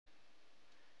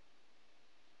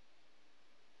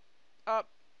Up.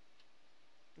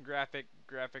 Graphic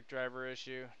driver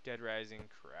issue. Dead Rising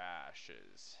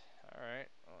crashes. Alright,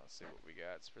 well, let's see what we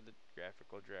got for the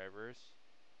graphical drivers.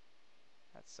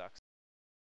 That sucks.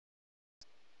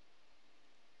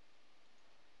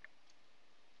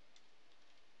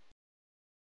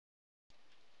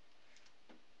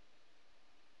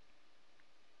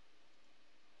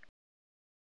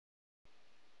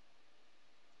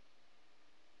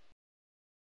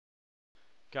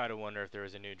 Gotta wonder if there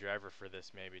was a new driver for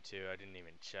this maybe too. I didn't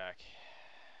even check.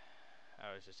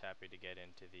 I was just happy to get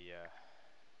into the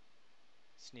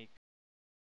sneak.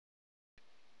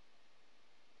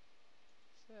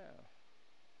 So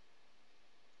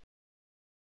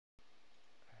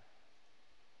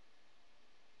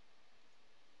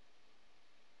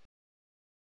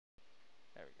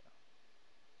there we go.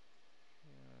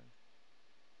 And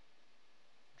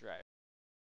drive.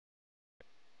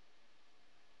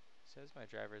 Says my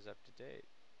driver's up to date.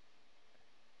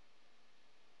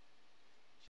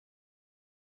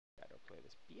 Gotta play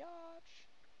this biatch.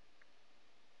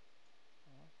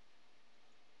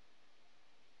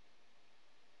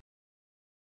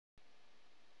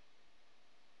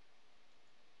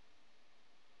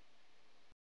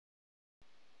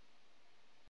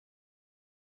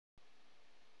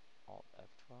 Alt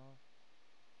F12.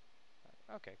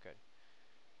 Okay, good.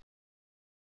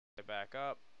 Back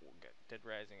up. We'll get Dead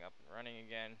Rising up and running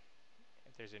again.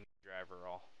 If there's a new driver,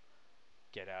 I'll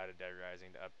get out of Dead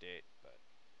Rising to update. But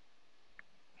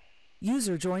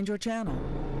user joined your channel.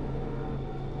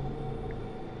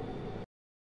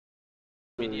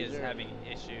 Media is having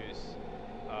issues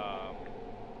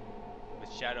with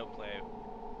Shadowplay.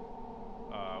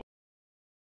 Not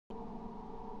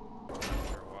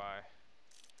sure why.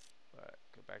 But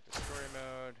go back to story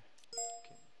mode.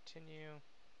 Continue.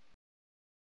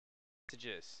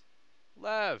 Messages.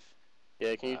 Lev.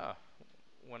 Yeah, can you?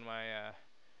 When my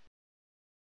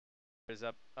is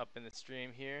up in the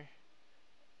stream here.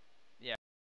 Yeah.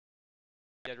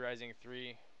 Dead Rising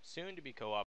 3 soon to be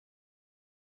co-op.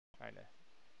 Kinda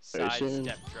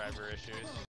sidestep driver issues.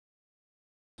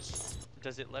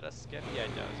 Does it let us skip? Yeah,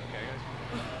 it does. Okay,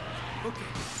 guys.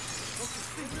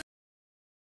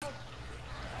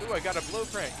 Ooh, I got a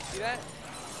blueprint. See that?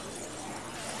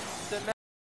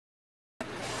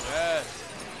 Yes.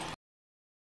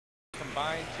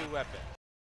 Combine two weapons.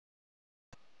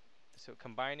 So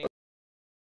combining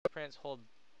blueprints hold.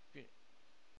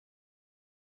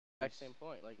 Exact same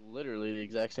point, like literally the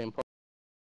exact same point.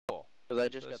 Cool. Because I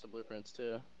just got the blueprints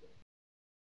too.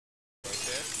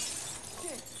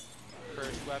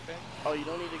 First weapon. Oh, you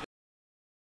don't need to go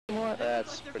anymore?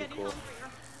 That's pretty cool.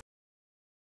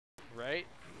 Right?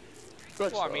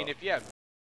 Clutch Well, I mean, if you have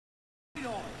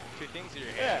two things in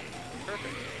your hand,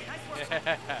 perfect.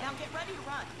 Now get ready to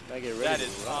run. That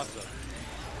is awesome.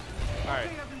 Alright.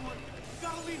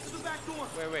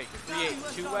 Wait, create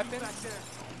two weapons?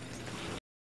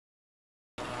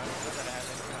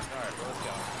 Alright, well, let's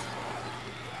go.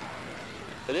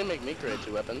 They didn't make me create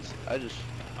two weapons. I just...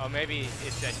 Oh, maybe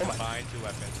it said combine two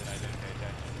weapons and I didn't pay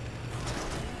attention.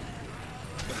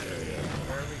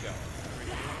 Where we go?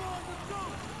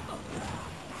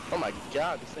 Oh my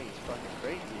god, this thing is fucking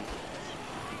crazy.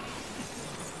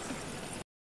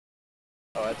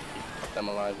 Oh, I have to keep them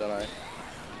alive, don't I?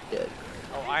 Yeah.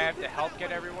 Oh, I have to help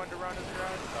get everyone to run as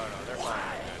garage? Oh no, they're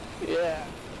fine. Yeah.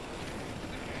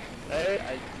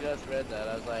 I just read that.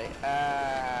 I was like,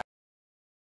 ah.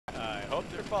 I hope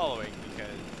they're following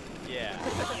because, yeah.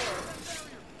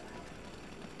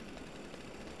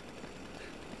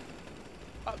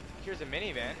 Oh, here's a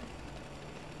minivan.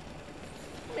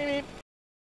 Beep.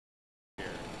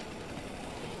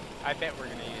 I bet we're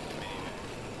gonna use the minivan.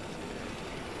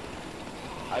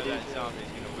 I do that too. zombie's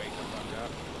gonna wake the fuck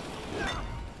up.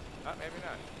 Oh, maybe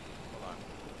not. Hold on.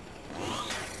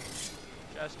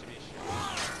 Just to be sure.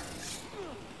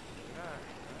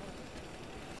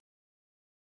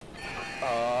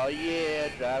 Oh yeah,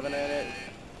 driving in it.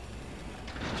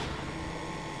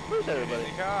 Where's everybody? In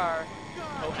the car.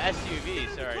 Oh, SUV.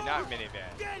 Sorry, not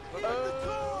minivan.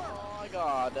 Oh my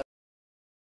god.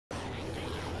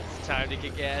 It's time to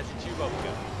kick ass and chew bubble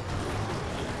gum.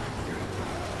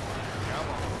 Come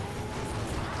on.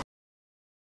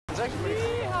 It's actually pretty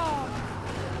cool.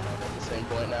 At the same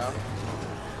point now.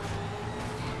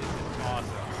 This is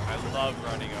awesome. I love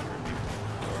running over people.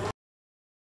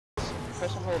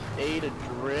 Press and hold A to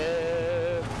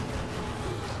drift.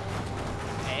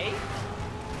 A?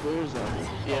 Where's that?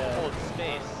 Yeah. Oh, hold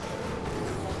space.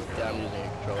 Yeah, I'm using a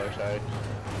controller, sorry.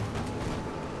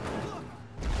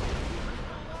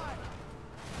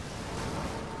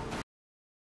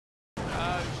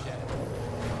 Oh shit.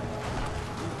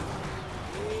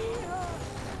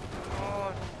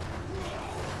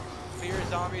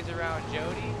 zombies around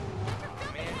Jody.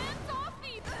 Oh, man.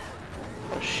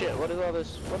 Oh shit, what is all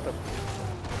this? What the?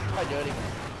 Hi, Jody.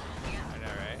 I know,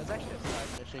 right? That's actually a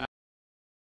side mission.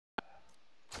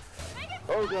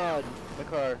 Oh god, the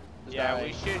car is Yeah,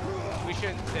 dying. we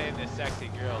shouldn't save this sexy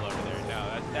girl over there.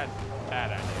 No, that's a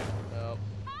bad idea. No,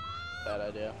 bad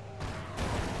idea.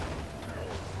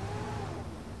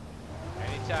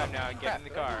 Anytime now, get in the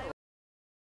car.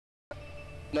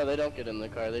 No, they don't get in the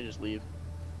car, they just leave.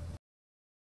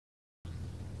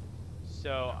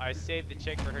 So I saved the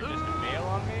chick for her just to bail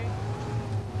on me?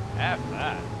 F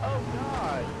that. Oh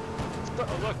god!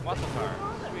 Oh look, muscle car.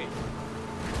 Sweet.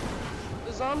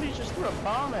 The zombies just threw a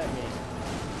bomb at me.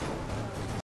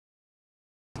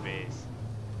 Space.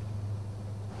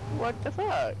 What the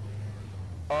fuck?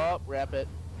 Oh, wrap it.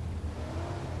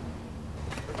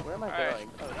 Where am I Alright. going?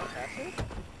 Oh, did I pass it?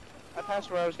 I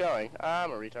passed where I was going. I'm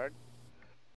a retard.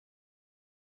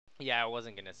 Yeah, I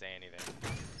wasn't gonna say anything.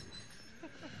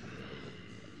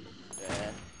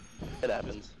 Yeah, it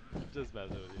happens. Just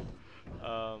messing with you.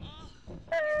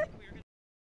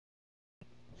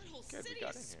 Good, we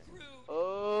got in here.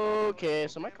 Okay,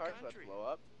 so my car's about to blow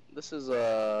up. This is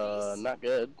not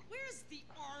good. Where's the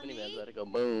Minivan's army? about to go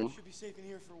boom. Should be safe in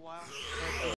here for a while.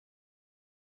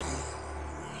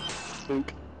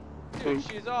 Thunk. Dude,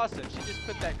 she's awesome. She just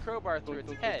put that crowbar through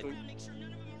its head. Thunk. Make sure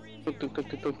none of them are in Thunk, here. thunk,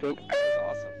 thunk, thunk, thunk. That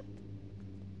was awesome.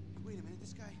 Wait a minute,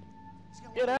 this guy. He's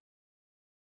got Get one out.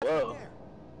 Whoa. there.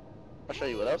 I'll show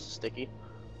you what else is sticky.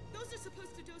 Those are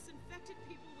supposed to dose infected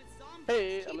people with zombies.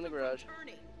 Hey, to keep I'm in the them from garage.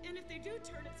 turning. And if they do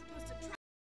turn, it's supposed to trap.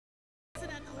 Isn't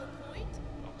that the whole point?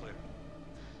 Oh, clear.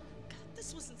 God,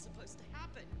 this wasn't supposed to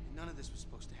happen. None of this was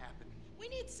supposed to happen. We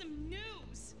need some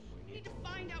news. We need to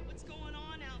find out what's going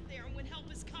on out there and when help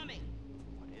is coming.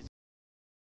 What is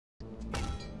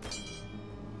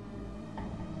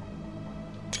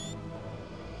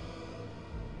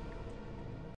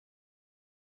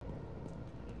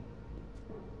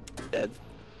Dead.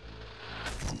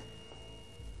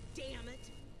 Damn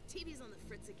it. TV's on the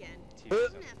fritz again. TV's I'm on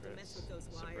gonna the have to mess fritz. with those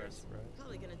Surprise, wires. surprise.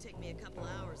 Probably gonna take me a couple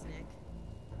hours, Nick.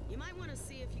 You might want to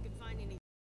see if you can find any.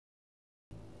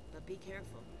 But be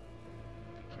careful.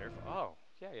 Careful. Oh,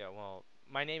 yeah. Well,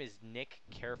 my name is Nick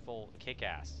Careful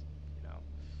Kickass. You know.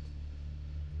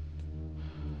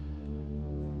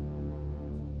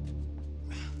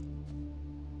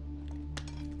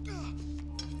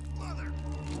 Mother!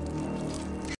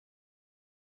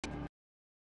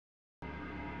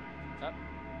 Up.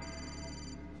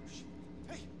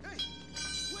 Hey, hey!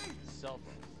 Wait! Cell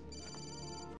phone.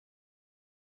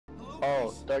 Hello? Oh,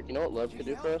 police? Dark, you know what Love could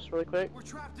do for us really quick? We're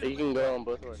trapped So in you a can liquor- go on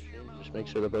both of our streams, just make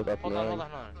sure they're both up and Hold on, running.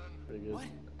 hold on. Pretty good. What?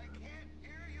 I can't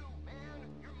hear you, man.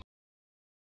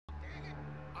 Dang it.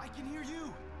 I can hear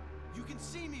you. You can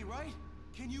see me, right?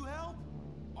 Can you help?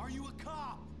 Are you a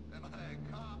cop? Am I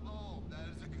a cop? Oh, that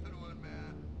is a good one,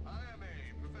 man. I am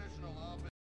a professional office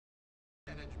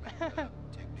management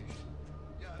technician.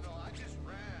 Yeah, no, I just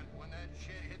ran when that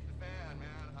shit hit the fan,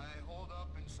 man. I holed up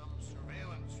in some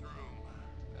surveillance room.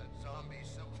 That zombie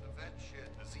civil defense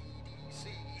shit, ZDC.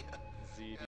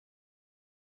 Z.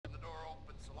 The door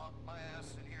opens, lock my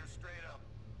ass in here straight up.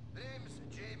 The name's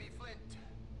Jamie Flint.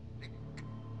 Nick.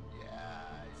 Yeah,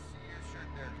 I see your shirt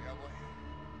there, cowboy.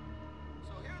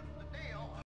 So here's the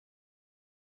deal.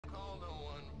 Call no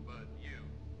one but you.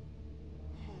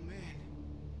 Oh, man.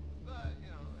 But, you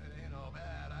know, it ain't all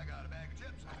bad. I got a bag of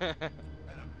chips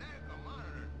and a vehicle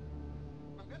monitor.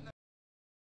 I'm getting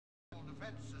that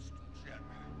defense system shit.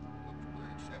 Looks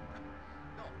pretty sick.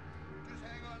 No, just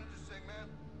hang on to this thing, man.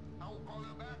 I will call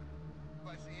you back if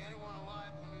I see anyone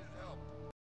alive who needs help.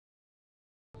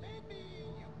 Maybe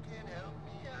you can help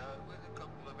me out with a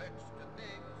couple of extra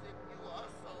things if you are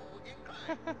so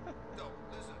inclined. So,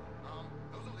 listen,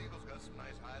 those illegals got some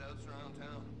nice hideouts around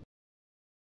town.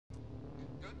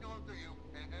 Just going through you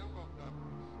and Rooftop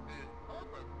is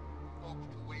perfect for folks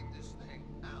to wait this thing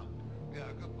out. Yeah,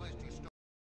 a good place to start.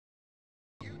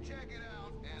 You check it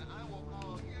out, and I will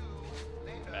call you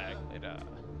later. Back later.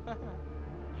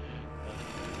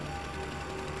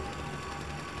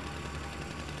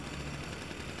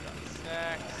 Got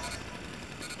snacks.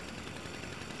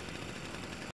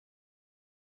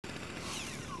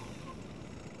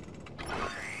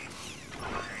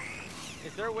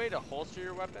 Is there a way to holster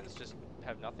your weapons? Just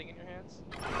have nothing in your hands?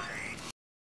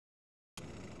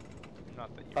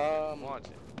 Not that you really want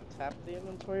it. Tap the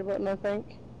inventory button, I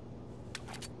think.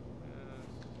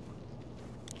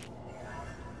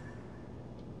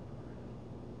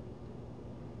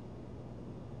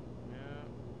 Yeah.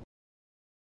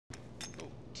 Oh,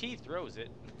 T throws it.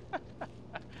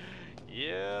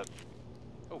 Yep.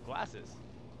 Oh, glasses.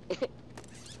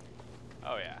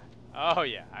 Oh yeah. Oh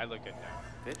yeah, I look good now.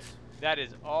 Fits? That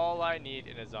is all I need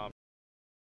in a zombie.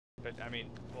 But I mean,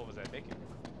 what was I thinking?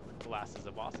 Glasses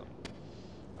of awesome.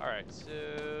 Alright, so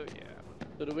yeah.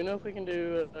 So do we know if we can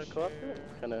do a co-op? Sure.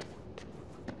 Kind of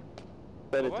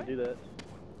excited What? to do that.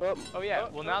 Oh yeah,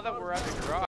 well now that we're at the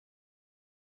garage,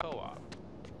 co-op.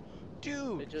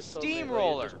 Dude, It just told me, like,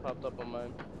 steamroller! it just popped up on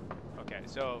mine. Okay,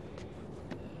 so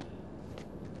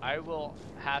I will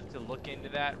have to look into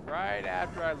that right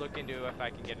after I look into if I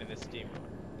can get in this steamroller.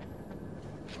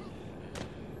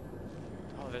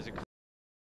 Oh, there's a...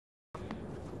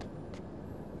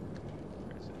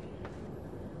 Where is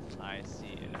it? I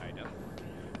see an item.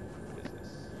 What is this?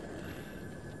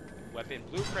 Weapon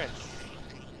blueprints.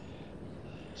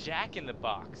 Jack in the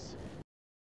box.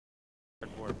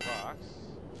 Cardboard box.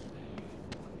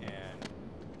 And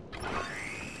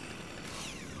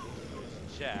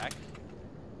there's Jack.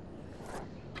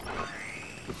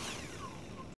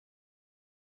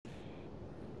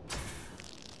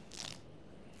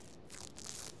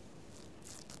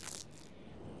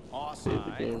 Awesome.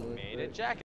 I made a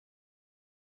jacket.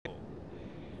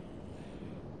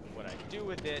 What I do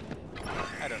with it,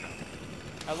 I don't know.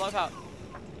 I love how,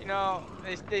 you know,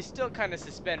 they still kind of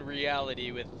suspend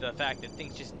reality with the fact that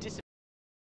things just disappear.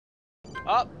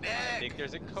 Oh, I think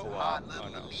there's a co-op. Hot Oh little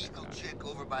no. illegal chick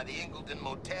over by the Ingleton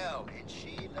Motel, and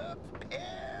she looks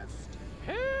pissed.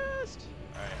 Pissed.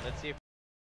 All right, let's see if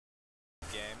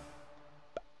game.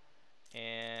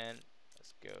 And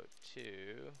let's go to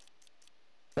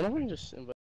Why don't we just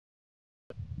invite?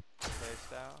 play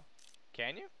style.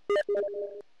 Can you?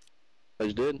 I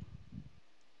just did.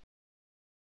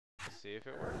 Let's see if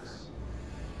it works.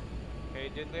 Hey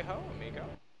diddly ho, amigo.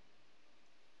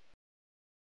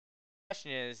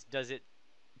 Question is, does it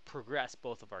progress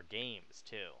both of our games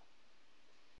too?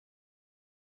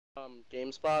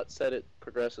 GameSpot said it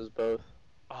progresses both.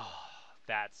 Oh,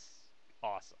 that's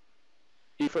awesome.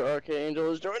 E for Archangel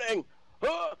is joining.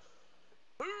 Ah!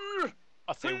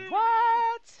 I'll say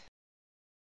what?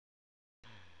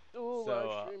 Dual So,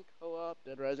 live stream co-op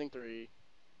Dead Rising 3.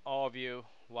 All of you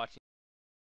watching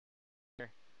here,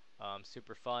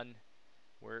 super fun.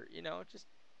 We're, you know, just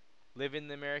living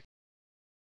the American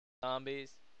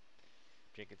zombies,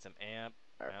 drinking some amp,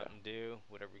 Mountain Dew,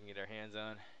 whatever we can get our hands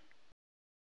on.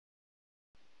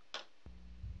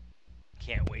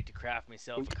 Can't wait to craft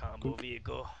myself a combo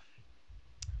vehicle.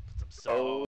 Put some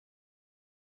salt.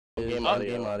 Game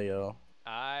audio.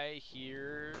 I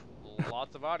hear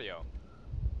lots of audio.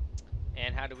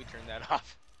 And how do we turn that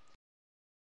off?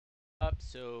 Up,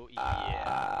 so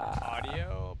yeah.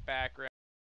 Audio, background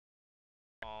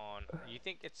on. You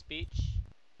think it's speech?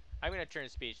 I'm gonna turn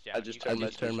speech down. I just You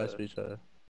turned my speech off.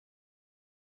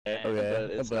 And- Okay,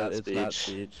 but it's not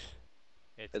speech.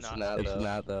 It's It's not.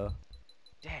 not though.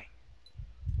 Dang.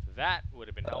 That would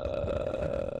have been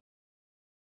helpful.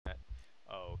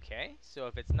 Okay, so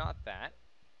if it's not that,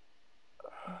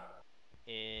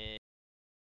 in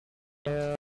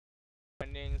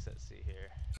findings, let's see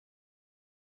here.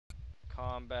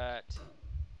 Combat,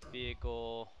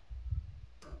 vehicle,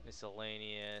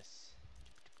 miscellaneous.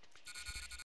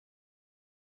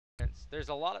 There's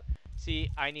a lot of. See,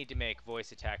 I need to make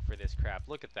voice attack for this crap.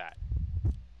 Look at that.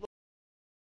 Look what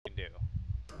you can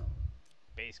do.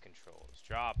 Base controls,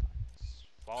 drop,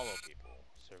 follow people,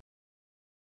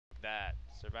 that,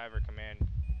 survivor command.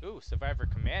 Ooh, survivor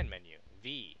command menu.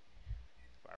 V.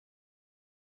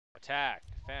 Attack,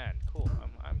 defend. Cool.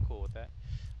 I'm cool with that.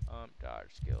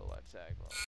 Dodge, skill, attack.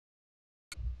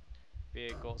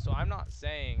 Vehicle. So I'm not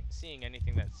seeing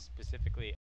anything that's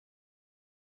specifically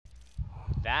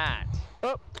that.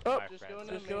 Just go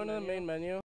into the main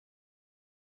menu.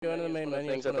 Go into the main menu.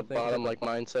 Things at the bottom, like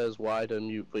mine says Y to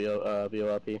mute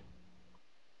VOIP.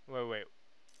 Wait.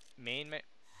 Main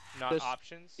not Just,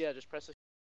 options? Yeah, just press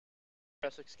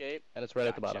escape, and it's right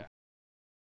at the bottom.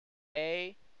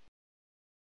 A.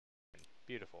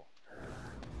 Beautiful.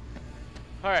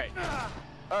 Alright.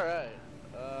 Alright.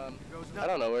 I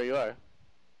don't know where you are.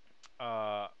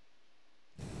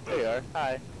 There you are.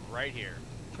 Hi. Right here.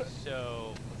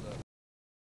 So,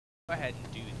 go ahead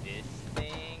and do this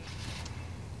thing.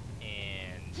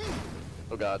 And.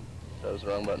 Oh god, that was the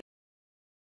wrong button.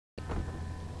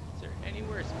 Is there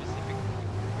anywhere specific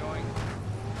we're going?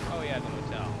 Oh yeah, the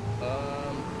motel.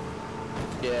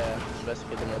 Yeah,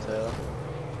 investigate the motel.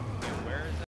 And where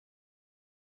is it?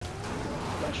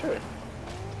 Not sure.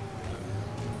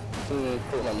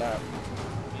 Put it on map.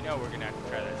 You know we're gonna have to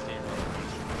try that state road.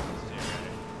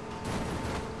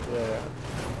 Yeah.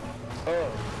 Oh.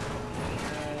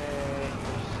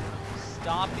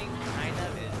 Stopping kind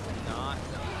of is not.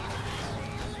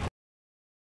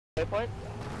 Waypoint?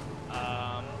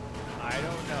 I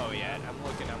don't know yet. I'm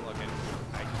looking.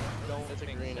 I don't That's a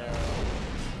think green so. arrow.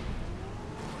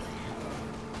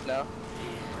 No?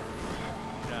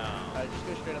 No. Alright, just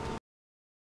go straight up.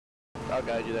 I'll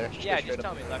guide you there. Yeah, go straight just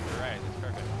tell up. me left or right. That's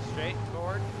perfect. Straight,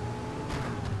 forward.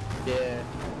 Yeah.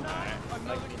 Alright.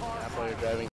 Like me snap while you're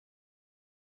driving.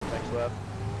 Next left.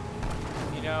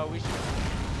 You know, we should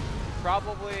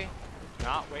probably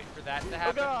not wait for that to Oh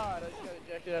happen. god, I just got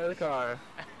ejected out of the car.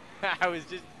 I was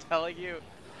just telling you,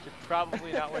 should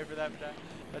probably not wait for that to happen.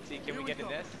 Let's see, can we get in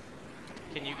this?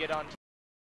 Can you get on?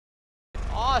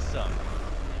 Awesome.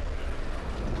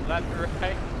 Left or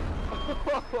right?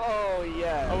 Oh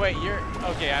yeah. Oh wait, you're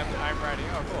okay. I'm riding.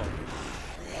 Oh cool.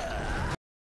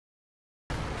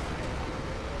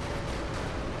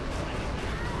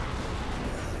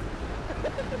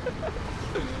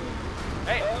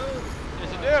 Hey,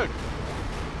 there's a dude.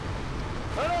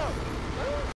 Oh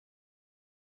no!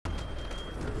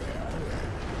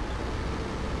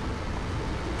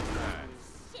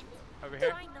 Shit! Over here.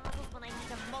 Dry nozzles when I need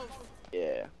them most.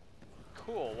 Yeah.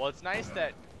 Cool. Well, it's nice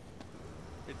that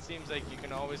it seems like you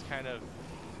can always kind of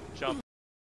jump.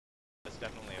 That's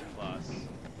definitely a plus.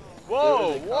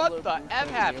 Whoa! There's a What couple the of F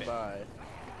blue happened? nearby.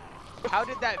 How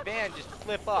did that van just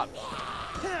flip up?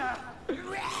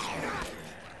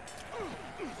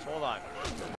 Hold on.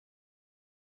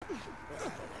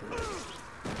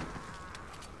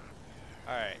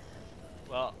 Alright.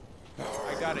 Well,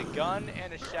 I got a gun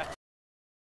and a chef.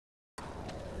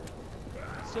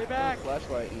 Stay back!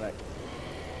 Flashlight in that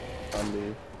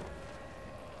dude.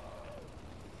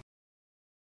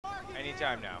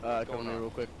 Anytime now. What's Come going here on? real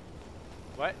quick.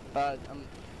 What?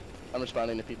 I'm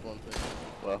responding to people on Twitch.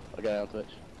 Well, a guy on Twitch.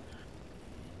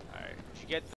 Alright. Did you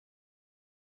get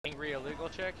the angry illegal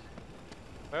chick?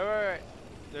 Wait.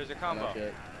 There's a combo. Not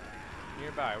yet.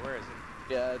 Nearby. Where is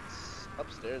it? Yeah, it's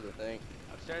upstairs, I think.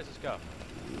 Upstairs? Let's go.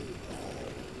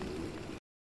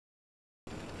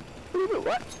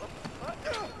 What?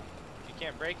 You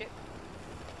can't break it?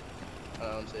 I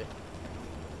don't see.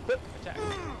 Attack.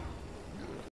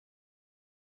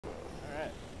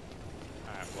 Alright.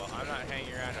 Alright, well, I'm not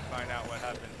hanging around to find out what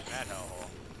happened in that hellhole.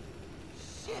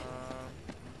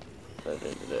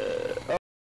 Oh,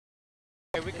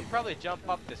 Hey, we can probably jump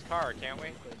up this car, can't we?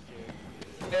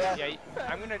 yeah. Yeah,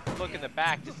 I'm gonna look in the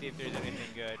back to see if there's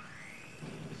anything good.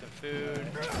 Some food.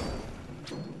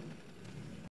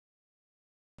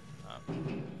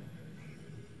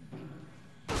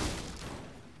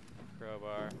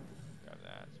 Crowbar. Grab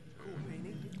that. Cool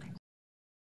painting.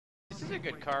 This is a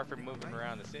good car for moving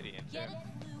around the city in, Get too.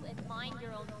 a clue and mind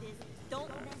your own business. Don't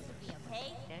mess with me,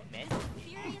 okay? Can't mess This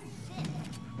is serious shit.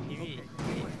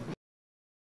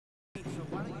 So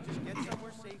why don't you just get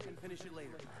somewhere safe and finish it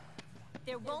later?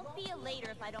 There won't be a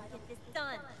later if I don't get this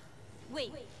done.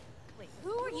 Wait,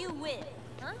 who are you with?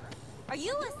 Huh? Are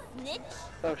you a snitch?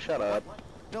 Oh, shut up.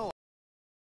 No,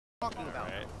 I'm talking about.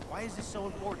 Alright. Why is this so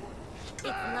important? It's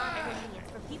not for me,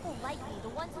 it's for people like me, the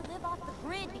ones who live off the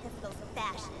grid because of those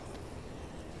fascists.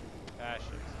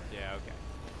 Fashions. Yeah, okay.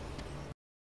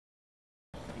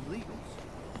 Illegals.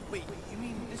 Wait, you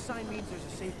mean this sign means there's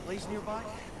a safe place nearby?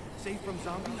 Safe from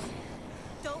zombies?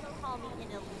 Don't call me an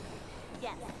illegal.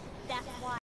 Yes, that's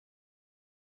why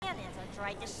cannons are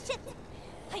dried to shit.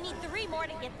 I need 3 more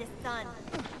to get this done.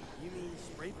 You mean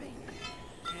spray paint?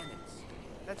 Cannons.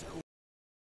 That's cool.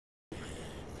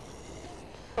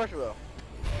 Of course you will.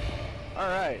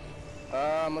 Alright.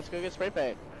 Let's go get spray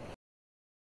paint.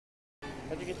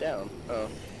 How'd you get down? Oh.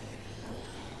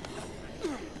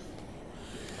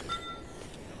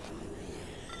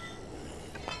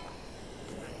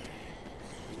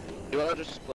 You wanna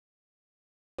just split?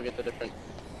 Get the different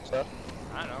stuff?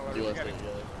 I don't know. What Do you are we want to getting? stay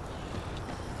together?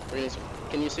 We're gonna see.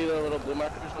 Can you see the little blue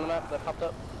markers on the map that popped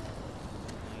up?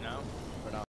 No.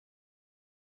 Or not?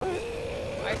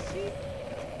 I see.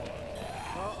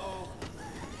 Uh-oh.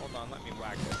 Hold on, let me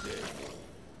whack this dude.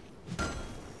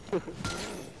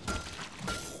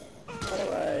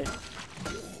 Alright.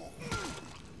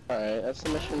 Alright, that's the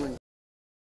mission.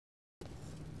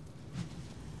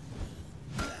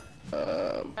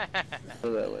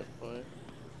 What that way for?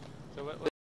 So what?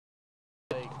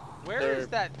 Like, Where There- is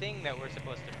that thing that we're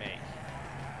supposed to make?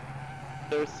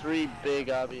 there are 3 big,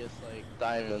 obvious, like,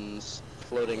 diamonds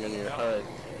floating on your No, HUD.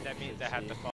 That means I have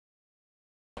to follow.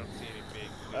 I don't see any big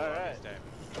blue All on right. this time.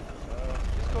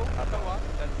 It's cool. I'll go on.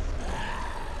 That's.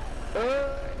 Hold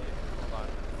on.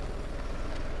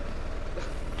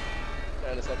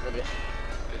 Trying to suck with you.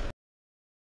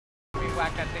 Let me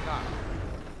whack that thing off.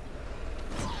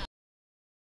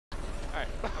 Alright,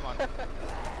 come on.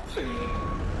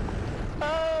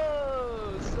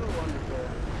 Oh, so wonderful.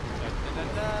 Da, da, da,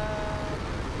 da,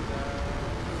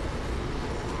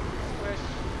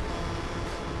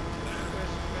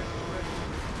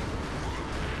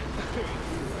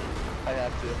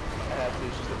 had to,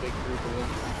 it's just a big group of them.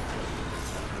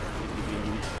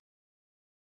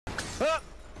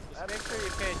 Just make sure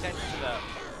you pay attention to the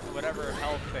whatever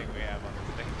health thing we have on this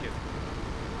thing, 'cause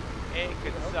it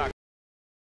could suck.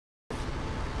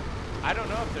 I don't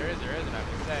know if there is or isn't, I'm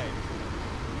just saying.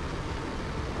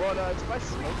 Well, no, it's by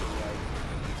smoking, guys.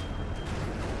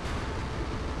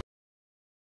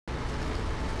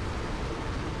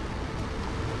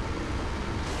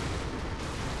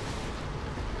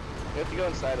 You have to go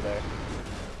inside of there.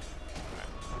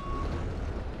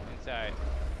 Inside.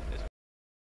 This.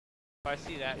 Oh, I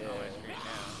see that on my screen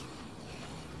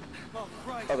now. Oh,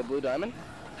 Christ. Oh, the blue diamond?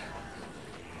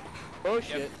 Oh, Yep,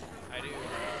 shit. I do.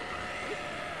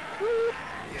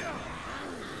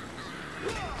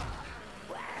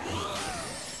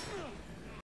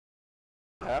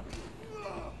 Huh?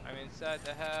 I'm inside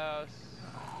the house.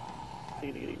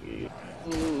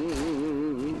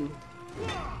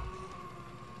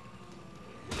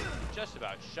 Just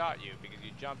about shot you because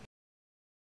you jumped.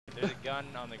 There's a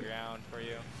gun on the ground for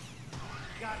you.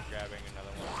 I'm grabbing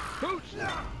another one.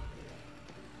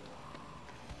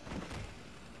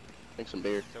 Make some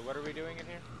beer. So what are we doing in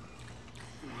here?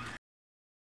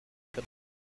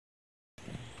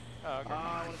 Oh, okay.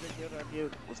 I want to drink beer after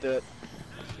you. Let's do it.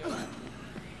 Let's go.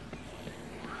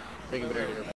 Drinking beer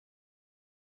here.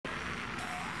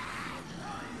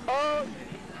 Oh!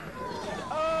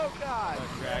 Oh, God! Oh,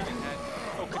 dragon head.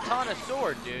 Oh, katana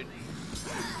sword, dude.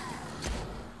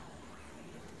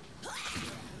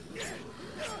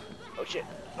 Oh, shit.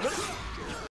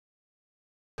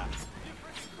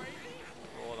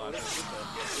 Hold on.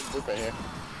 Loop right here.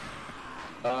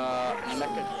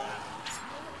 Mecha.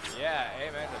 Yeah,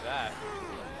 amen to that.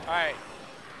 Alright.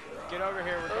 Get over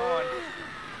here, we're going.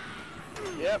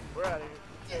 Yep, we're out of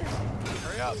here.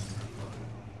 Hurry up.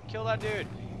 Kill that dude.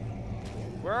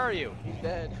 Where are you? He's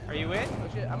dead. Are you in? Oh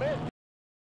shit, I'm in.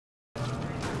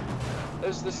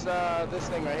 There's this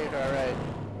thing right here to our right.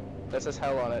 That says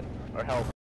hell on it. Or help.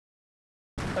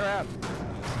 Turn around.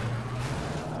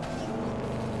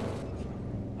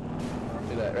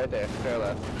 Do that, right there. Turn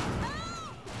left.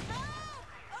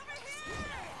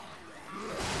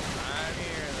 I'm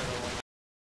here, little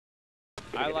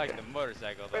one. I like the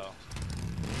motorcycle, though.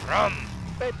 Rum!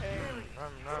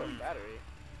 Rum. Battery.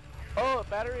 Oh, a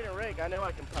battery and a rig. I know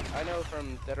I can. I know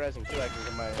from Dead Rising 2 I can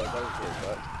get my other kids,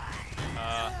 but.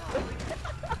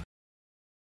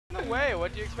 No way.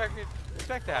 What do you expect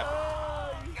to happen?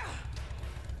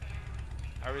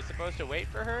 Are we supposed to wait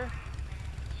for her?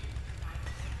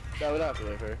 No, we don't have to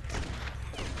wait for her.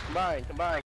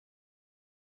 Combine.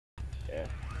 Yeah.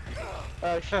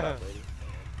 Oh, shut up, lady.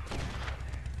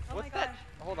 What's that?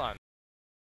 Hold on.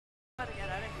 How to get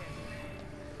out of here.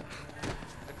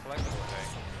 The collectible thing.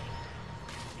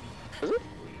 Is it?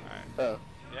 Alright. Oh.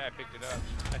 Yeah, I picked it up.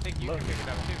 I think you can pick it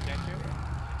up too, can't you?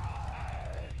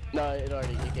 No, it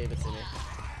already. You gave it to me.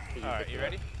 Alright, you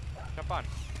ready? Jump on.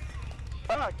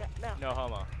 Oh, God, no. No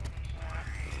homo.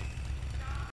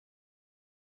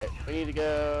 We need to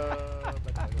go.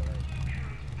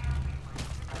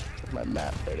 My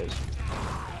map, there it is.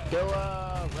 Go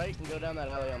right and go down that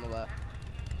alley on the left.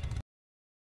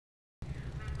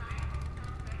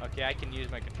 Okay, I can use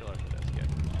my controller for this. Good.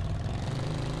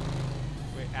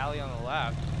 Wait, alley on the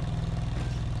left.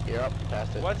 You're up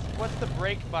past it. What's the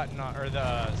brake button on, or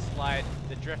the slide,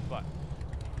 the drift button?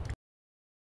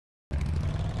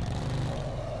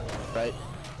 Right.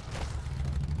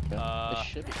 This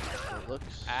should be passable. It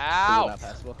looks. Ow! Not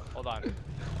passable. Hold on.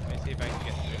 Let me see if I can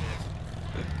get through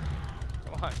here.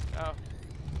 Come on. No.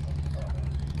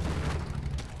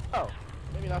 Oh,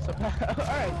 maybe not so bad.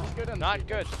 Alright, just go down the Not street.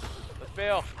 good. Let's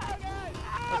bail.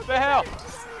 Let's bail.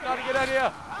 Not a good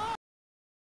idea.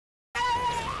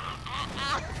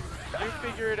 You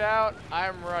figure it out.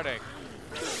 I'm running.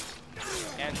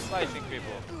 And slicing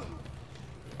people.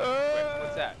 Wait,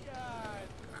 what's that?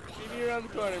 Meet me around the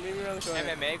corner.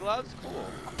 MMA gloves? Cool.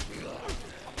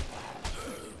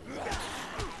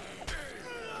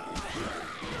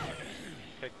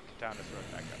 Pick katana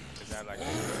sword back up. Is that like?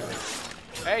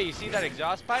 Hey, you see that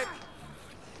exhaust pipe?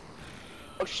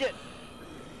 Oh shit!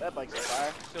 That bike's on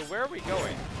fire. So where are we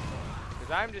going?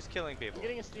 Because I'm just killing people. I'm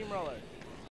getting a steamroller.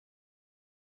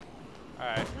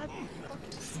 Alright.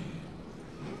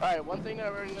 Alright, one thing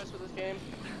I've already noticed with this game,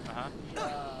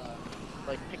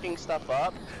 like picking stuff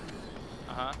up,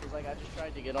 is like I just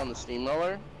tried to get on the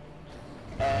steamroller,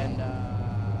 and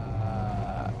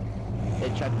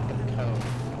it tried to pick up the cone.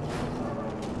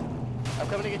 I'm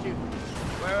coming to get you.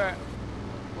 Where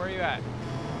are you at?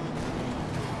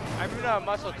 I'm in a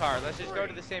muscle car. Let's just go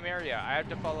to the same area. I have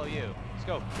to follow you. Let's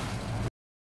go.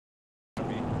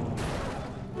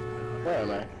 Where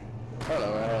am I? I don't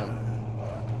know where I am.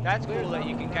 That's cool that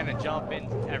you can kind of jump in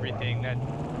everything.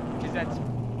 Because that's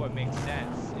what makes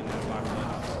sense in the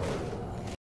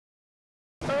apocalypse.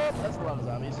 Oh, that's a lot of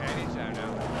zombies. Anytime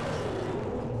now.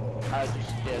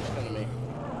 Yeah, it's coming to me.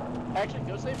 Actually,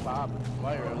 go save Bob.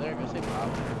 While you're over there, go save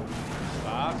Bob.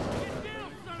 Bob?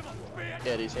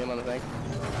 Yeah, do you see him on the thing?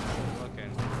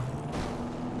 Looking.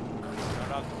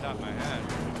 Not off the top of my head.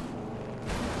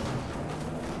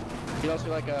 You don't see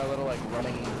like a little like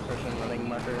running person running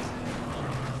marker?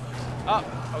 Oh,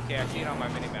 okay, I see it on my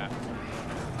mini map.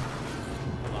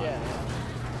 Yeah.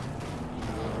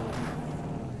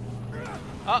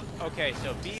 Oh, okay,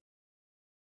 so B.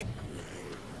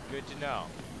 Good to know.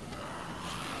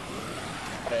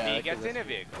 Yeah, B gets in a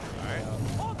vehicle, alright?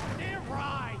 Oh, damn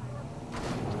right!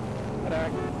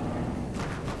 Attack.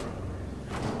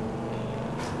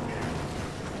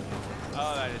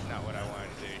 Oh, that is not what I wanted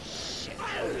to do. Shit.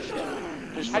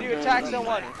 Just How do you fucking attack run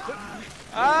someone? back.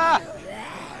 Ah!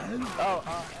 Oh,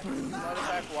 not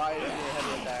attack Y is your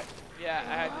heavy attack. Yeah, I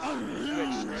had to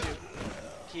switch to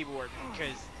keyboard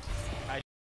because I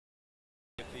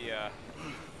get the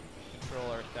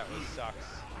controller. That was sucks.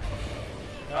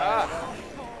 Ah!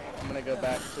 I'm gonna go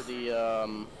back to the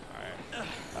Alright.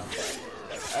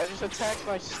 I just attacked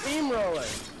my steamroller.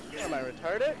 Am I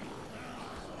retarded?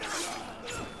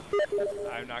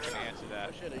 I'm not gonna answer that.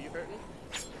 Oh shit, are you hurting?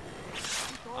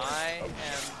 I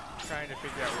am trying to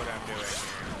figure out what I'm doing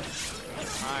here.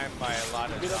 I'm by a lot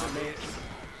of Meet up with me. zombies.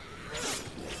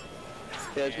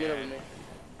 Yeah, just meet up with me.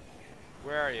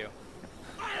 Where are you?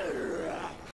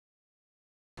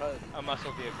 But A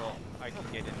muscle vehicle. I can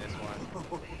get in this one.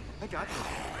 I got you.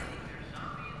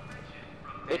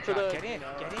 look for the Get in,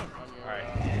 get in. on your, Alright.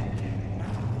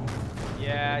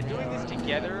 Yeah, doing this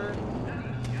together,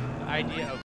 the idea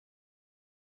of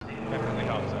definitely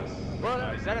helps us.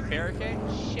 Is that a barricade?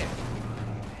 Shit.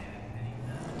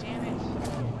 Damn it.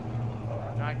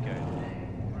 Not good.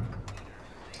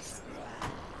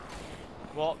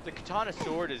 Well, the katana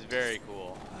sword is very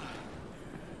cool.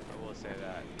 I will say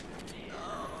that.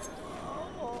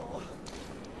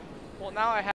 Well, now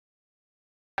I have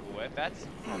whip. That's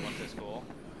almost as cool.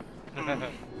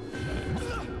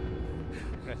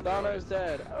 Donna's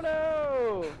dead. Oh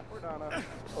no! Poor Donna.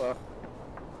 Hello.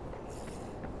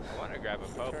 I want to grab a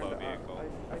Popo vehicle.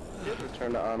 I did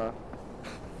return to Anna.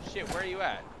 Shit, where are you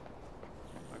at?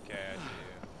 Okay, I see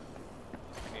you.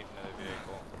 I need another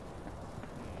vehicle.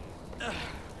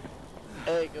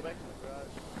 Hey, go back to the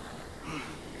garage.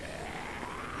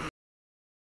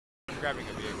 I'm grabbing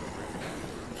a vehicle for you.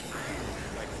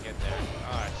 If I can get there.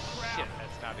 Oh shit,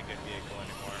 that's not a good vehicle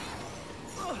anymore.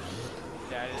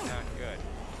 That is not good.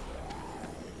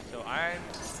 So I'm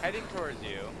heading towards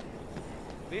you.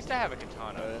 At least I have a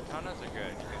katana. Katanas are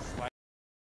good. You can slide.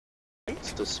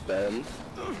 It's to spend.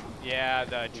 Yeah,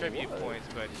 the tribute points,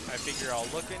 but I figure I'll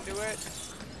look into it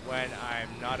when I'm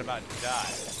not about to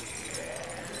die.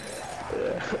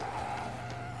 Yeah.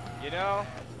 You know?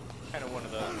 Kind of one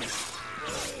of those.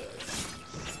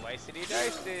 Slicey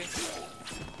dicey.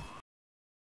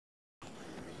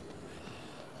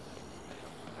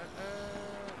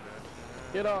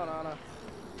 Get on, Anna.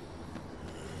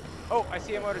 Oh, I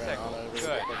see a motorcycle.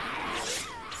 Good.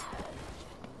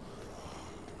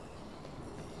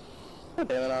 God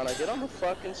damn it, Anna. Get on the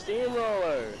fucking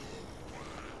steamroller.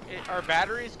 Are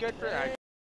batteries good for?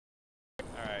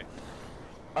 Alright.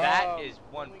 That is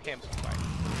one pimp fight.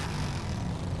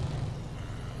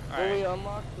 When we Alright.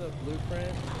 unlock the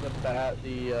blueprint,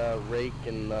 the rake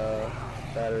and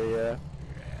battery, yeah.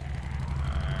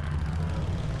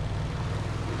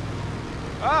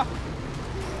 Ah!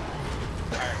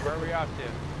 Alright, where are we off to?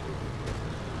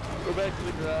 Go back to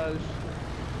the garage.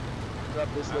 Drop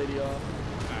this lady off.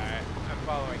 Alright, I'm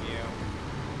following you.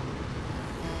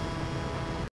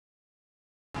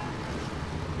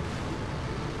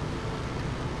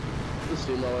 The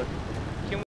steamroller.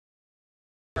 Can we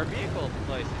our vehicle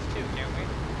places too, can't we?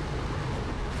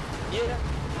 Yeah.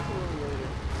 That's a little later.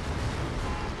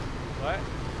 What?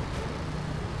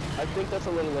 I think that's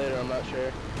a little later, I'm not sure.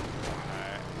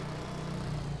 Alright.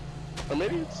 Or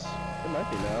maybe it might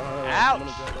be now. I don't know. Ouch! I'm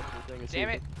gonna drive up to the thing and see Damn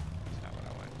if it. That's not what I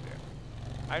wanted to do.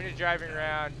 I'm just driving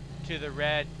around to the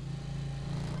red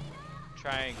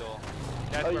triangle.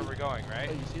 That's Oh, where you- we're going, right?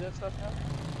 Oh, you see that stuff now?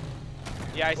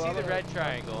 Yeah, I Well, see I'm the gonna red talk to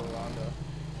triangle. Rhonda.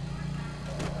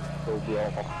 Or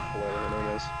Blanc, whatever her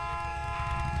name is.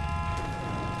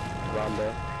 Rhonda.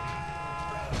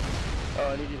 Oh,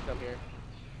 I need you to come here.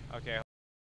 Okay.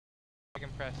 I can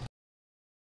press.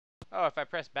 Oh, if I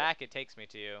press back, it takes me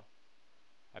to you.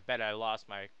 I bet I lost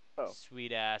my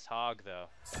sweet ass hog though.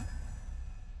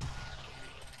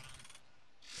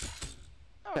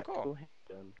 Oh, cool.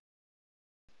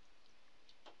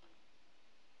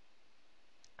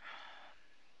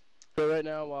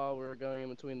 right now while we're going in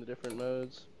between the different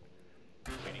modes.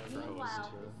 Waiting for host.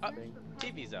 Meanwhile, the search for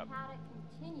TV's up. Paddock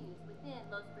continues within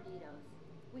Los Perdidos.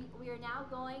 We are now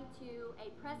going to a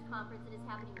press conference that is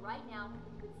happening right now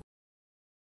with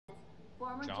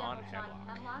former John General John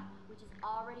Hemlock. Hemlock, which is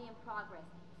already in progress.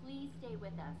 Please stay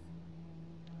with us.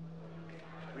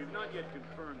 We've not yet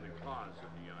confirmed the cause of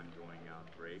the ongoing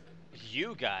outbreak,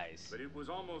 You guys. but it was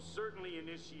almost certainly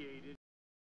initiated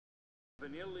by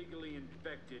an illegally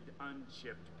infected,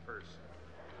 unchipped person.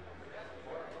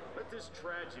 Let this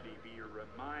tragedy be a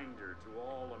reminder to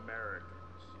all Americans.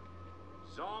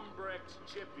 Zombrex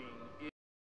chipping is...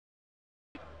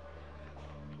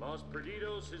 Los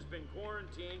Perdidos has been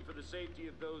quarantined for the safety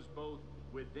of those both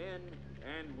within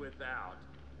and without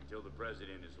until the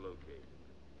president is located.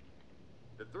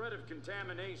 The threat of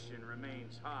contamination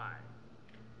remains high.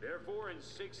 Therefore, in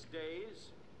 6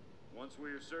 days, once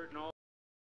we are certain all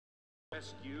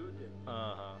rescued,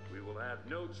 we will have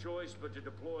no choice but to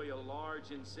deploy a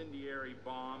large incendiary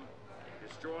bomb,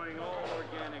 destroying all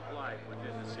organic life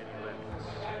within the city limits.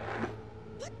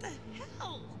 What the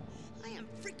hell? I am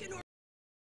freaking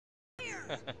here.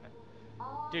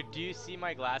 Dude, do you see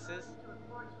my glasses? To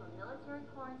report to a military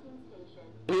quarantine station,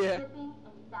 Yeah. shipping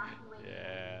and evacuation.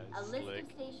 Yeah, A list slick.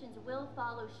 of stations will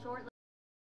follow shortly.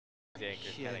 The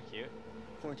anchor's kind of cute.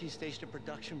 Quarantine station to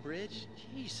Production Bridge?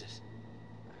 Jesus.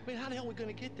 I mean, how the hell are we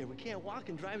gonna get there? We can't walk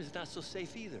and drive. It's not so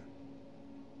safe either.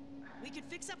 We could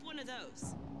fix up one of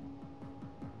those.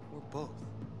 Or both.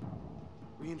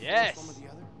 Reinforce Yes. one with the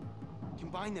other.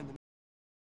 Combine them.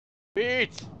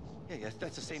 Beat! Yeah, yes,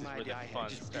 that's the same is where idea the I fun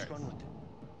had. Just starts. run with it.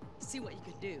 See what you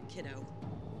could do, kiddo.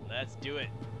 Let's do it.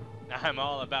 I'm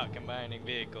all about combining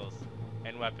vehicles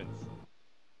and weapons.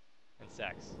 And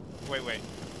sex. Wait.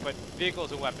 But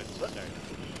vehicles and weapons. Sorry.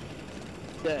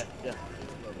 Yeah.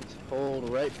 Hold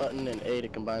right button and A to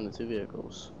combine the two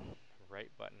vehicles. Right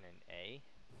button and A?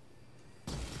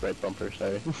 Right bumper,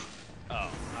 sorry. Oh,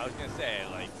 I was gonna say,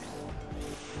 like...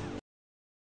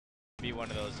 Be one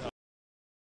of those...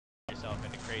 yourself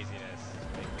into craziness.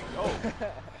 Like, oh!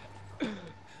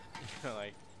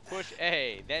 Like, push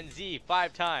A, then Z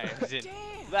 5 times, and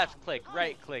left click,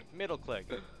 right click, middle click.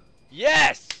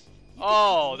 Yes!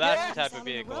 Oh, that's the type of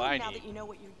vehicle I Now need. that you know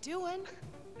what you're doing.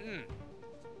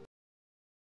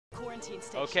 Quarantine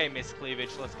station. Okay, Miss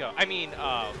Cleavage, let's go. I mean,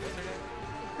 what's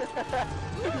her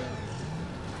name?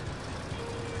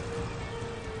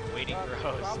 Waiting for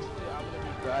host. Probably I'm gonna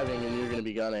be driving and you're gonna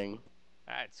be gunning.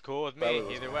 It's cool with me,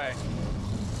 Probably. either way.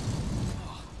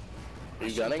 Are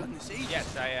you gunning?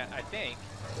 Yes, I think.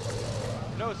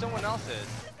 No, someone else is.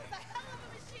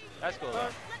 That's cool though.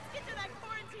 Let's get to that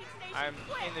quarantine station. I'm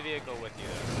in the vehicle with you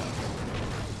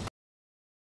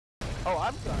though. Oh,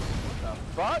 I'm gunning. What the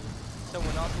fuck?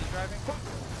 Someone else is driving?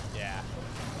 Yeah.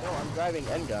 No, I'm driving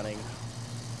and gunning.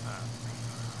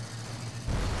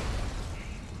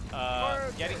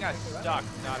 Getting us stuck,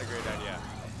 not a great idea.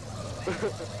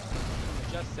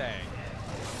 Just saying.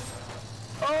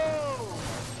 Oh!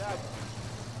 God.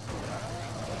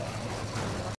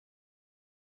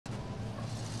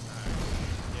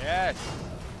 Yes!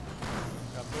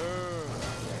 Kaboom!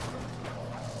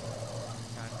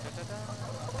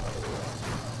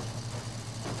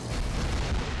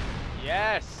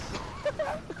 Yes!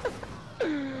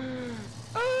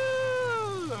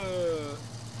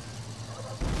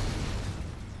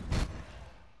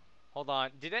 Hold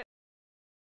on, did it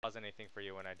pause anything for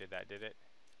you when I did that, did it?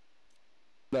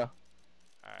 No.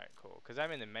 Alright, cool. Because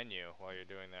I'm in the menu while you're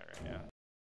doing that right now.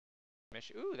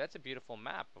 Ooh, that's a beautiful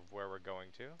map of where we're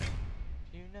going to.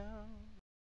 You know.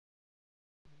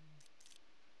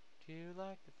 Do you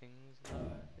like the things in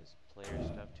life? Is player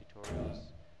stuff,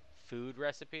 tutorials, food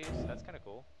recipes? That's kind of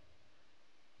cool.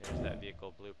 There's that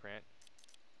vehicle blueprint.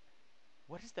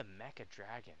 What is the Mecha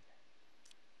Dragon?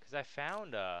 Because I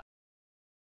found a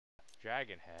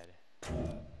dragon head.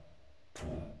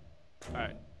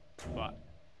 Alright, but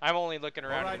I'm only looking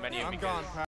around in the menu because...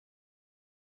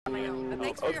 But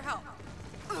thanks for your help.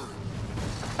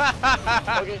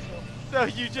 Okay, So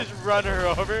you just run her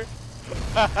over?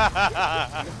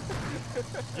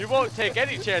 You won't take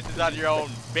any chances on your own,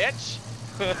 bitch!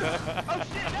 Oh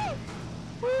shit, no!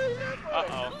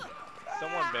 Uh-oh.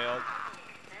 Someone bailed.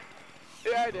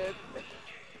 Yeah, I did.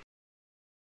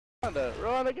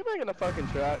 Rhonda, get back in the fucking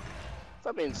truck.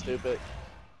 Stop being stupid.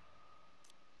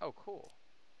 Oh, cool.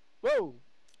 Whoa!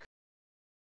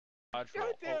 Dodge God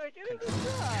roll. damn it, get in the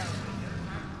truck!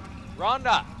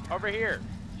 Rhonda, over here.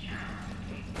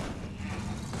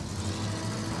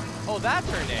 Oh, that's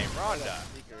her name, Rhonda.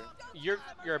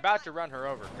 You're about to run her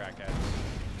over, crackhead.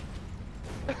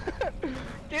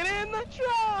 Get in the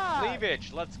truck!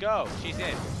 Cleavage, let's go. She's in.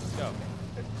 Let's go.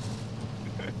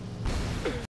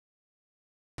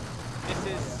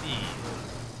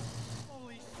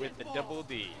 double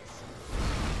D's.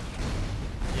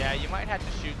 Yeah, you might have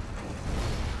to shoot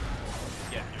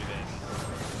to get through this.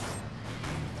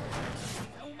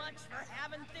 So much for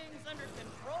having things under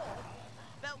control.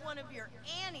 Bet one of your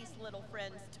Annie's little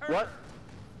friends turned. What?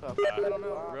 I don't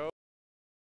know.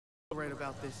 Right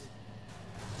about this.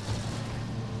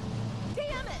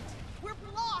 Damn it! We're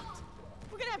blocked!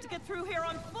 We're gonna have to get through here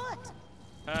on foot!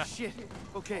 Shit.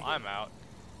 Okay. Well, I'm out.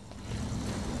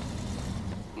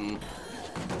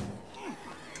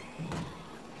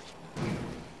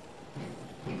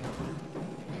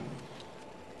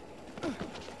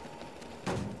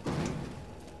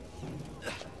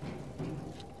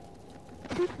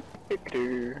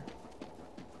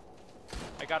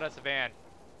 I got us a van.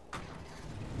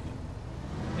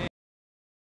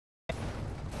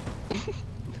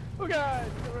 Oh god,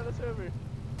 you're gonna run us over.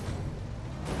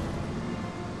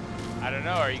 I don't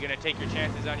know, are you gonna take your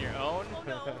chances on your own? Oh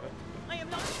no! I am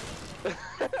not.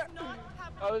 Not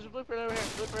Oh, there's a blueprint over here.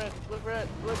 Blueprint.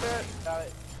 Got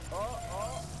it.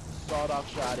 Oh. Sawed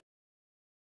off shot.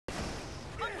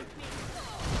 Come with me.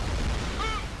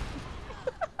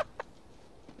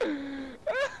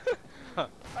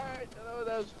 Alright,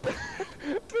 that was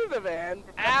through the van.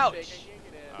 Ouch! I can't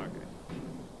get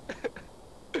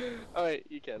in. Okay. Alright,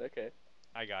 you can, okay.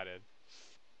 I got it.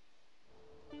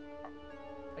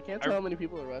 I can't tell how many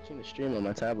people are watching the stream on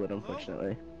my tablet,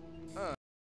 unfortunately.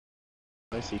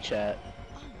 I see chat. Oh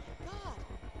my god.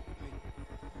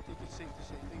 I think it's safe to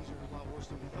say things are a lot worse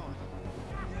than we thought.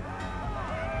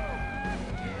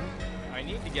 I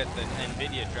need to get the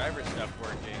NVIDIA driver stuff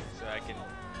working so I can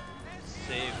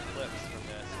save clips from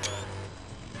this,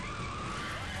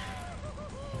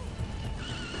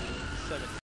 but... 7.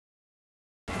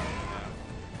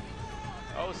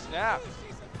 Oh snap!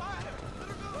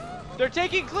 They're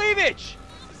taking cleavage!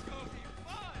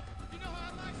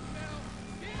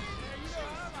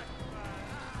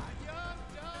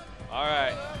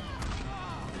 Alright.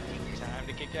 Time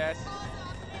to kick ass.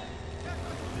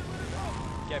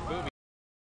 Get booby.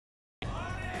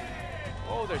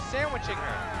 Oh, they're sandwiching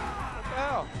her. What the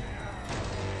hell?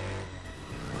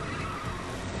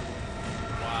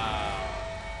 Wow.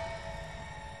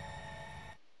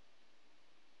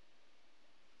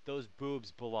 Those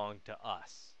boobs belong to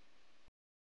us.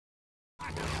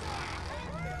 What the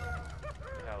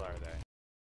hell are they?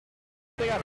 They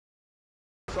got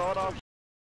sawed off.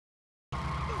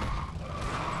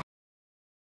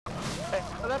 Hey,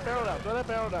 throw that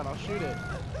barrel down, I'll shoot it.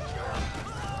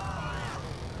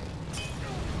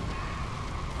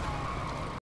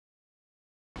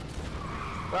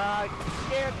 I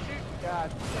can't shoot. God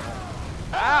damn.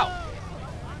 Ow!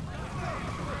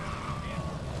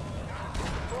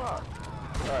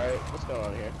 Alright, what's going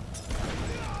on here?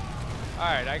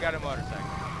 Alright, I got a motorcycle.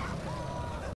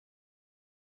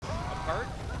 A part?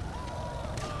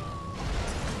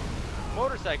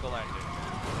 Motorcycle engine.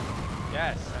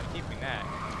 Yes, I'm keeping that.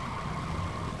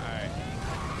 Alright.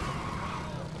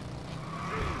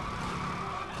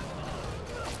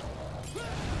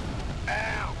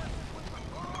 Ow!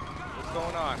 What's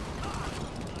going on?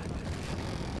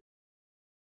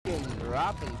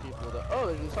 Dropping people to. Oh,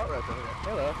 there's an assault rifle here.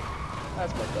 Hello.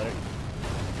 That's much better.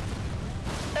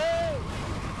 Hey!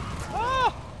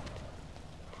 Oh!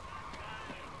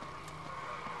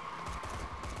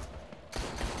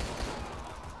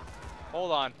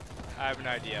 Hold on. I have an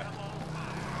idea.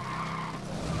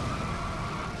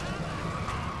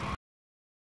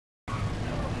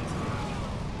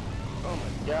 Oh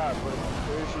my god,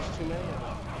 there's just too many of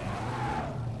them.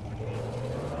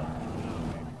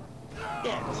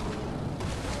 Yes.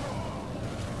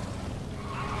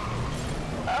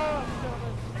 Oh,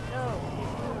 no.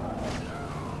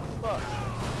 Fuck.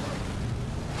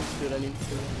 Dude, I need to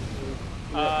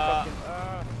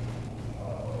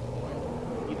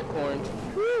eat the corn.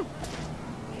 Woo!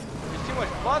 There's too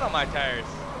much blood on my tires.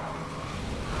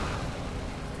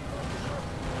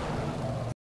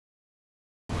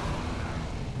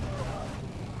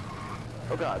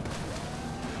 Oh god.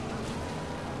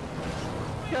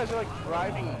 You guys are like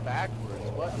driving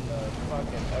backwards. What in the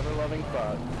fucking ever-loving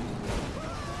fuck?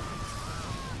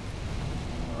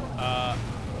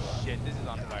 Shit, this is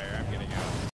on fire. I'm getting out.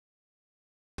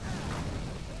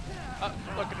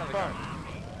 Look, another car.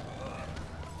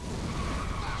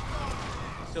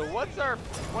 So what's the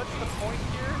point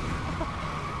here?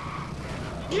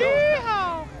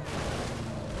 Yeehaw!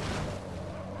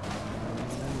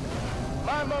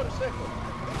 My motorcycle!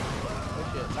 Oh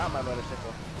shit, not my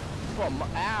motorcycle. Well,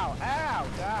 ow,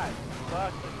 god.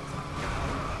 Fuck it.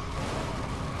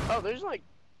 Oh, there's like...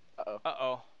 Uh-oh.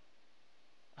 Uh-oh.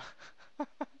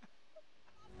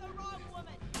 The wrong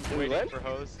woman. Waiting for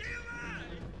hose.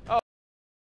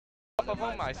 Top of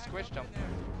them, I squished them.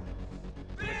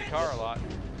 With the car a lot.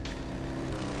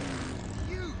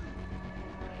 You!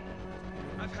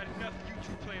 I've had enough of you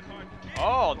two playing hard to get.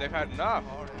 Oh, they've had enough.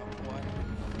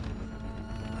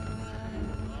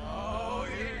 Oh,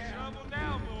 you're in trouble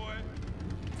now, boy.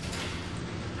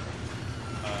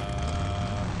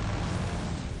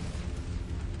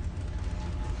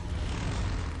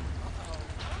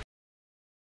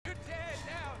 You're dead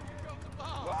now. Here comes the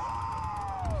bomb.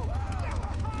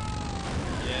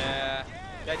 Yeah,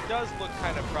 that does look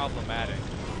kind of problematic.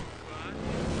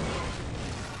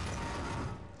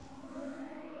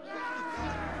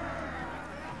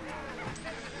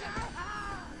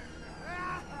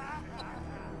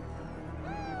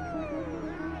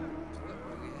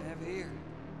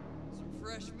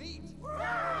 Fresh meat.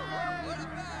 What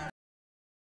about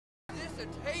it? Is this a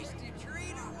tasty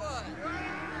treat or what?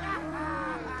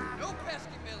 No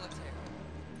pesky military.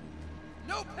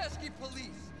 No pesky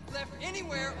police left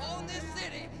anywhere on this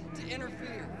city to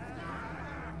interfere.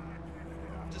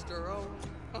 Just our own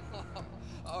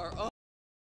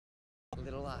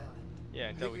little island. Yeah,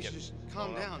 until we get just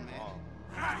calm down, man.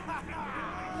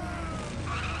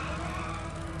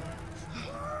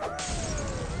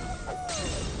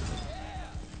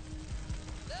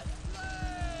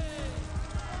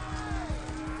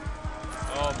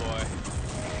 Oh boy.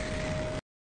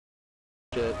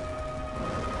 Shit.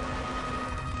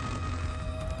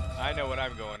 I know what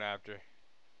I'm going after.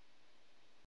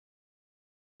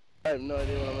 I have no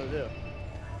idea what I'm gonna do.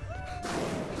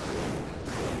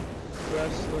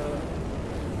 Press the...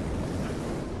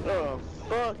 Oh,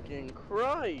 fucking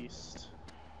Christ!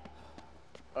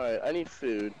 Alright, I need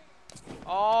food.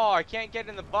 Oh, I can't get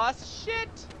in the bus? Shit!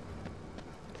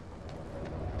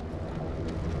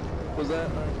 Was that...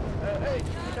 hey,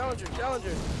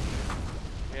 Challenger!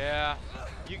 Yeah.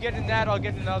 You get in that, I'll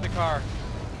get in the other car.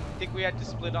 I think we had to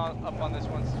split up on this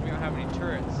one since we don't have any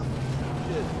turrets.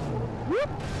 Shit. Whoop!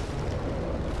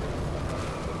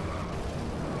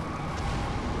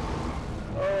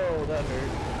 Oh, that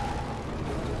hurt.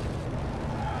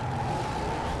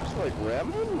 Just like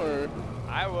ram him, or?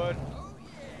 I would.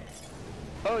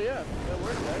 Oh yeah, that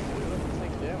worked actually. Let's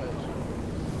take damage.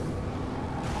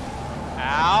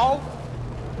 Ow!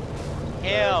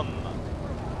 Him!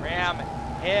 Ram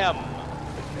him!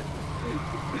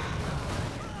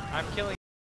 I'm killing.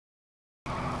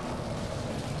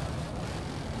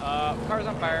 Car's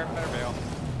on fire. Better bail.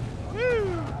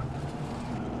 Woo!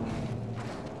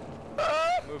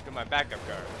 Move to my backup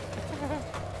car.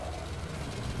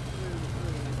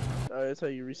 Alright, that's how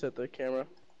you reset the camera.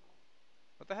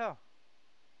 What the hell?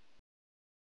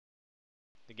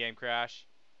 The game crash.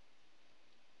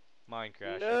 Mine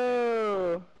crash.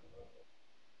 No!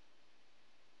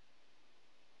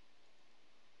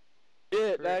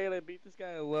 Shit, now I gotta beat this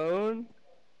guy alone?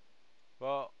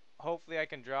 Well, hopefully I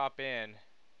can drop in.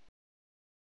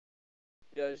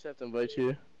 Yeah, I just have to invite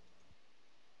you.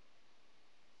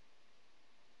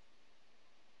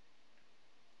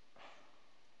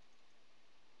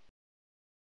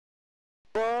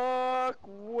 Fuck,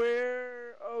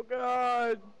 where? Oh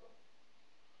god!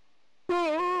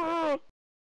 Oh!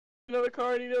 Another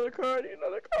car, I need another car, I need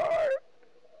another car!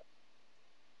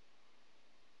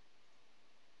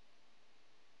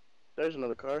 There's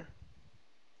another car.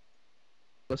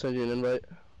 I'll send you an invite.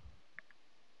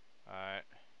 Alright.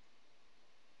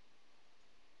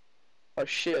 Oh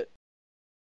shit.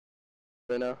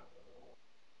 Right now.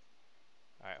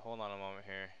 Alright, hold on a moment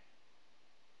here.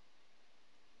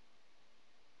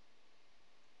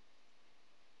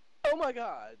 Oh my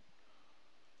god!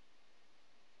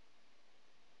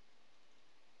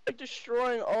 Like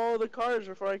destroying all the cars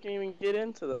before I can even get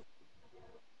into them.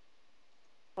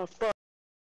 Oh fuck.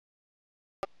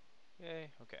 Yay,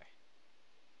 okay.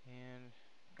 And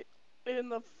In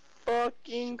the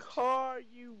fucking car,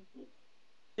 you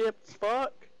dip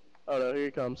fuck. Oh no, here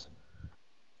he comes.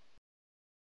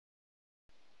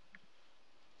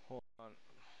 hold on.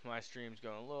 My stream's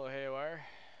going a little haywire.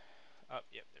 Oh,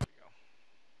 yep, there we go.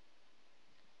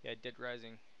 Yeah, Dead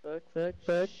Rising. Back.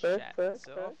 Shat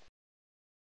itself.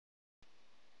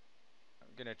 I'm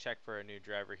gonna check for a new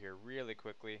driver here really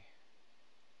quickly.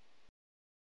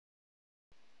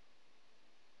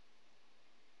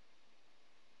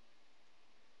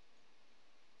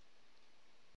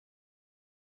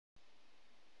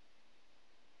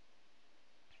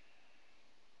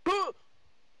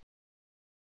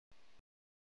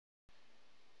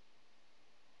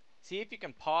 See if you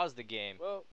can pause the game.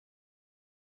 Well.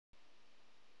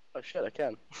 Oh shit, I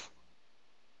can.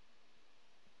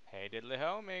 Hey diddly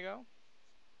ho, amigo.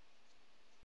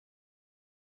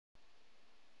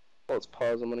 Well, let's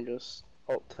pause. I'm gonna go.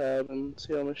 Alt-Tab and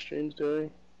see how my stream's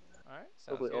doing. Alright,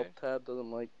 sounds Hopefully good. Alt-Tab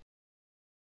doesn't like...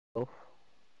 Oh.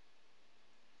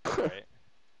 Alright.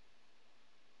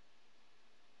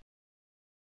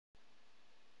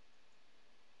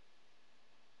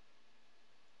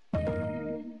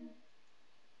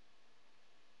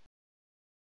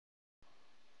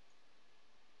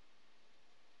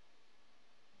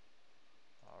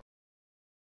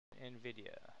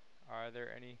 NVIDIA. Are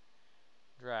there any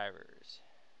drivers?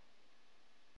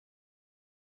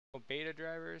 Oh, beta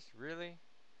drivers? Really?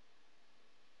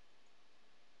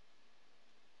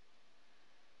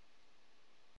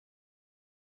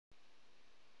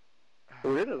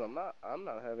 Weird is I'm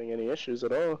not having any issues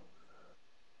at all.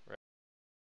 Right.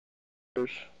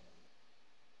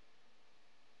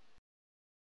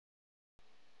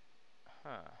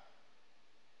 Huh.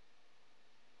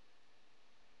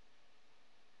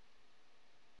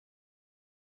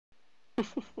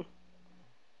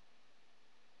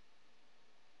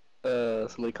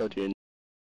 Somebody called you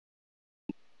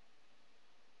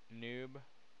a noob.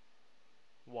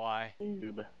 Why?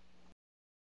 Noob.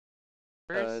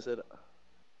 I said,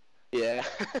 yeah.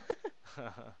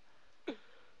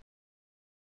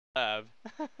 But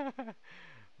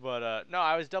no,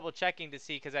 I was double checking to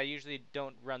see because I usually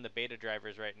don't run the beta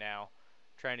drivers right now,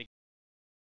 trying to,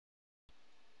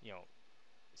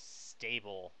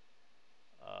 stable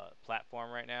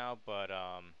platform right now. But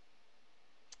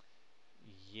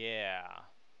yeah,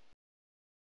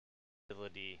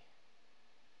 ability,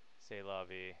 say la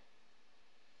vie.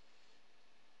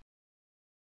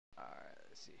 All right,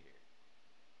 let's see here.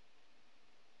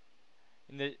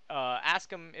 And the ask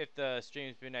them if the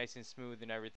stream's been nice and smooth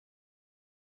and everything.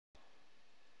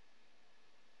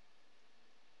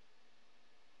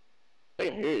 I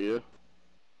can hear you.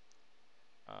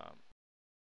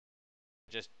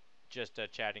 Just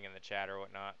chatting in the chat or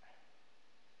whatnot.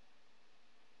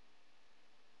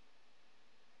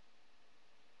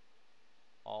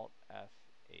 Alt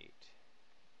F8.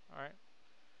 All right.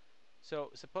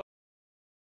 So suppose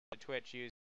Twitch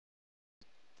use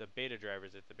the beta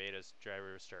drivers if the beta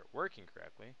drivers start working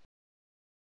correctly.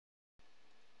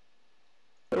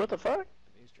 Hey, what the fuck?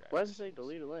 These why does it say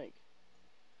delete a link?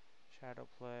 Shadow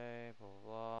play, blah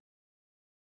blah blah.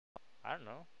 I don't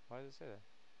know. Why does it say that?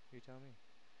 You tell me.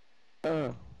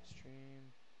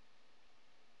 Stream.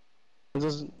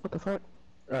 What the fuck?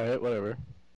 Alright, whatever.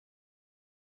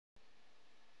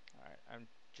 Alright, I'm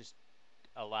just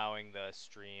allowing the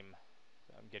stream.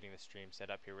 So I'm getting the stream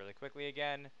set up here really quickly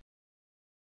again.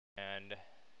 And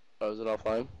oh, is it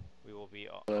offline? We will be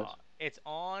Yes. It's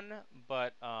on,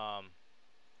 but right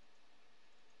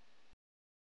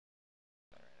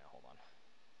now, hold on.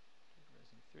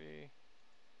 Resin 3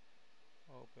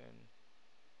 open.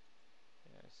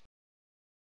 Yes.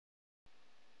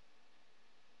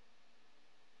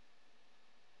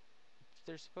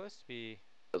 There's supposed to be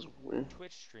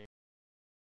Twitch stream.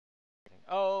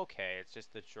 Oh, okay. It's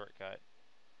just the shortcut.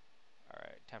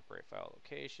 Alright, temporary file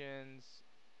locations.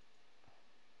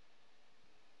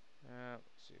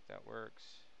 Let's see if that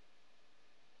works.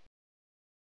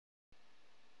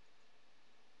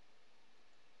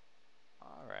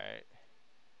 Alright.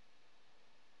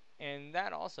 And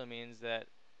that also means that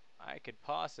I could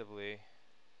possibly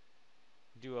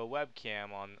do a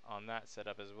webcam on that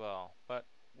setup as well. But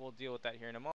we'll deal with that here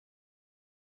in a moment.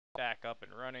 Back up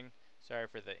and running. Sorry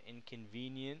for the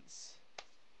inconvenience.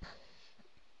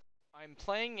 I'm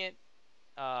playing it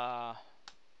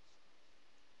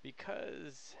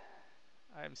because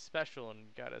I'm special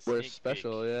and got a sneak We're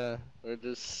special, peek. yeah. We're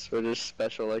just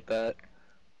special like that.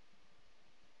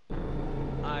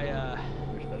 We're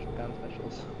special kind of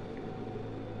specials.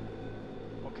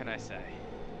 What can I say?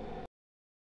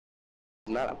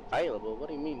 Not available? What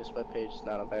do you mean this webpage is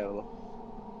not available?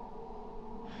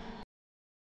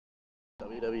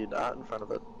 www dot in front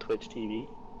of a Twitch TV.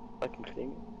 Fucking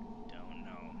kidding me. Don't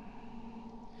know.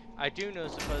 I do know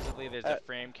supposedly there's a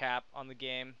frame cap on the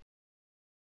game.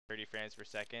 30 frames per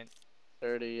second.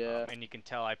 30, yeah. And you can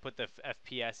tell I put the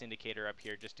FPS indicator up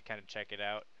here just to kind of check it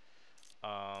out.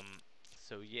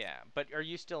 So yeah. But are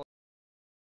you still?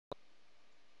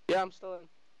 Yeah, I'm still in.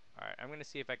 Alright, I'm gonna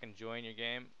see if I can join your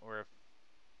game, or if...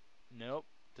 Nope,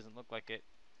 doesn't look like it.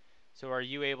 So are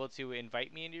you able to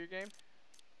invite me into your game?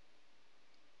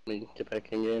 Let me get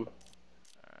back in game.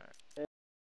 Alright.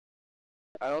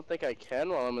 I don't think I can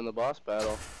while I'm in the boss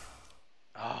battle.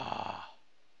 Ah.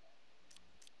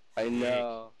 I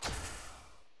know.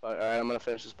 Alright, I'm gonna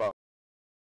finish this boss.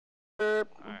 Alright,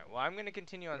 well I'm gonna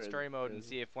continue on story mode and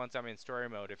see if once I'm in story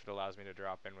mode if it allows me to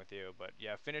drop in with you. But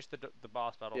yeah, finish the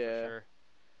boss battle for sure.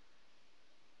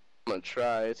 I'm gonna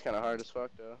try. It's kind of hard as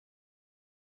fuck though.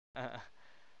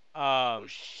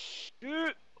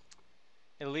 Shoot.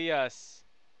 Elias,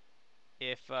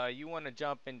 if you want to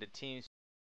jump into teams,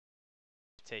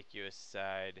 take you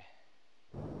aside.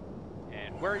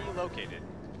 And where are you located?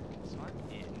 So I'm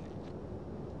in.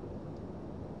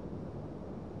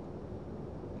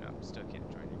 No, still can't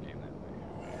join your game that way.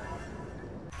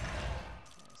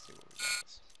 Let's see what we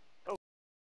got. Oh.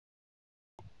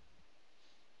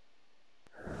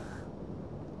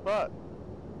 Fuck.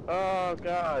 Oh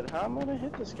god, how am I gonna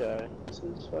hit this guy? This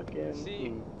is fucking...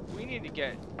 See, we need to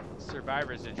get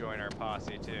survivors to join our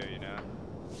posse too, you know?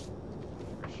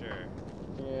 For sure.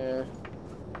 Yeah.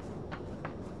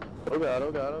 Oh god,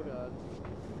 oh god, oh god.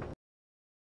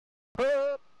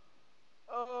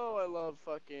 Oh, I love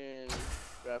fucking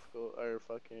graphical, or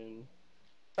fucking...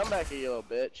 Come back here, you little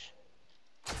bitch.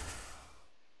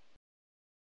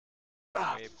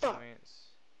 Ah, fuck.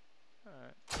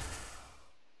 Alright.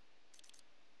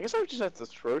 I guess I just have to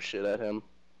throw shit at him.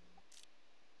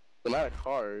 I'm out of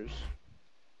cars.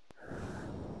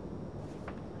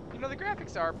 You know, the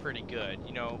graphics are pretty good.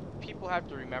 You know, people have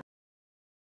to remember,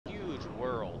 huge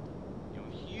world. You know,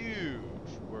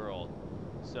 huge world.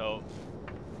 So,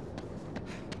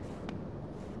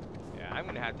 yeah, I'm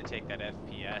gonna have to take that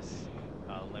FPS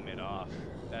limit off.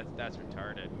 That's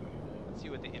retarded. Let's see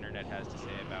what the internet has to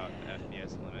say about the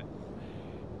FPS limit.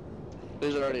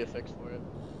 There's already a fix for it.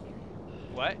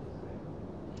 What?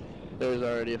 There's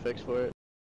already a fix for it.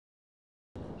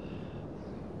 Well,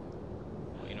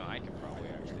 you know, I could probably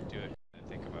actually do it and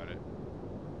think about it.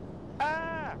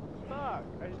 Ah! Fuck!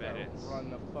 I just gotta run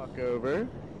the fuck over.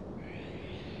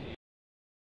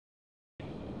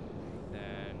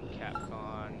 Then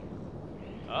Capcom.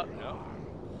 Oh, no.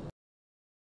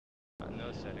 Not in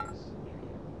those settings.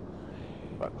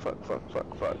 Fuck, fuck, fuck,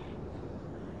 fuck, fuck.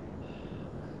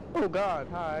 Oh god,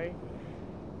 hi.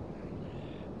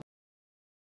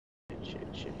 Shit,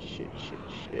 shit, shit, shit,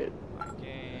 shit. My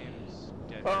games.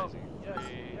 Dead Oh, Rising yes, 3.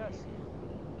 yes.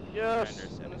 Yes! Render An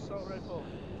settings. assault rifle.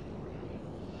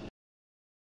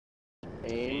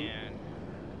 Aim. And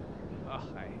oh, I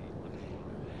hate looking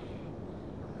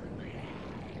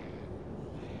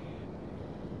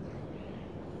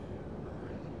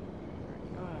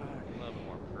a little bit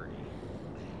more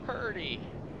purdy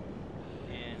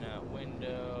in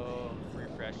window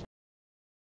refresh.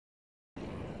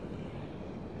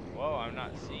 Whoa, I'm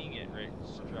not seeing it right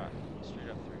straight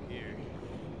up through here.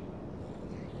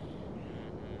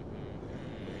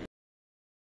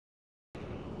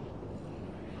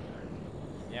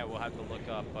 Yeah, we'll have to look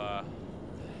up a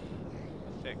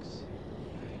fix.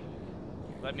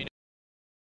 Let me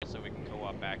know so we can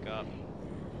co-op back up.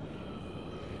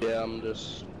 Yeah, I'm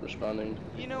just responding.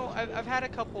 You know, I've had a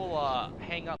couple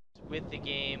hang-ups with the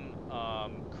game,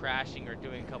 crashing or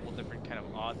doing a couple different kind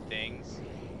of odd things,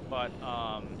 but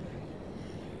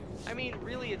I mean,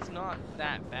 really, it's not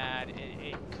that bad.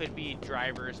 It could be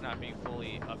drivers not being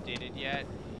fully updated yet.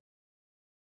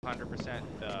 100%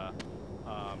 the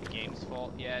game's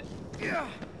fault yet. Yeah.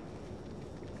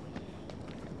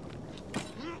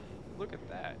 Look at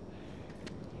that.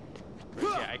 But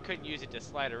yeah, I couldn't use it to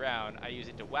slide around. I use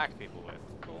it to whack people with.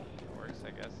 Cool. It works, I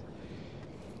guess.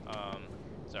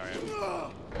 Sorry,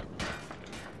 I'm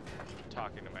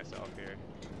talking to myself here.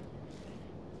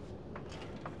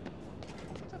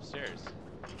 What's upstairs?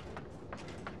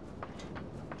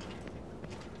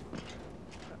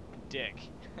 Dick.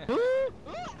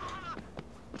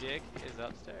 Dick is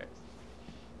upstairs.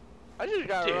 I just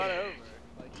got run over.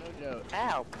 Like, no joke.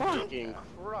 Ow, fucking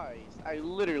Christ. I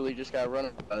literally just got run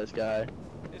over by this guy.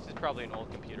 This is probably an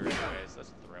old computer anyways.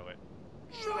 Let's throw it.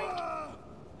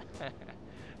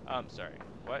 Sorry.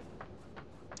 What?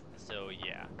 So,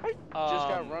 yeah. I just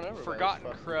got run over Forgotten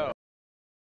by this Crow.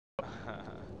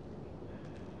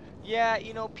 Yeah,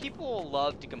 you know, people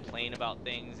love to complain about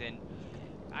things, and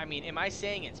I mean, am I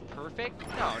saying it's perfect?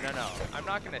 No. I'm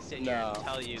not gonna sit here and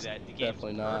tell you that the game's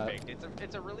perfect.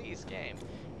 It's a release game,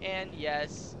 and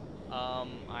yes,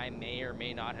 I may or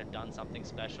may not have done something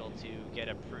special to get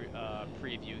a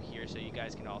preview here, so you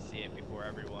guys can all see it before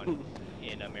everyone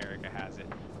in America has it.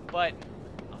 But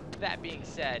that being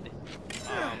said,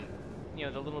 you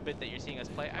know, the little bit that you're seeing us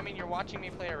play, I mean, you're watching me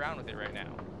play around with it right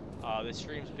now. The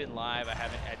stream's been live. I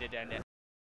haven't edited and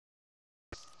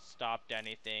stopped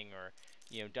anything or,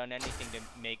 you know, done anything to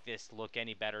make this look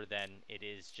any better than it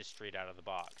is just straight out of the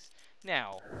box.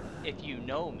 Now, if you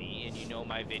know me and you know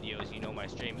my videos, you know my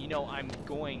stream, you know I'm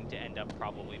going to end up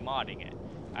probably modding it.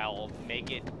 I'll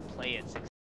make it play at 6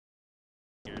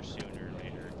 years sooner or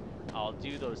later. I'll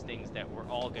do those things that we're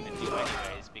all going to do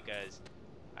anyways because,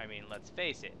 I mean, let's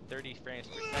face it, 30 frames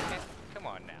per second? Come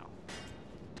on now.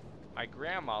 My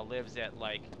grandma lives at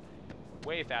like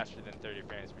way faster than 30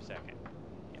 frames per second.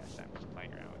 Yes, I'm just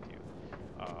playing around with you,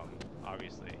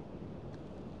 obviously.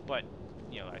 But,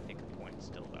 you know, I think the point's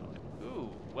still valid.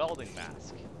 Ooh, welding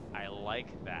mask. I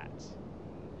like that.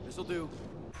 This'll do.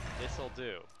 This'll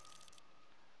do.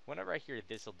 Whenever I hear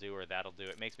this'll do or that'll do,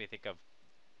 it makes me think of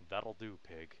that'll do,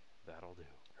 pig. That'll do.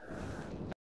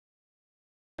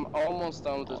 I'm almost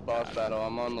done with this boss battle.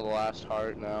 I'm on the last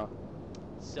heart now.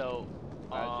 So,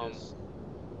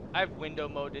 I've window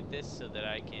moded this so that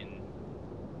I can,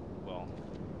 well,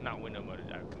 not window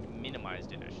moded, I've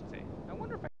minimized it, I should say. I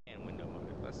wonder if I can window mode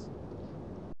it. Let's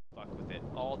fuck with it.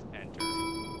 Alt, enter.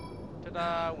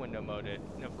 Ta-da, window moded.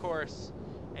 And of course,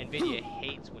 NVIDIA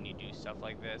hates when you do stuff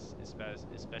like this,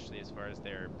 especially as far as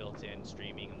their built-in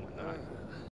streaming and whatnot.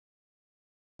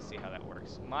 Let's see how that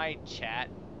works. My chat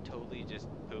totally just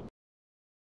pooped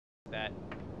that.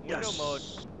 Window mode.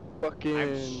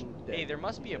 Fucking hey, there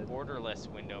must be a borderless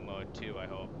window mode too, I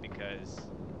hope, because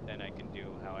then I can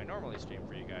do how I normally stream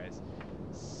for you guys.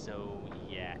 So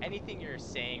yeah, anything you're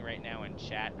saying right now in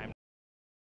chat, I'm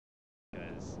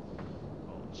because,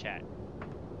 well, chat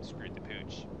screwed the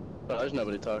pooch. Oh, there's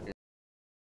nobody talking.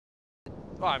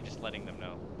 Well, I'm just letting them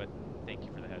know, but thank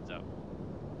you for the heads up.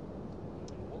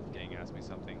 Wolfgang asked me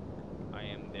something. I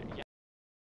am there. Yeah,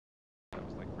 that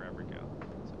was like forever ago.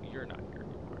 So you're not here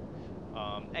anymore.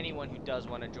 Anyone who does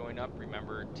want to join up,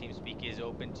 remember TeamSpeak is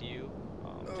open to you.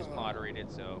 Just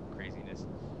moderated, so craziness,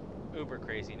 uber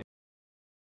craziness.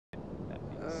 That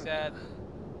being said,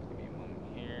 give me a moment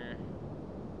here.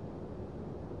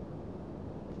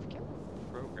 I forget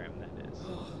what program that is.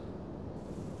 So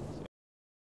if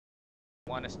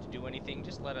you want us to do anything,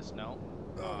 just let us know.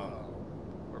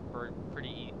 We're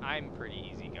I'm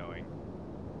pretty easygoing.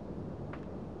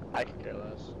 I could care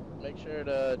less. Make sure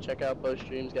to check out both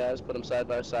streams, guys. Put them side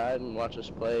by side and watch us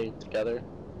play together.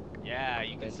 Yeah,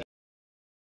 you can see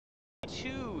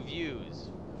 2 views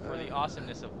for the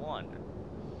awesomeness of 1.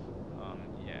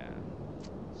 Yeah.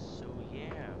 So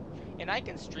yeah, and I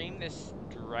can stream this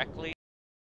directly.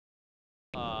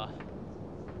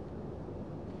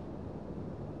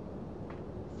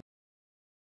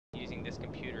 Using this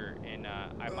computer, and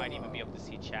I might even be able to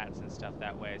see chats and stuff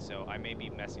that way. So I may be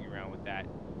messing around with that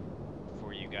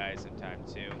for you guys sometime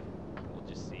too. We'll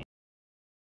just see.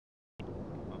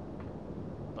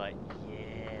 But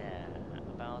yeah,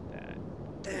 about that.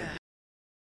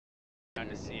 Trying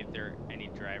to see if there are any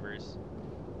drivers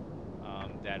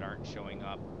that aren't showing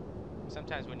up.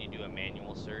 Sometimes when you do a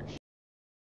manual search,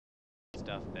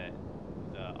 stuff that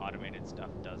the automated stuff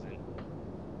doesn't.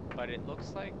 But it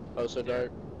looks like. Oh, so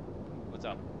Dark. What's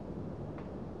up?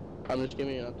 I'm just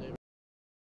giving you an update.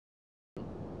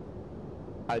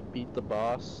 I beat the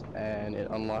boss, and it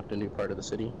unlocked a new part of the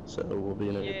city, so we'll be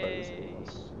in a new part of the city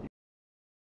once.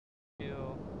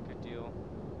 Good deal.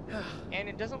 And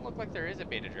it doesn't look like there is a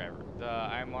beta driver.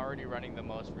 I'm already running the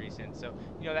most recent, so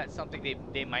you know that's something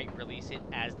they might release it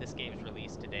as this game's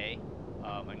released today.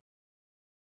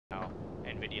 Now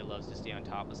NVIDIA loves to stay on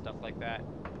top of stuff like that.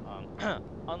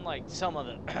 Unlike some of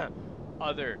the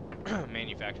other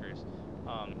manufacturers.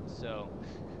 So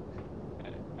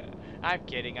I'm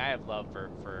kidding. I have love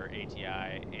for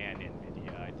ATI and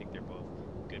NVIDIA. I think they're both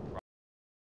good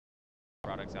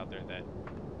products out there that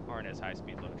aren't as high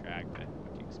speed, low drag, but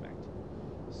what do you expect?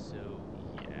 So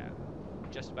yeah,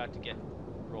 just about to get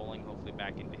rolling, hopefully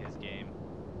back into his game.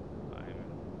 I'm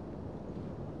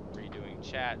redoing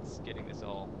chats, getting this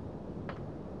all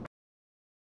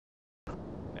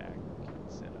back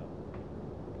set up.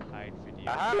 Hide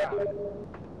video.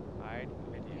 Hide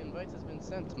video. The invite has been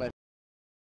sent to my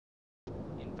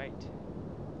invite.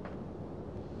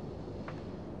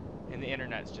 And the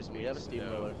internet's just we have a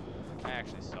steamroller. I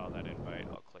actually saw that invite.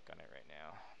 I'll click on it right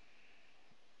now.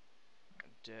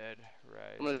 Dead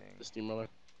Rising. I'm gonna the steamroller.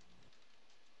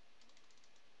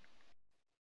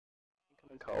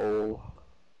 Cole.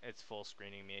 It's full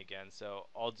screening me again, so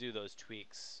I'll do those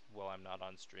tweaks while I'm not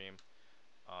on stream,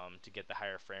 to get the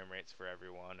higher frame rates for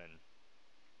everyone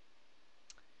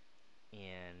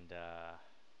and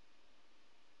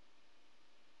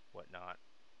whatnot.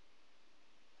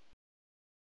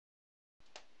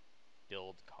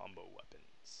 Build combo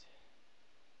weapons.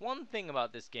 One thing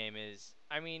about this game is,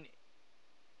 I mean,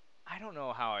 I don't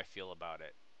know how I feel about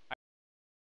it. I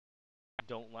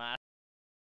don't last.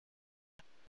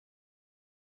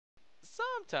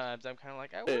 Sometimes I'm kind of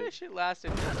like, I wish it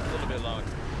lasted just a little bit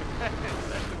longer.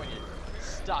 Especially when you're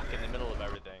stuck in the middle of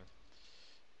everything.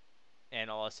 And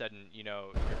all of a sudden, you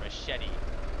know, your machete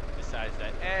decides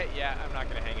that, yeah, I'm not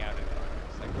going to hang out anymore.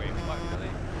 It's like, wait, what,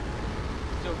 really?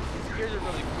 So here's a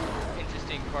really cool,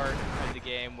 interesting part of the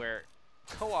game where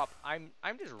co-op, I'm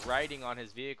just riding on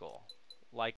his vehicle.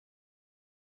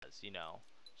 was, you know.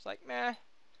 It's like, meh.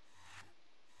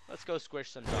 Let's go squish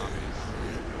some zombies. I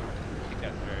think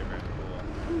that's very, very cool.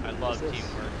 I love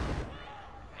teamwork.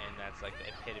 And that's like the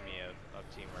epitome of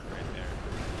teamwork right there.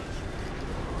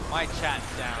 My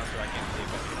chat's down so I can't see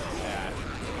what's in the chat.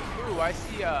 Ooh, I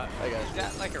see is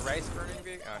that like a rice burning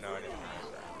vehicle? Oh no, I didn't notice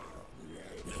that.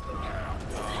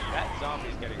 That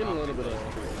zombie's getting a little bit of...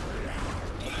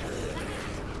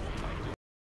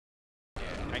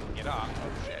 I can get off.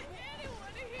 Oh shit. I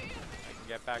can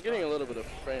get back I'm getting on. a little bit of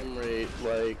frame rate,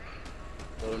 like,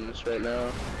 bonus right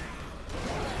now.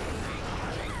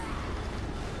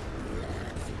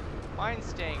 Mine's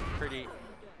staying pretty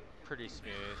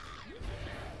smooth.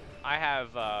 I have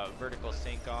vertical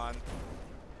sync on,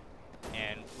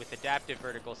 and with adaptive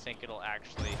vertical sync, it'll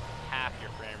actually half your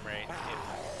frame rate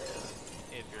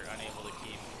if you're unable to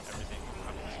keep everything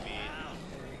up to speed.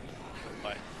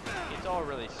 But it's all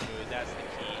really smooth. That's the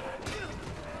key.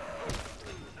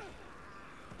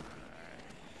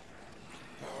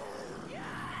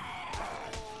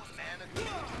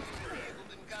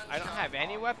 I don't have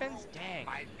any weapons? Dang.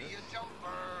 Might be a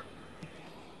jumper.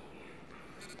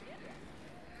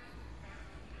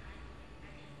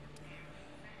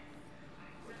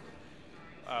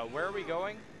 Where are we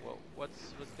going?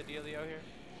 What's the dealio here?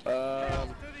 Let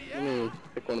me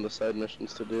pick one of the side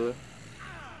missions to do.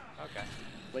 Okay.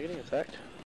 Am I getting attacked?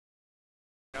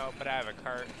 No, but I have a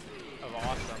cart of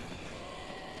awesome.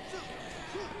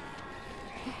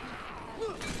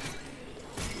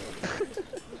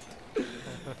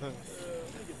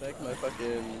 Get back my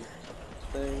fucking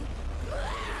thing.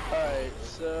 Alright,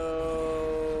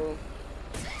 so...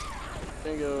 I'm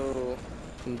gonna go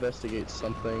investigate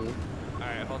something.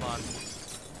 Alright, hold on.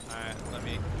 Alright, let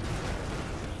me...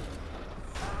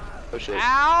 Oh shit.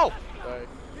 Ow! Sorry.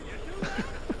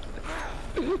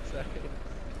 Sorry.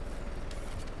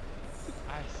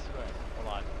 I swear. Hold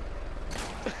on.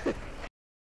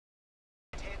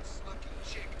 Tense looking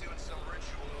chick doing some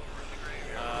ritual over in the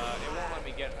graveyard. It won't let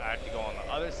me get... I have to go on the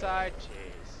other side? Jeez.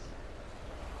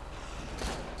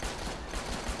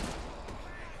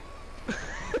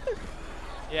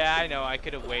 Yeah, I know. I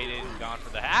could have waited and gone for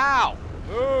the... Ow!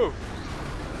 Move!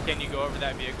 Can you go over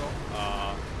that vehicle?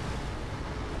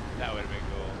 That would have been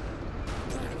cool.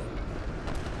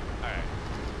 Alright.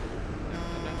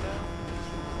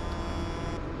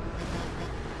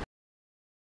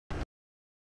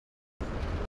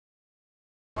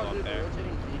 Oh, dude, the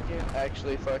rotating beacon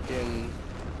actually fucking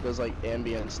does like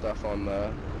ambient stuff on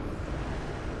the...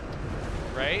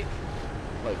 Right?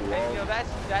 Like And, walls. you know, that's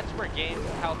where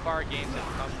how far games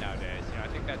have come nowadays. You know, I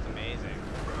think that's amazing.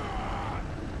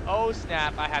 Oh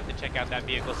snap! I have to check out that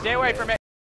vehicle. Stay away from it.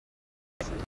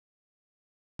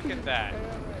 Look at that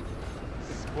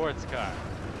sports car.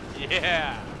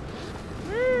 Yeah.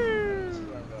 Woo.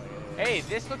 Hey,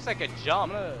 this looks like a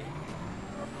jump.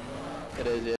 It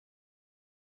is, yeah.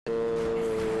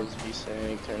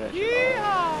 V-Sync, turn that shit Yeah.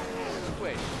 off.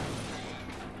 Squish.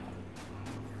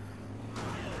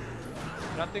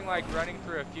 Nothing like running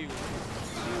through a few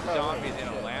zombies in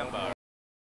a Lambo.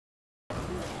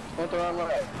 Went the wrong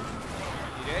way.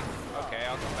 You did? Okay,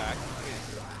 I'll come back.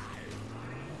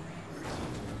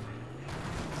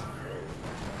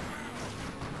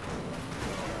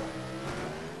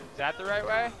 Is that the right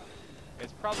way?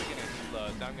 It's probably gonna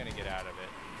explode, so I'm gonna get out of it.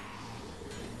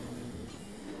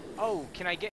 Oh, can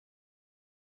I get...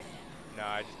 No,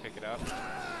 I just pick it up.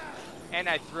 And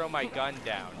I throw my gun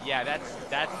down. Yeah, that's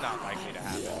not likely to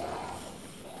happen.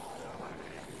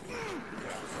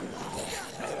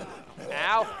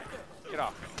 Ow! Get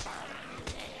off me.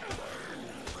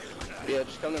 Yeah,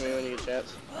 just come to me when you get a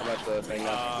chance. How much the thing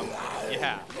now?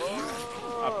 Yeah.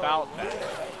 About that.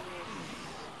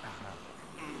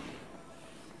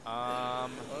 I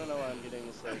don't know why I'm getting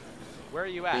this like... Where are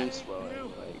you at? Beam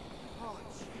swelling,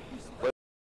 like...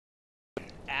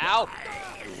 Ow!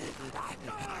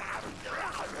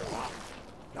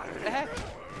 What the heck?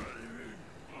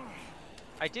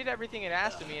 I did everything it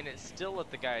asked of me and it still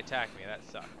let the guy attack me. That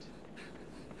sucked.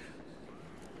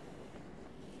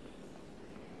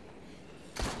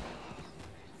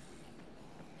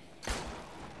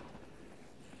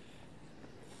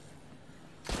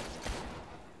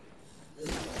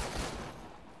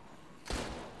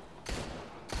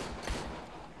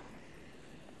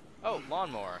 Oh,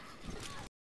 lawnmower.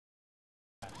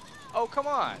 Oh, come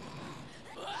on.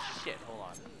 Shit, hold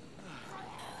on.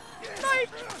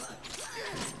 Knife!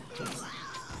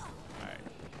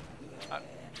 Alright.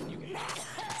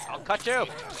 I'll cut you!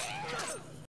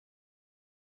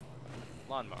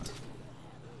 Lawnmower.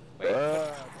 Wait. Shut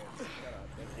up,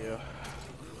 thank you.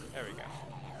 There we go.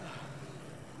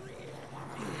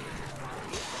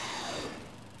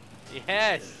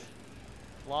 Yes!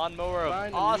 Lawnmower of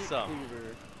Find a meat awesome.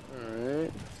 cleaver.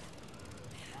 Alright.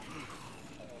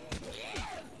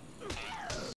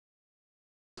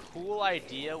 Cool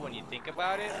idea when you think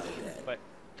about it, but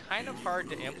kind of hard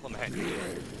to implement.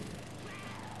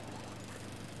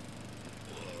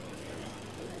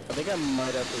 I think I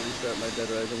might have to restart my Dead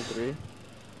Rising 3.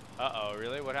 Uh-oh,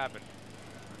 really? What happened?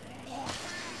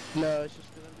 No, it's just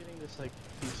because I'm getting this, like,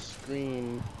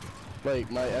 screen. Like,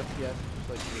 my FPS is just,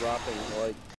 like, dropping,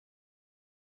 like...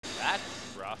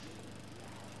 That's rough.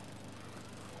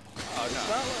 Oh, It's no.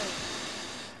 not like...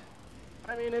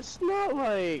 I mean, it's not,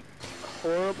 like,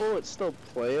 horrible. It's still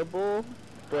playable,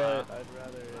 but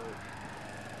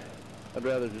I'd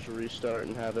rather just restart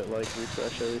and have it, like,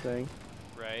 refresh everything.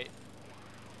 Right.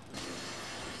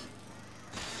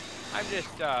 I'm just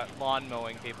lawn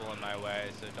mowing people in my way,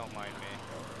 so don't mind me.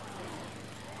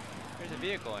 There's a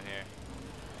vehicle in here.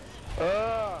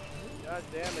 Oh, god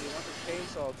damn it, he wants a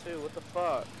chainsaw too, what the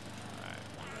fuck? Alright.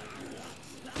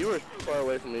 You were far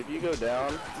away from me. If you go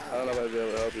down, I don't know if I'd be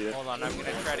able to help you. Hold on, I'm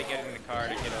gonna try to get in the car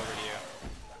to get over to you.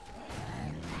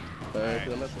 Alright,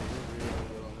 'cause I'm messing with you, I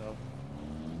don't know.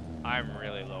 I'm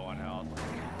really low on health.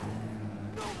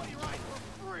 Nobody rides for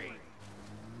free.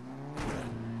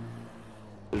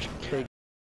 There's keg.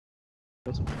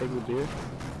 There's some kegs of beer.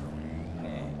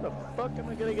 How the fuck am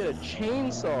I gonna get a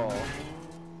chainsaw?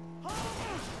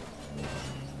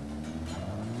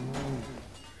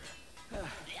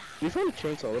 If you find a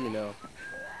chainsaw, let me know.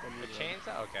 The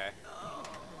chainsaw? Okay.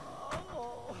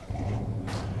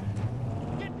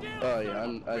 Oh yeah,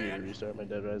 I need to restart my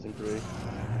Dead Rising 3.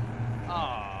 Oh,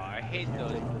 I hate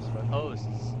those Take this fucking- posts.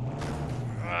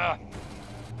 Ugh.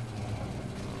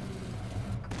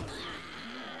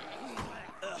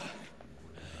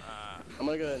 I'm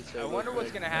gonna go ahead and save I real wonder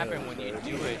what's quick. gonna happen when you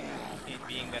do it,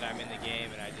 being that I'm in the game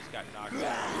and I just got knocked out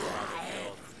and probably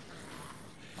killed.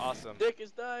 Awesome. Dick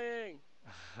is dying!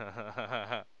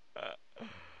 That's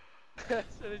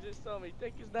what it just told me.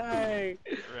 Dick is dying!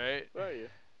 Right? Where are you?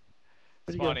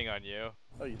 Where'd you go? Spawning on you.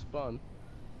 Oh, you spawned.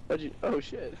 Why'd you? Oh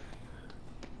shit.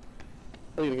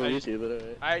 I'm gonna go I to just- YouTube, but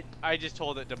alright. I just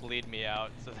told it to bleed me out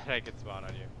so that I could spawn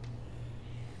on you.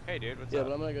 Hey dude, what's Yeah, up?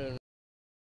 but I'm gonna go.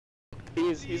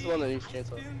 He's the one that needs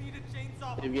chainsaw.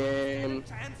 Save game.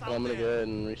 Well, I'm gonna go ahead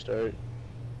and restart.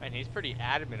 And he's pretty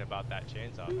adamant about that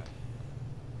chainsaw. Man.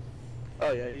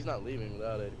 Oh yeah, he's not leaving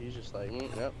without it. He's just like,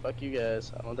 no, fuck you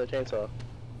guys. I want that chainsaw.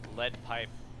 Lead pipe.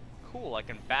 Cool, I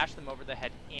can bash them over the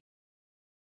head.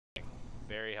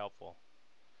 Very helpful.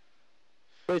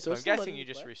 Wait, So I'm it's still guessing letting you me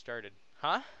just play? restarted.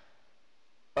 Huh?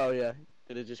 Oh yeah.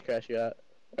 Did it just crash you out?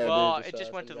 Or did Well, it just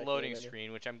send went to you the back loading in the menu?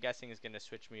 screen, which I'm guessing is going to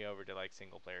switch me over to like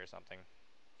single player or something.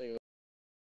 Single-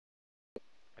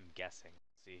 I'm guessing.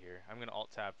 Let's see here. I'm going to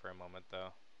alt tab for a moment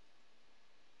though.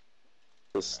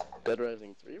 This Dead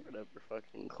Rising 3 would never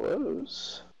fucking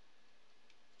close.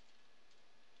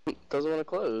 Doesn't want to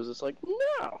close. It's like,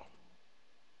 no!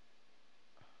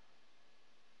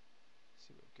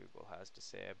 See what Google has to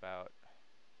say about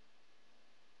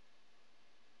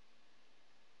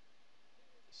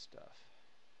stuff.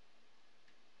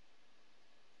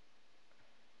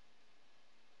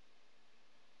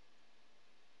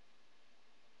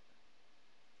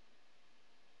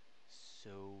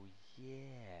 So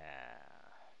yeah.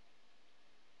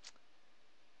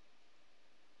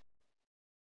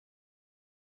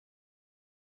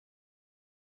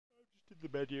 I'm just in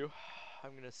the menu.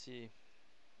 I'm gonna see.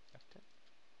 F10.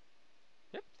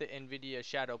 Yep, the NVIDIA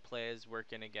Shadow Play is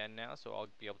working again now, so I'll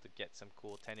be able to get some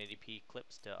cool 1080p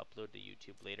clips to upload to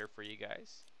YouTube later for you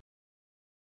guys.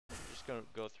 I'm just gonna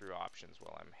go through options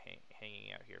while I'm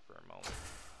hanging out here for a moment.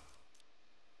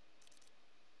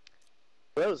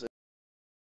 What was it?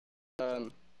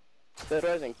 Dead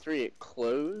Rising 3, it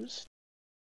closed.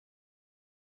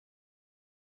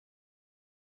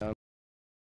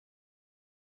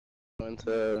 Went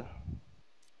to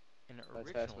In my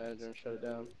original task manager and shut it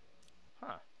down.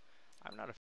 Huh. I'm not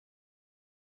a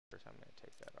so I'm gonna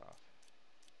take that off.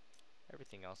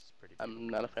 Everything else is pretty I'm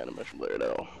not a fan of motion blur at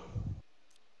all.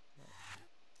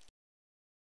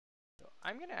 So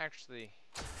I'm gonna actually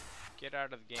get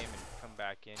out of the game and come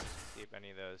back in just to see if any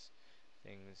of those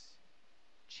things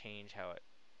change how it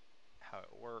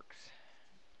works.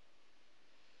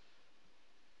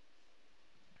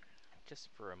 Just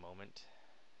for a moment.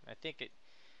 I think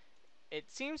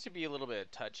it seems to be a little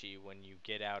bit touchy when you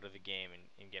get out of the game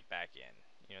and get back in.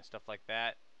 You know, stuff like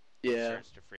that. Yeah.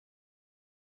 Starts to freak.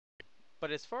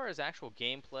 But as far as actual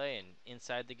gameplay and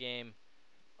inside the game,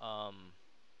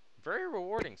 very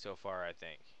rewarding so far, I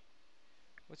think.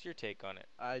 What's your take on it?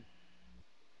 I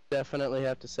definitely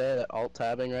have to say that alt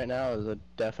tabbing right now is a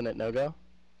definite no-go.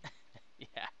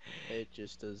 It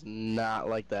just does not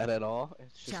like that at all.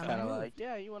 It's just Shall we kind of move? like,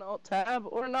 yeah, you want to alt tab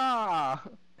or nah?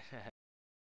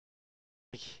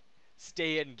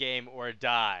 Stay in game or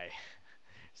die.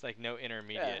 It's like no Yeah,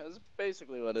 intermediate. that's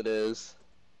basically what it is.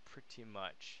 Pretty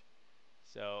much.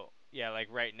 So, yeah, like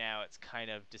right now it's kind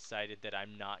of decided that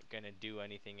I'm not going to do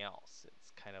anything else.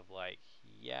 It's kind of like,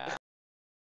 yeah.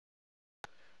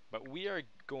 But we are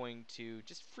going to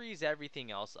just freeze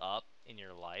everything else up in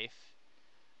your life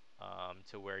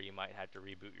to where you might have to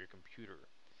reboot your computer.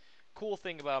 Cool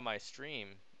thing about my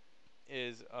stream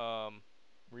is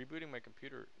rebooting my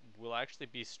computer will actually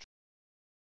be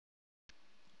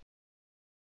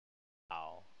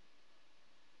wow.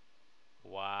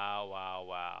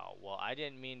 Wow. Well, I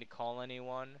didn't mean to call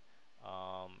anyone.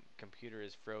 Computer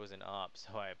is frozen up, so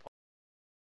I apologize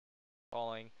for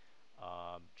calling.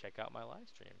 Check out my live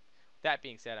stream. That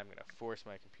being said, I'm going to force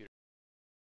my computer.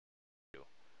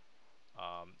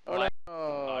 Oh, Live no.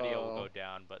 audio will go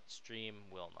down, but stream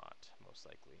will not, most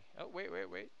likely. Oh, wait.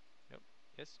 Nope.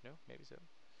 Yes, no, maybe so.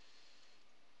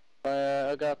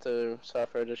 I got the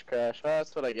software just crashed.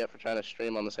 That's what I get for trying to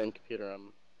stream on the same computer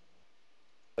I'm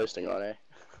posting on, eh?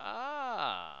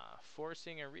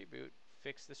 Forcing a reboot,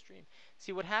 fix the stream.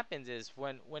 See, what happens is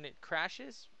when it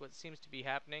crashes, what seems to be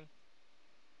happening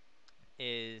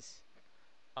is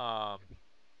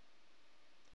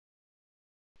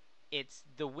it's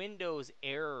the Windows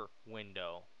error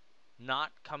window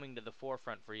not coming to the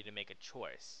forefront for you to make a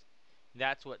choice.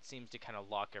 That's what seems to kind of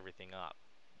lock everything up.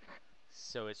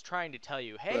 So it's trying to tell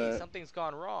you, hey, something's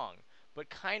gone wrong, but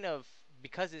kind of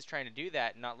because it's trying to do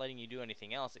that, not letting you do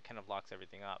anything else, it kind of locks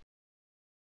everything up.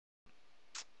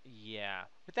 Yeah.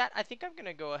 With that, I think I'm going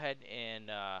to go ahead and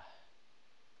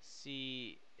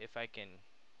see if I can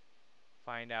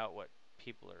find out what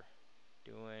people are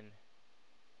doing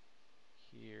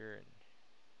here and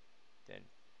then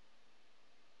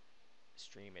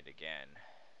stream it again.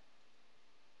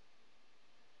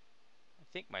 I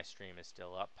think my stream is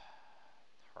still up.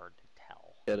 It's hard to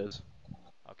tell. It is.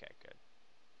 Okay, good.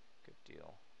 Good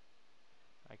deal.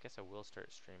 I guess I will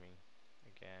start streaming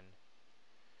again.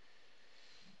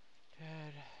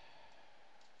 Dead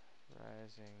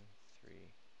Rising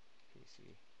 3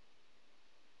 PC.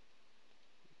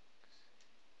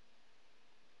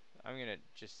 I'm gonna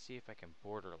just see if I can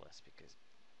borderless, because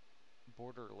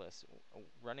borderless,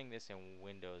 running this in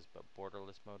Windows but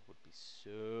borderless mode would be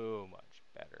so much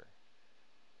better.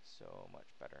 So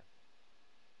much better.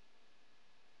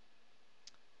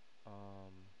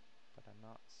 But I'm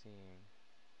not seeing.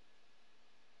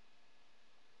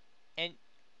 And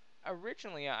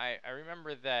originally I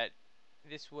remember that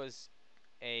this was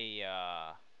a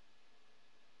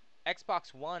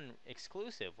Xbox One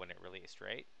exclusive when it released,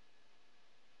 right?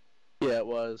 Yeah, it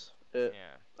was.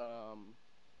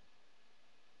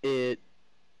 It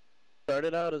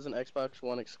started out as an Xbox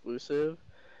One exclusive,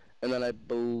 and then I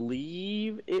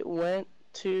believe it went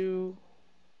to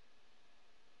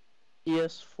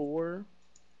PS4.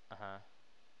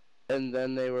 And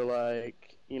then they were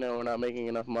like, you know, we're not making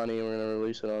enough money, we're gonna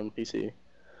release it on PC.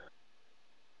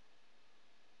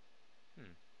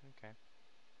 Okay.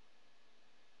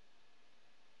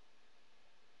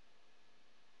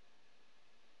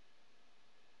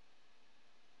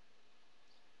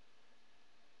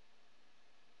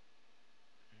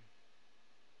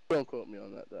 Don't quote me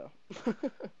on that, though.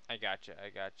 I gotcha.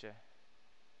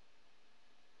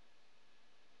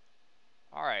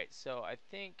 Alright, so I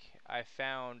think I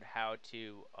found how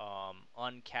to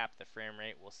uncap the frame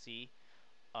rate. We'll see.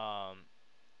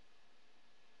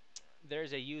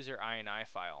 There's a user INI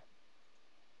file.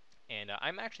 And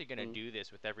I'm actually going to do this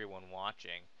with everyone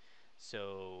watching,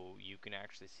 so you can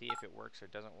actually see if it works or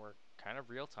doesn't work kind of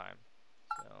real time.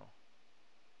 So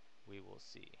we will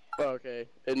see. Oh, okay.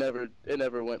 It never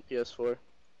went PS4.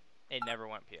 It never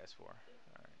went PS4.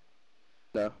 Alright.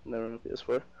 No, never went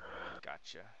PS4.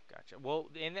 Gotcha. Well,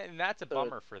 and that's a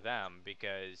bummer for them,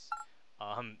 because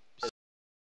some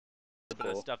of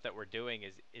the stuff that we're doing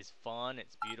is fun,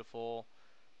 it's beautiful.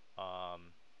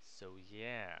 So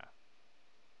yeah.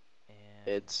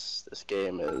 And This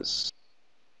game is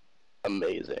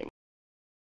amazing.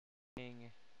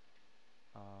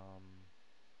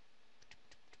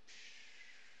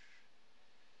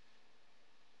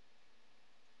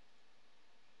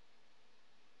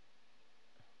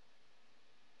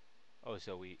 Oh,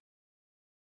 so we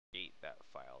create that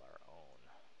file our own.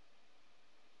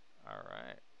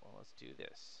 Alright, well, let's do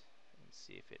this and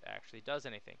see if it actually does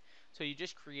anything. So you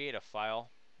just create a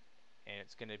file, and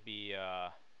it's going to be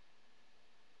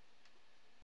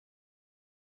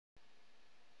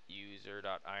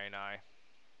user.ini.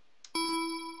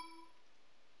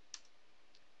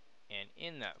 And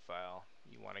in that file,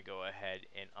 you want to go ahead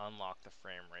and unlock the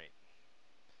frame rate.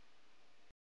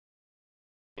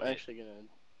 I'm actually gonna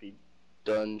be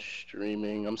done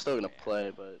streaming. I'm still gonna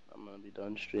play, but I'm gonna be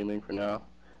done streaming for now.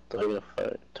 Till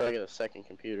I get a second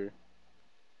computer.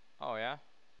 Oh yeah?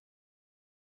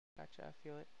 Gotcha, I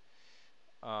feel it.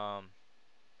 Give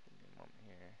me a moment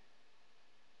here.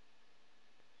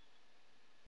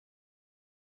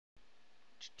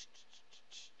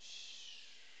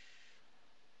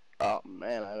 Oh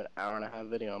man, I have an hour and a half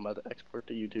video I'm about to export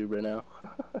to YouTube right now.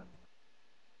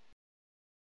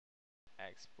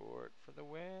 Export for the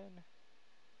win.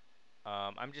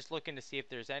 I'm just looking to see if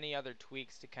there's any other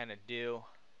tweaks to kind of do.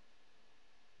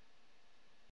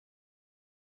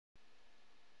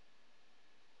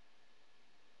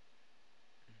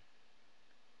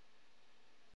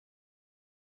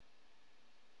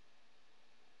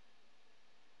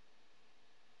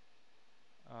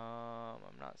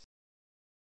 I'm not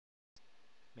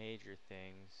major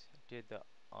things. I did the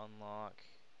unlock.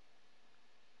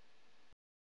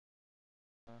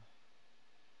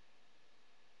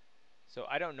 So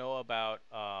I don't know about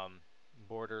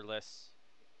borderless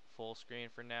full screen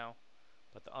for now,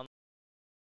 but the unlock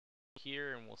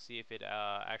here, and we'll see if it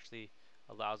actually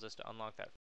allows us to unlock that.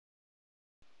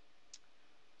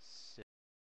 So,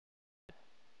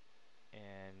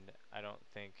 and I don't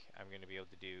think I'm going to be able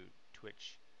to do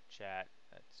Twitch chat.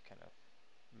 That's kind of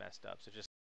messed up. So just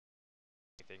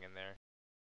anything in there.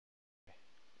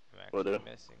 I'm actually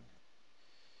missing.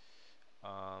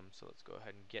 So let's go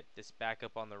ahead and get this back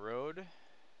up on the road.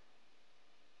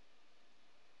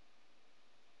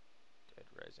 Dead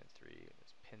Rising 3.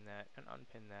 Let's pin that and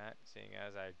unpin that, seeing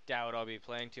as I doubt I'll be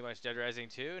playing too much Dead Rising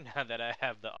 2 now that I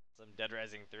have the awesome Dead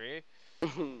Rising 3.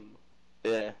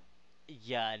 Yeah.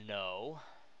 Yeah, no.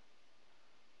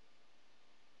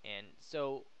 And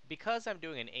so, because I'm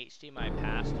doing an HDMI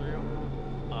pass-through,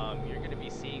 you're going to be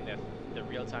seeing the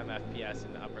real-time FPS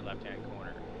in the upper left-hand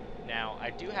corner. Now, I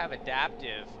do have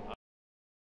adaptive,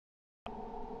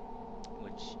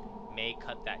 which may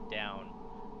cut that down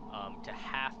to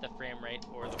half the frame rate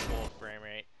or the full frame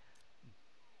rate.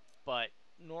 But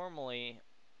normally,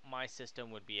 my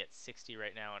system would be at 60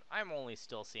 right now, and I'm only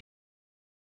still seeing.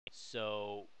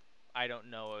 So, I don't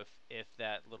know if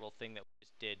that little thing that we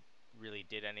just did really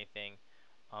did anything.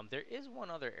 There is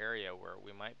one other area where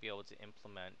we might be able to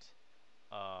implement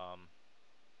a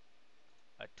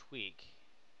tweak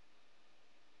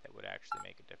that would actually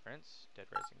make a difference. Dead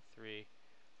Rising 3.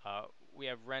 We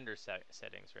have render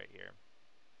settings right here.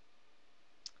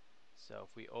 So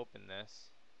if we open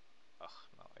this,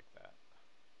 not like that.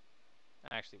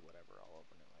 Actually, whatever, I'll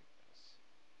open it like this.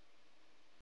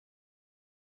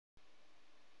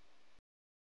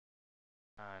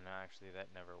 No, actually,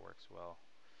 that never works well.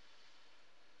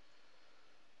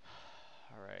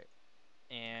 Alright,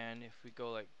 and if we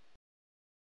go like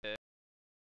this,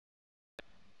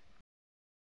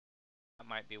 that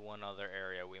might be one other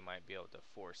area we might be able to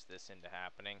force this into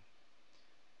happening.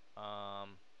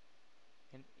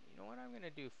 And you know what, I'm going to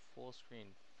do full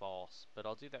screen false, but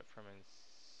I'll do that from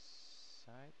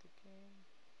inside the game?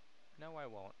 No, I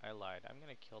won't. I lied. I'm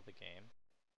going to kill the game.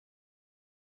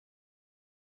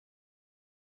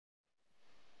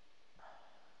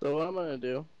 So what I'm going to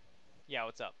do... Yeah,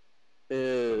 what's up?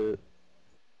 Is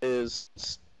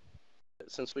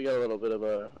since we got a little bit of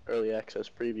a early access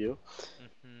preview,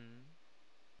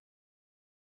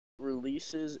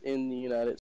 releases in the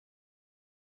United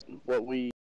States, what we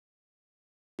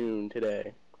do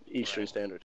today, Eastern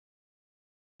Standard.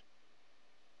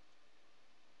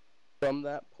 From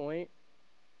that point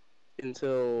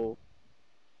until,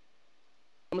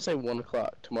 I'm gonna say 1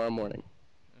 o'clock tomorrow morning,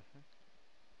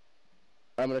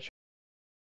 I'm gonna try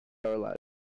our live.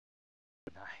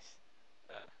 Nice.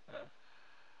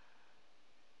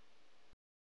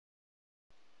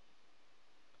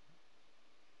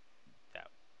 That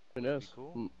Who knows?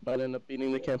 cool. Might end up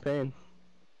beating the campaign.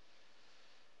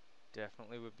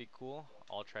 Definitely would be cool.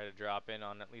 I'll try to drop in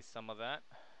on at least some of that.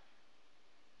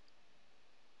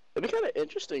 It'd be kind of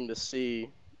interesting to see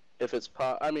if it's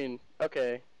I mean,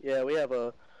 okay, yeah, we have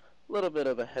a little bit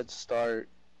of a head start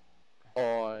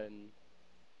on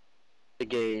the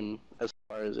game as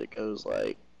far as it goes,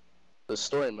 like the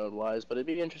story mode wise, but it'd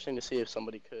be interesting to see if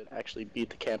somebody could actually beat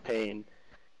the campaign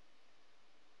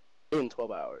in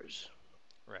 12 hours.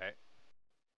 Right.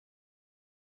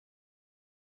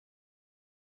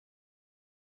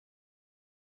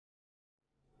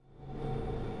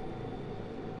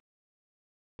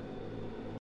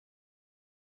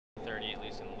 At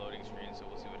least in the loading screen, so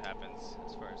we'll see what happens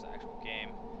as far as the actual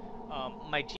game.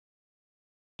 My G,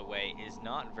 by the way, is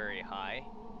not very high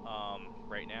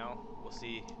right now. We'll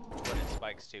see what it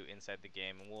spikes to inside the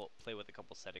game, and we'll play with a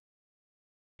couple settings.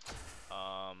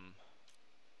 So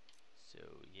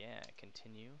yeah,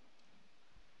 continue.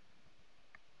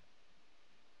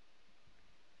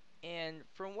 And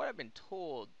from what I've been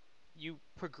told, you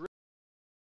progress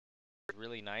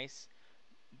really nice,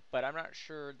 but I'm not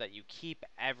sure that you keep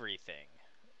everything.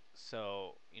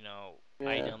 So, you know, Yeah.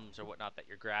 items or whatnot that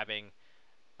you're grabbing,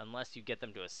 unless you get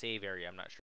them to a save area, I'm not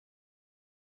sure.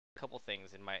 A couple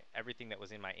things in everything that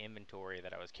was in my inventory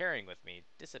that I was carrying with me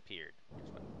disappeared, which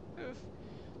went poof.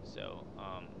 So,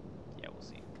 yeah, we'll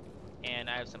see. And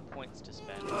I have some points to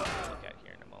spend, which we'll look at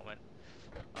here in a moment.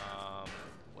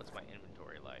 What's my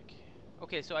inventory like?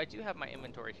 Okay, so I do have my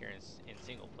inventory here in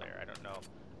single player. I don't know.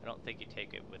 I don't think you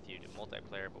take it with you to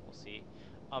multiplayer, but we'll see.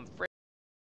 Frame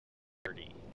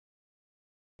 30.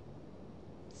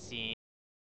 See,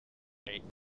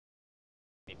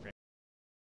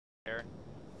 there.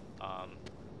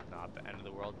 Not the end of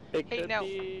the world. It Hey, could now.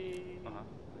 be...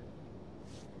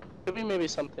 Could be maybe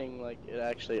something like it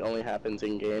actually only happens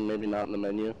in game, maybe not in the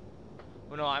menu.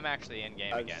 Well, no, I'm actually in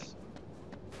game again.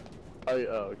 Oh,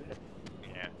 okay.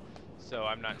 Yeah. So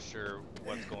I'm not sure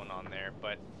what's going on there,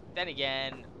 but then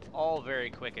again, all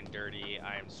very quick and dirty.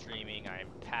 I'm streaming, I'm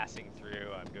passing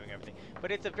through, I'm doing everything,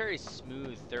 but it's a very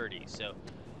smooth 30. So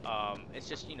it's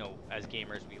just, you know, as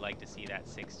gamers, we like to see that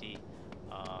 60.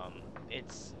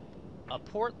 It's a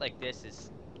port like this is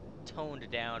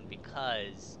toned down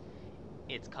because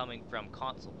it's coming from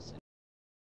consoles.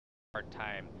 Hard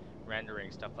time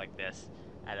rendering stuff like this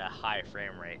at a high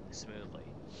frame rate smoothly.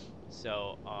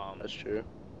 So that's true.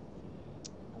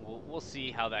 We'll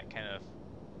see how that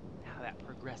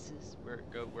progresses,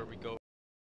 where we go.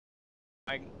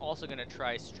 I'm also gonna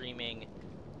try streaming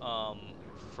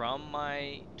from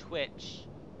my Twitch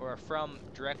or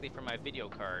directly from my video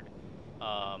card.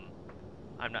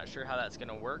 I'm not sure how that's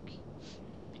gonna work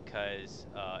because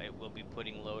it will be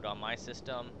putting load on my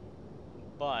system,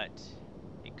 but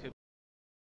it could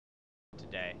be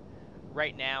today.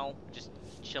 Right now, just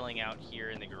chilling out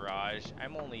here in the garage,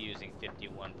 I'm only using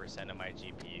 51% of my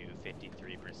GPU,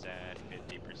 53%,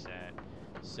 50%.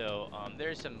 So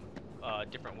there's some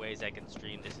different ways I can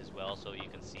stream this as well, so you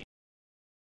can see,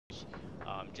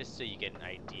 just so you get an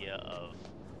idea of,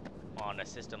 on a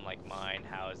system like mine,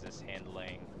 how is this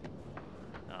handling.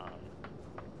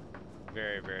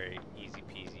 Very, very easy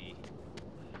peasy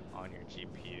on your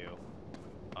GPU.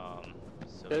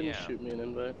 So Go ahead yeah. and shoot me an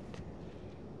invite.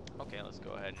 Okay, let's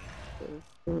go ahead and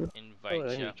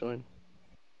invite you. Join.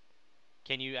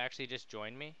 Can you actually just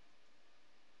join me?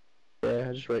 Yeah,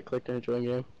 I just right-clicked and join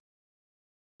game.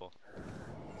 Cool.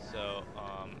 So,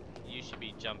 you should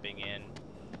be jumping in,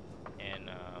 and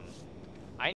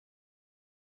I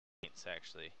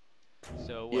actually.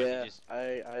 So what? Yeah,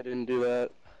 I didn't do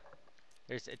that.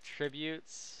 There's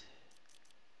attributes,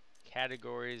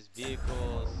 categories,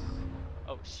 vehicles.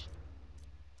 Oh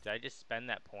did I just spend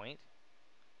that point?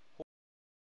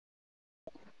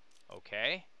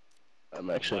 Okay. I'm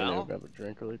actually gonna grab a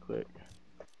drink really quick.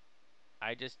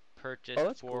 I just purchased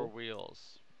 4 cool.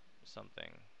 wheels,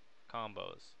 something,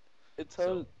 combos. It's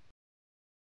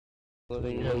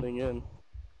loading in.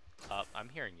 I'm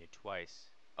hearing you twice.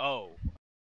 Oh.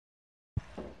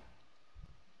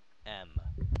 M,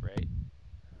 right?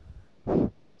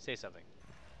 Say something.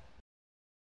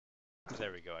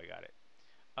 There we go, I got it.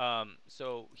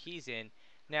 So he's in.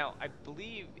 Now, I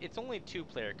believe it's only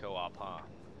 2-player co-op, huh?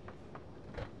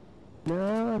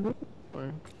 No,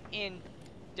 In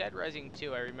Dead Rising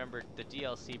 2, I remember the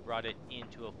DLC brought it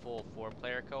into a full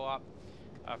 4-player co-op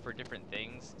for different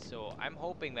things. So I'm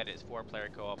hoping that it's 4-player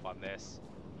co-op on this,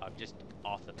 just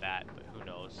off the bat, but who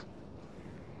knows?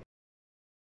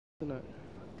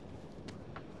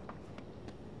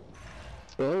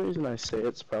 The only reason I say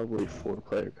it's probably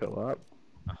 4-player co-op,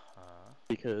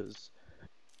 because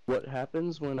what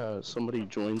happens when somebody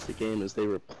joins the game is they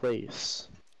replace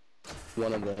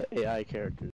one of the AI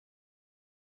characters.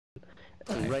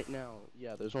 And right now,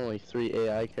 yeah, there's only 3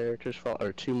 AI characters,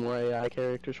 or 2 more AI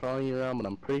characters following you around, but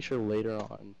I'm pretty sure later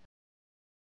on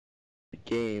the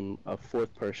game, a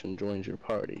 4th person joins your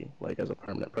party, like as a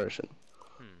permanent person.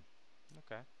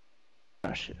 Okay.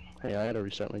 Ah shit. Hey, I had to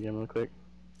restart my game real quick.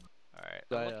 Alright,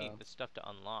 I'm looking at the stuff to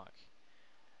unlock.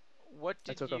 What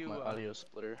did I took off my audio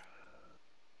splitter.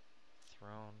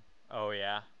 Throne. Oh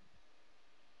yeah.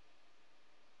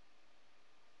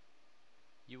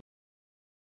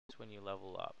 When you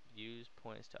level up, use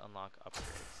points to unlock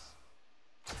upgrades.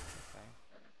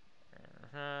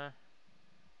 Okay.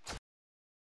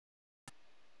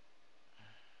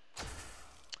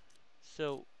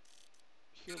 So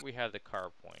here we have the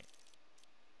car point.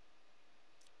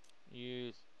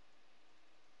 Use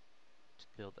to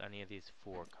build any of these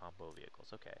 4 combo vehicles.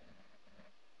 Okay.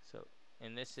 So,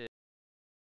 and this is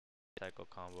cycle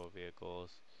combo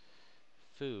vehicles,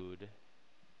 food,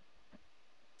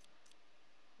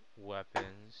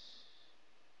 weapons.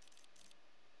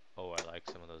 Oh, I like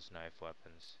some of those knife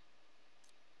weapons.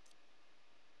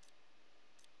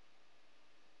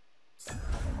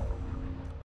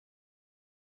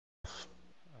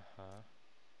 Uh-huh.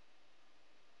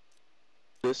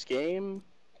 This game,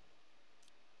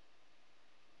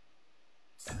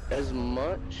 as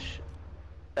much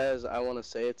as I want to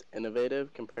say it's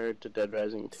innovative compared to Dead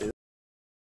Rising 2,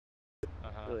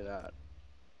 Uh-huh. really not.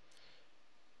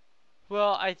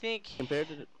 Well, I think Compared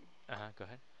to go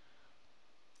ahead.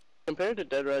 compared to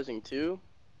Dead Rising 2,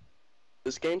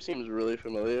 this game seems really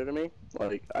familiar to me.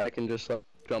 Like, I can just like,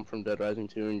 jump from Dead Rising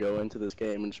 2 and go into this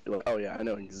game and just be like, oh yeah, I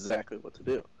know exactly what to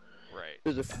do. Right.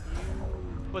 There's a few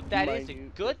But that is a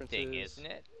minute good thing, differences.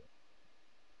 isn't it?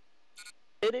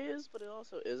 It is, but it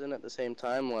also isn't at the same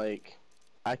time. Like,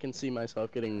 I can see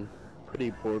myself getting pretty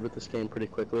bored with this game pretty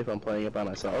quickly if I'm playing it by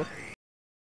myself.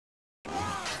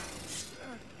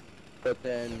 But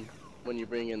then, when you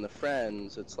bring in the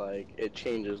friends, it's like, it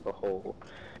changes the whole...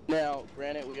 Now,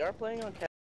 granted, we are playing on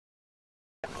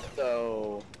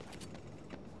so...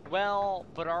 Well,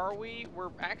 but are we? We're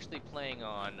actually playing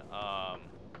on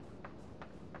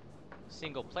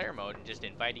single player mode and just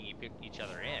inviting each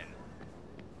other in.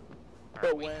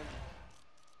 But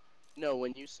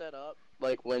when you set up,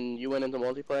 like when you went into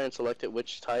multiplayer and selected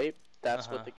which type, that's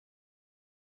what the...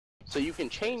 So you can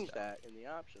change that in the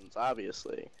options,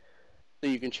 obviously. So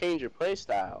you can change your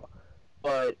playstyle,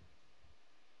 but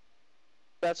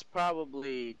that's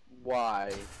probably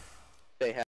why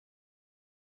they have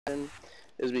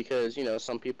is because, you know,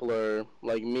 some people are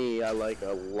like me, I like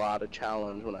a lot of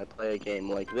challenge when I play a game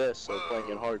like this, so playing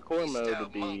in hardcore mode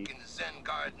would be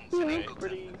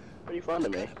pretty fun to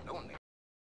me.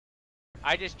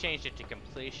 I just changed it to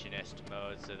completionist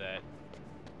mode so that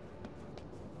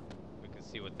we can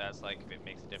see what that's like, if it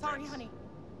makes a difference. Sorry, honey.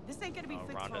 This ain't gonna be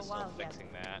fixed for a Rhonda's still while yet. fixing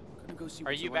that. Go see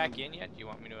Are what's you around. back in yet? Do you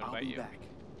want me to I'll invite be you? back.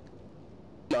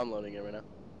 No, I'm loading it right now.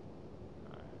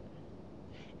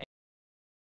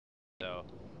 So,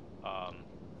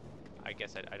 I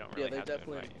guess I don't Yeah, really they have to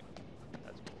definitely- invite you.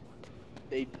 That's cool.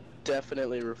 They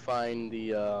definitely refined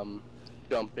the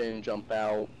jump in, jump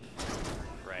out.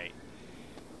 Right.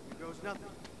 Here goes nothing.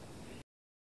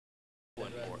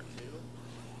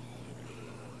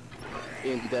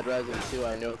 In Dead Rising 2,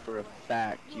 I know for a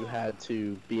fact you had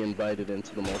to be invited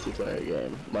into the multiplayer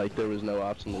game. Like, there was no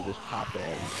option to just hop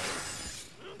in.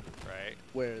 Right.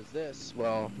 Whereas this,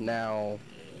 well, now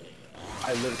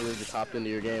I literally just hopped into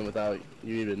your game without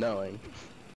you even knowing.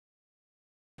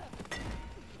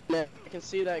 Now, I can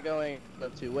see that going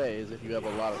up 2 ways. If you have a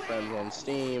lot of friends on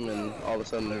Steam and all of a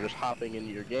sudden they're just hopping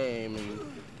into your game and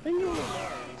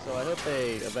so I hope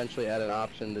they eventually add an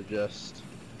option to just...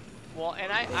 Well,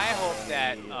 and I hope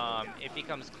that it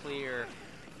becomes clear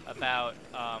about,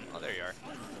 oh, there you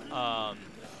are,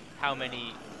 how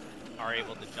many are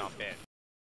able to jump in.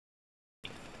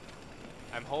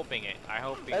 I'm hoping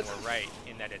we're right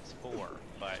in that it's 4,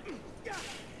 but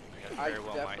I very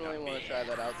well might definitely not want be. to try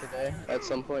that out today at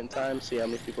some point in time, see how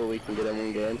many people we can get in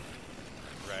one game.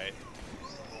 Right.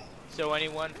 So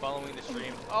anyone following the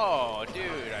stream? Oh, dude,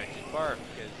 I just barfed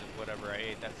because of whatever I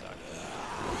ate. That sucks.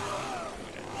 I'm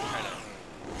gonna try to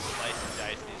slice and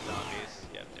dice these zombies.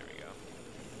 Yep, there we go.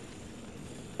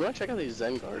 You want to check out these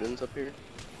Zen Gardens up here?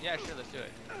 Yeah, sure, let's do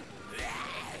it.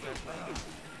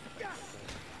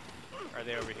 Are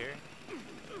they over here?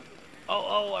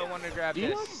 Oh, I want to grab Do you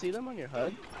this. not see them on your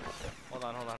HUD? Hold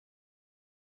on.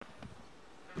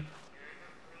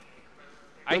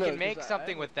 I can make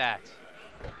something with that.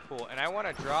 Cool, and I want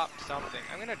to drop something.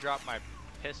 I'm going to drop my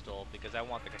pistol because I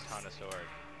want the katana sword.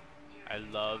 I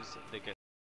loves the katana.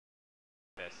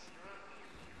 This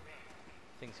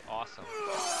thing's awesome.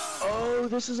 Oh,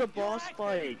 this is a boss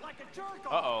fight.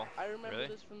 Uh-oh. I remember Really?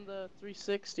 this from the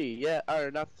 360. Yeah, or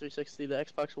not the 360, the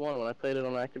Xbox One when I played it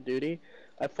on active duty.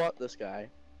 I fought this guy.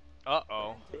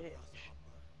 Uh-oh. Bitch.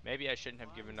 Maybe I shouldn't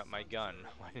have given up my gun.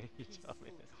 Why didn't you tell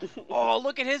me this? Oh,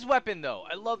 look at his weapon, though.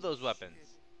 I love those weapons.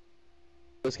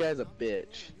 This guy's a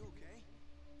bitch.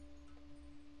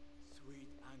 Sweet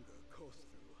anger coursed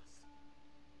through us.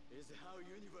 Is how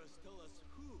universe tell us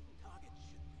who target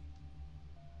should be.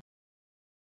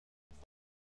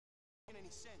 In any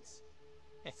sense,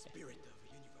 spirit of the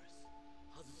universe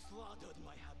has slaughtered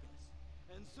my happiness,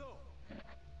 and so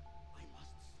I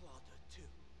must slaughter too.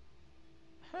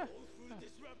 All who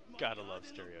disrupt my Gotta love garden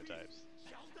of stereotypes. peace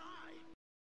shall die.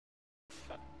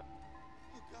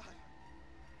 Oh God,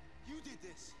 did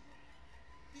this.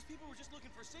 These people were just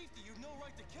looking for safety. You've no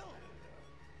right to kill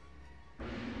them.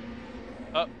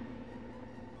 Oh.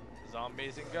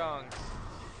 Zombies and gongs.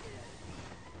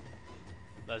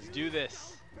 Let's do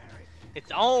this.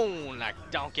 It's on like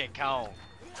Donkey Kong.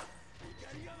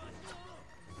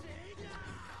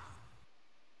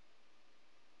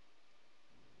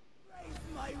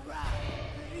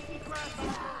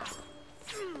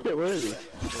 Yeah, where is he? Stop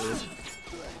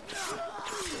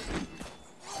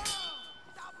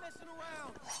messing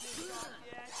around.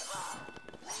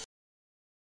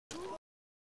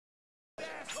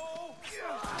 Asshole.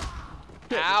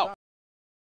 Ow!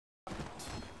 Why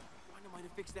am I to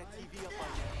fix that TV up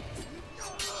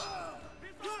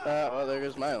like Well, there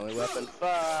goes my only weapon.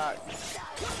 Fuck!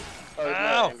 Oh, there's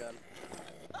Ow! my handgun.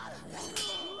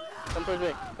 Come towards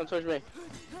me. Come towards me.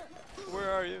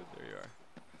 Where are you? There you are.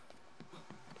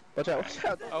 Watch out, watch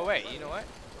out. Oh wait, you know what?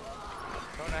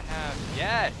 Don't I have...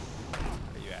 Yes!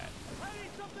 Where you at?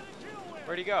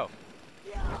 Where'd he go?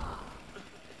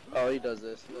 Oh, he does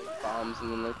this. He like bombs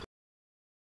and then like...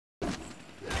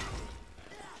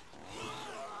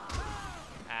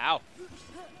 Ow!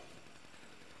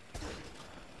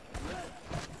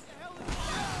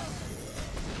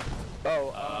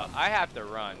 Oh, I have to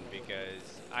run because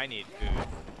I need food,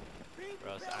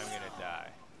 or else I'm gonna die.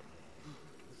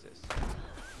 What's this?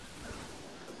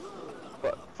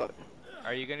 fuck.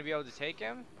 Are you gonna be able to take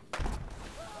him?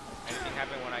 Anything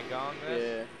happen when I gong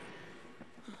this?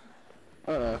 Yeah.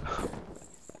 I don't know.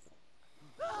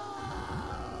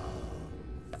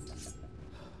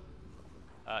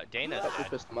 Dana's That dead.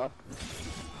 pissed him off.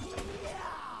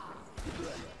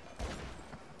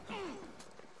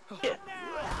 Yeah.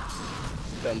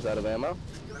 Guns out of ammo.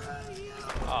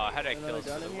 Oh, how did I kill Another for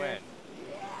gun the in win? here?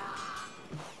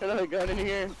 Another gun in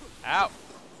here. Ow!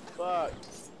 Fuck.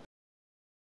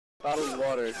 Bottled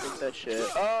water. Drink that shit.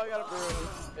 Oh, I got a broom.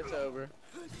 It's over.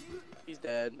 He's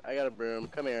dead. I got a broom.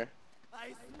 Come here.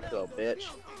 Little bitch.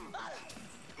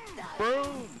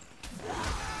 Broom!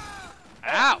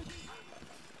 Ow!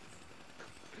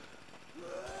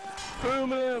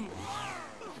 Broom him!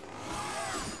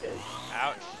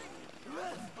 Ouch.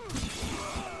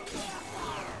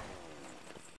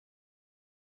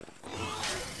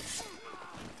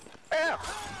 Ow!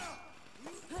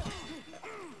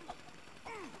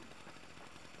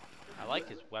 I like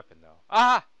his weapon though.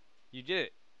 Ah! You did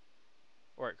it.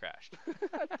 Or it crashed.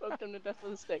 I poked him to death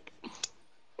with a stick.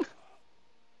 Why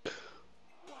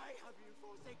have you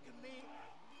forsaken me?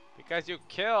 Because you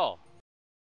kill.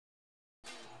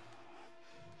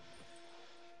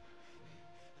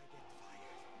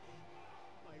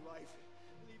 My wife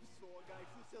lives for a guy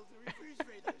who sells the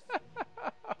refrigerators.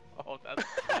 Oh, that's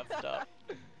messed up.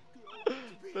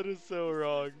 That is so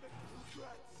wrong.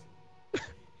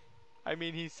 I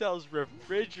mean, he sells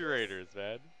refrigerators,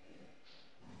 man.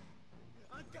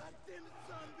 A goddamn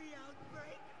zombie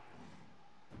outbreak.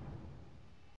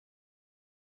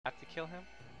 Have to kill him?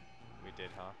 We did,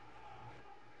 huh?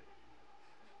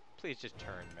 Please just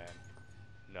turn, man.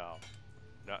 No.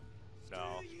 No.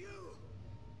 No. Screw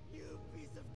you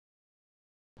piece of...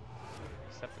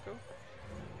 Seppuku?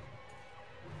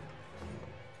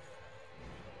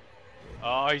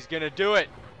 Oh, he's gonna do it!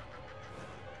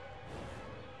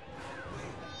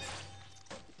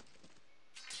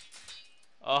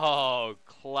 Oh,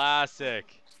 classic!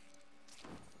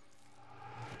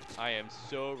 I am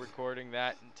so recording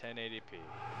that in 1080p.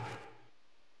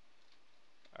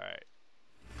 Alright.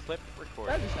 Clip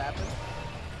recording. That just happened.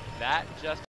 That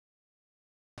just...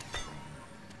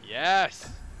 Yes!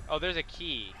 Oh, there's a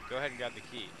key. Go ahead and grab the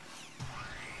key.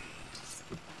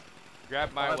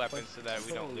 Grab my weapon so that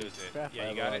we don't lose it. Crap, Yeah,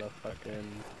 I you have got a it? lot of fucking...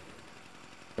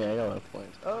 Yeah, I got a lot of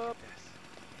points. Oh!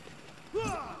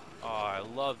 Oh, I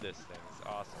love this thing. It's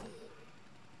awesome.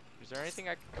 Is there anything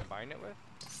I can combine it with?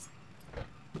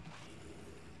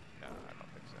 No, I don't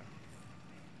think so.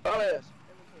 Oh, yes.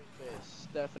 Inventory space.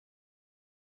 Definitely.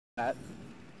 That.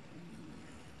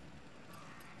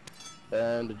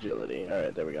 And agility.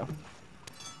 Alright, there we go.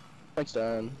 Points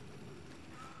done.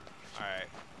 Alright.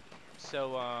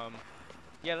 So,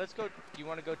 yeah, let's go. Do you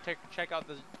want to go check out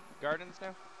the gardens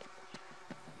now?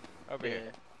 Over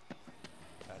here.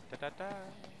 Da, da, da, da,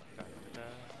 da, da.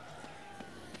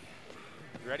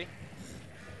 You ready?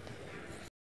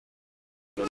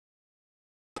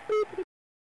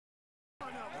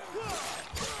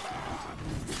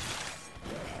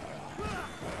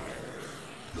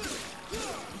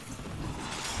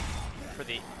 For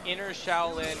the inner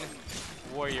Shaolin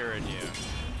warrior in you.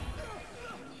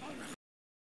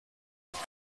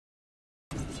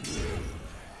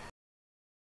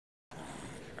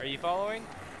 Are you following?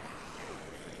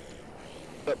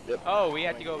 Yep. Oh, we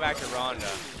have to go back to Rhonda.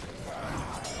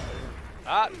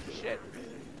 Ah, shit.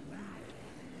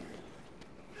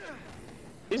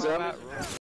 He's How on about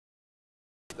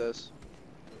this.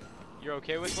 You're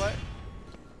okay with what?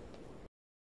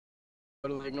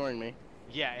 Totally ignoring me.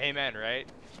 Yeah, amen, right?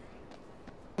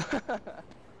 They're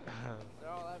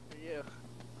all after you.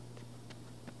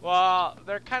 Well,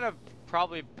 they're kind of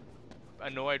probably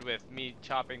annoyed with me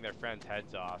chopping their friends'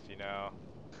 heads off, you know?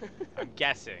 I'm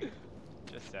guessing.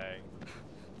 Just saying.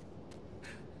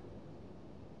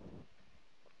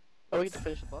 Oh, we get to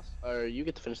finish the boss? Or you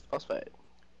get to finish the boss fight.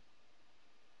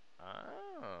 Oh.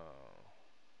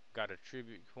 Got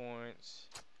attribute points.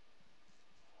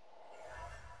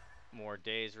 More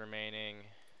days remaining.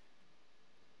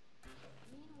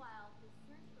 Meanwhile, the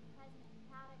search for President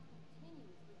Paddock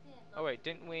continues within the... Oh wait,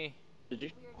 didn't we? Did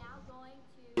you? We are now going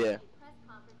to Yeah. a press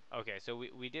conference. Okay, so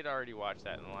we did already watch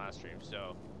that in the last stream,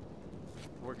 so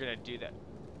we're gonna do that.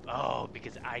 Oh,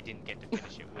 because I didn't get to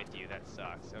finish it with you. That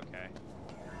sucks. Okay.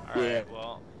 Alright, Yeah.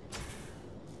 well.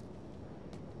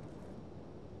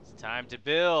 It's time to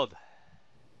build.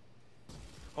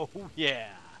 Oh,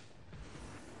 yeah.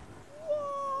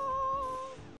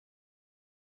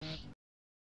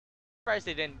 Surprised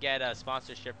they didn't get a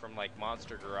sponsorship from like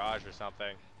Monster Garage or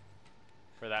something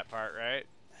for that part, right?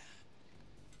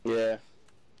 Yeah.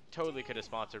 Totally could have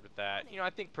sponsored with that. You know, I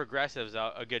think Progressive's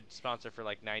a good sponsor for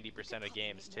like 90% of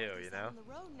games too, you know?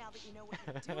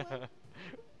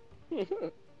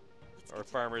 Or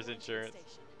Farmers Insurance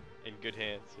in good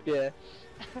hands. You know? Yeah.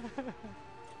 Alright.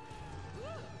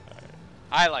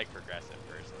 I like Progressive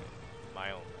personally.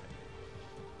 My own way.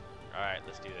 Alright,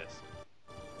 let's do this.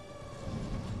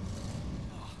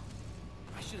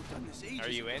 I should have done this ages Are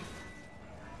you in?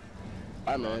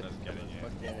 I'm in. Just kidding, yeah.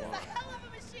 This is a hell of a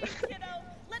machine, kiddo.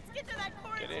 Let's get to that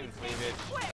quarantine Get in, station cleavage.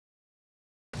 quick.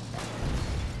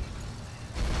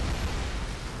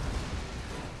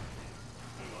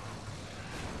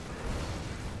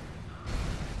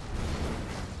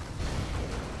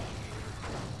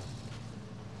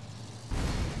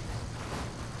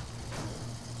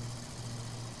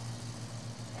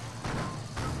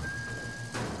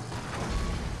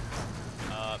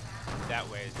 That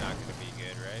way is not going to be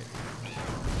good, right?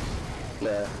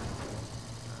 Yeah.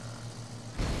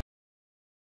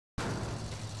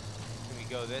 Can we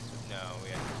go this? No, we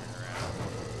have to turn around.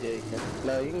 Yeah, you can.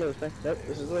 No, you can go this way. Nope,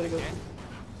 this is the way to go. Okay.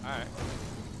 Alright.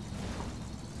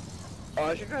 Oh,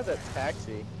 I should grab that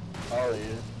taxi. All of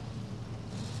you.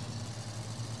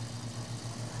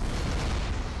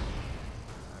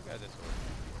 I'll go this way.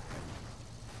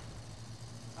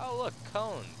 Oh, look,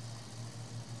 cones.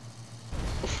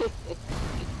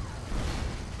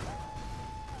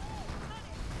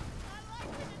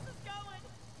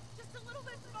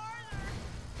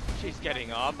 She's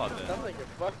getting off on this. Sounds like you're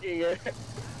fucking it.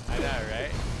 I know,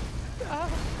 right?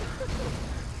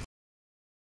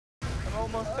 I'm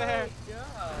almost there. Oh,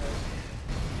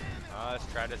 God. Let's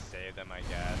try to save them, I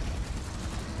guess.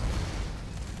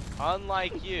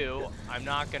 Unlike you, I'm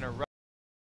not gonna run.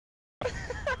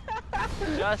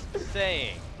 Just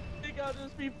saying. I think I'll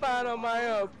just be fine on my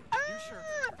own. You sure?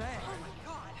 Thanks. Oh my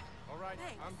god. Alright,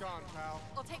 Thanks. I'm gone, pal.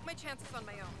 I'll take my chances on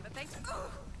my own, but thanks.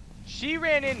 Ugh. She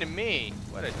ran into me.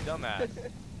 What a dumbass.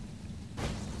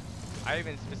 I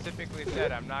even specifically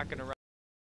said I'm not gonna run.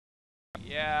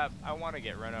 Yeah, I want to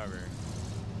get run over.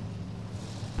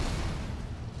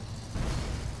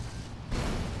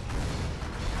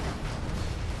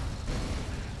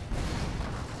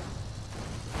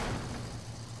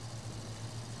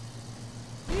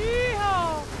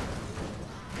 Yeehaw!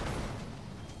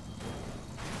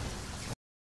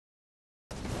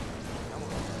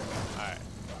 Alright.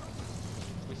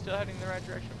 We still heading the right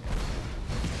direction?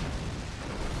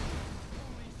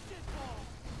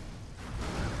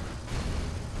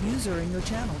 User in your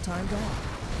channel timed out.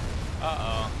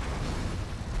 Uh-oh.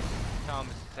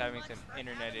 Thomas is having some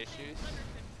internet issues. Under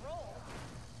control.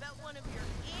 Bet one of your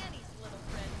Annie's little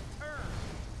friends turned.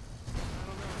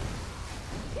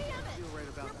 Damn it! Feel right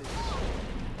about this.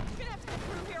 You're gonna have to get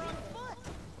through here on foot.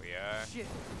 We are. Shit.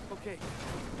 Okay.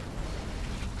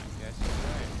 Yes, you're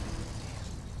right.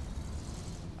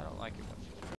 I don't like it when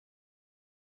she's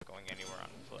going anywhere on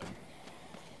foot.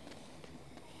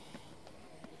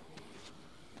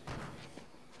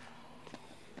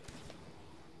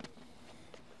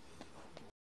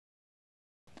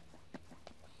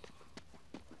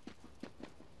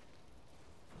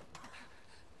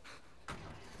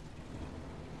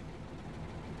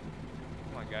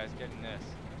 Come on, guys, get in this.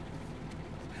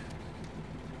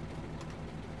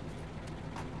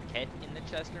 Get in the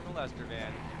Chester Molester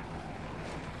van.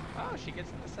 Oh, she gets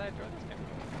in the side door. That's kind of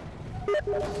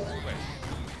cool. Wait.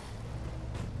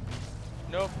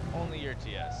 Nope, only your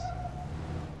TS.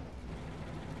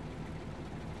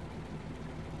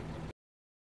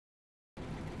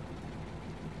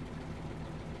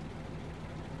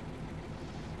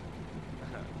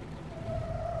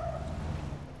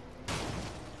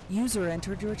 User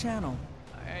entered your channel.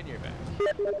 And you're back.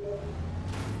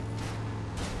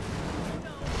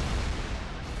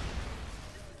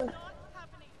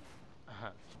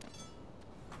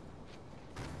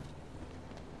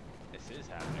 This is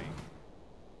happening.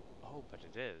 Oh, but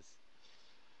it is.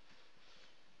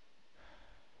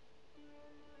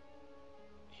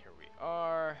 Here we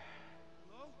are.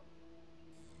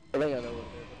 I think I know what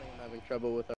it is. I think I'm having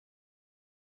trouble with our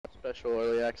special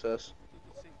early access.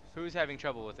 Who's having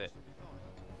trouble with it?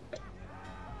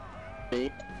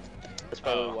 Me. That's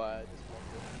probably Oh. why I just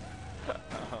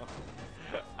Oh.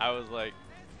 I was like,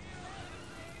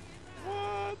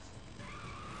 what?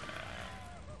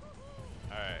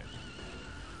 Alright.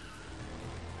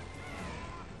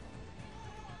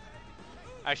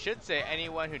 I should say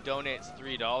anyone who donates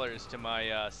 $3 to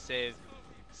my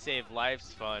Save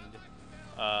Lives fund,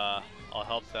 I'll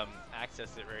help them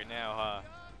access it right now, huh?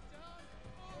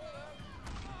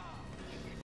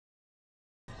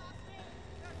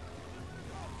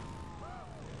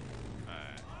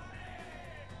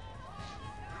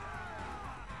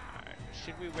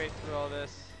 Should we wait through all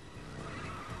this?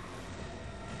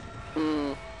 Up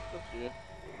to you.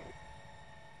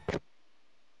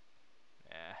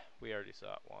 Nah, we already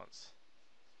saw it once.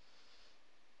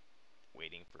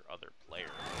 Waiting for other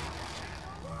players.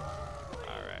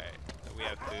 Alright, we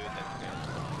have food, that's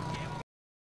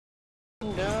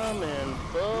good. Dumb and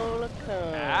full of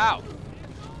cum. Ow!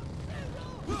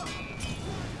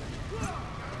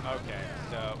 Okay,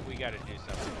 so we gotta do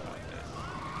something about this.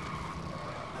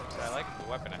 I like the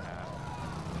weapon I have.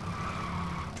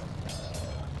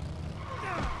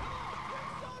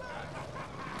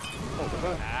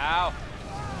 Ow!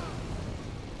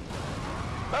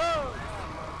 Oh!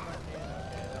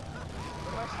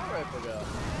 Where'd my sniper rifle go?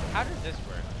 How does this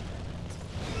work?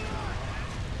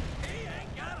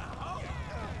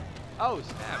 Oh,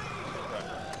 snap.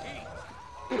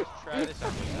 Let's try this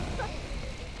out.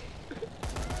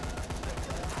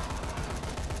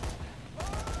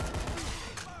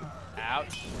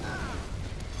 Ouch.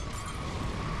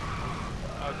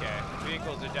 Okay,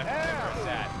 vehicles are definitely where it's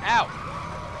at. Ow!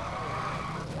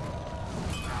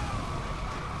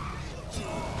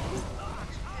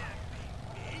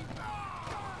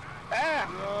 Ah!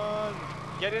 Run!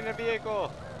 Get in the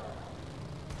vehicle!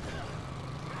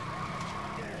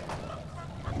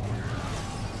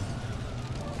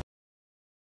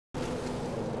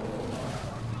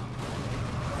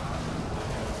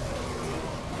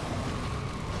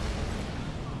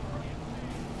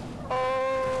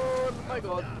 Oh my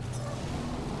god.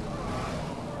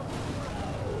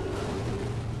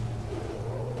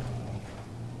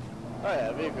 Oh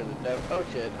yeah, vehicles are dead. Oh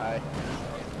shit, hi.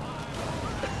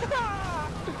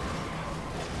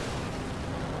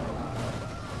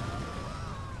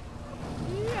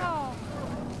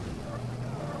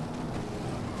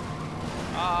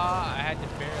 Ah, I had to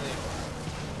barely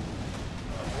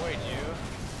avoid you.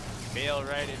 Bail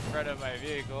right in front of my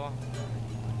vehicle.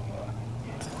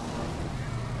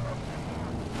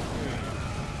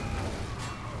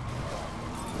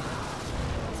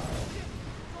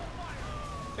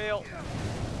 Fail.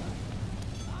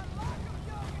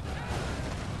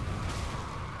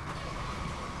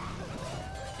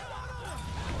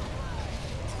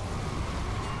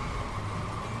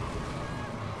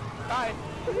 Hi.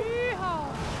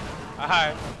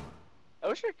 Hi. I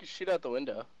wish I could shoot out the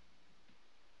window.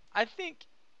 I think,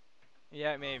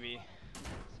 yeah, maybe.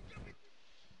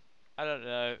 I don't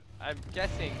know. I'm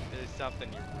guessing there's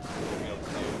something you're be able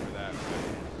to do for that.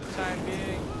 But for the time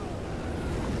being,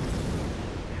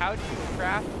 how do you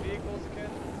craft vehicles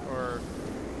again? Or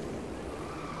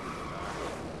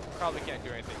probably can't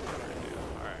do anything you want to do.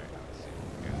 All right. Let's see.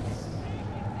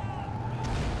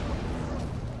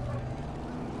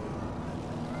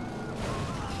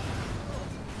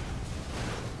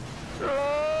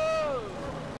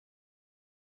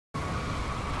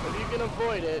 If you can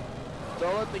avoid it,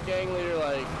 don't let the gang leader,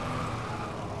 like,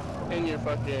 in your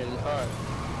fucking car.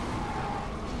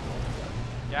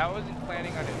 Yeah, I wasn't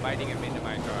planning on inviting him into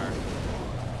my car.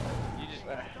 You just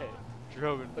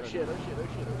drove in Oh front shit, of oh me. shit, oh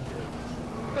shit, oh shit.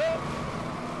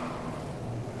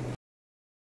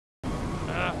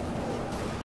 Ah.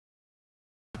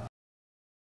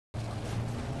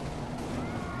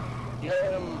 Get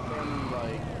him from,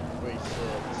 like, where he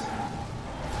sits.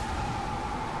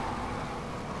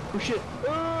 Oh shit!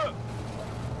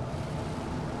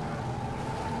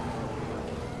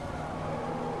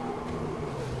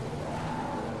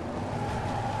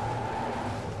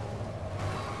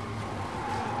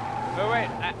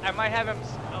 I might have him.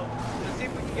 Oh, let's see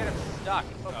if we can get him stuck.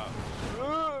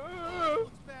 Oh.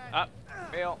 Up,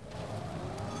 fail.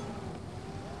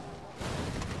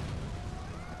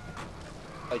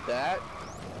 Like that?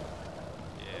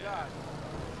 Yeah.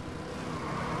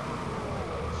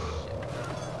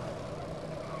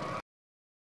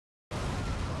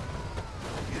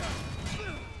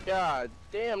 God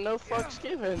damn, no fucks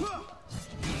given.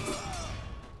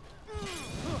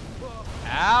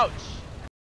 Ouch!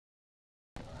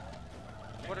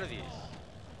 What are these?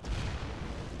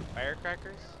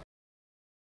 Firecrackers?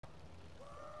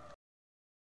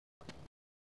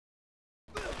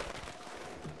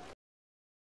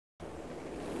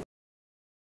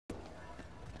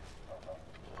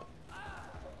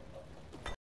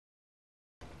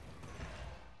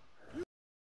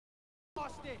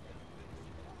 Lost it.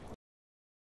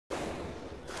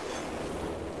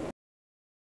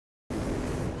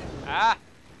 Ah!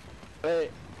 Hey,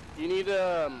 you need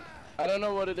I don't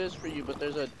know what it is for you, but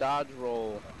there's a dodge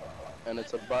roll, and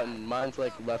it's a button. Mine's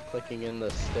like left clicking in the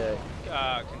stick.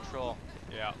 Control.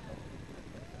 Yeah.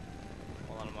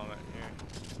 Hold on a moment here.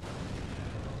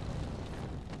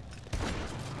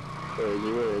 Where is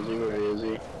he? Where is he? Where is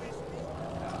he?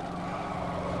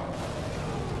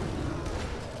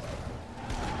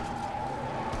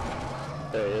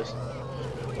 There he is.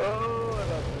 Oh, I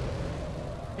got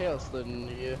hail slid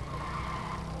into you.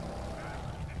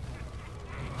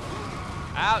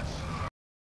 Ouch!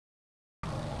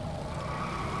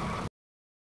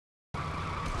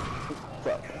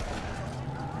 Fuck.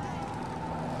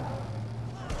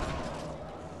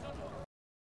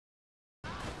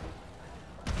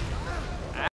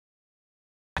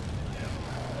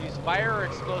 Use fire or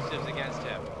explosives against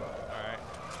him. Alright.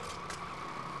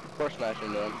 Force smash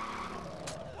into him.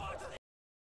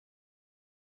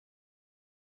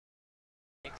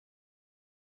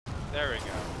 There we go.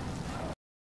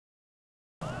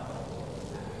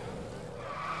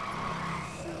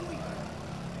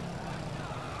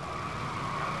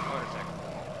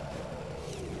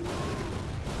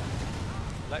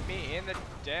 Let me in the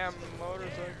damn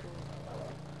motorcycle.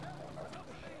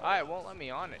 Ah, it won't let me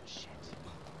on it. Shit.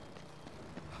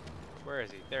 Where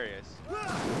is he? There he is.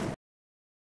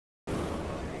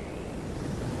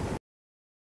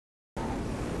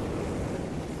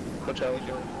 Watch out, watch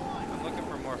out. I'm looking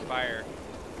for more fire.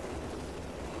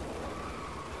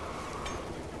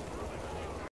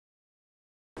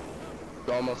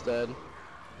 Almost dead.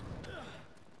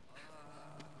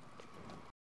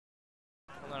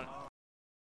 Hold on.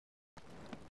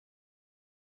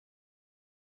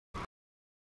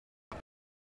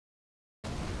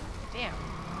 Damn.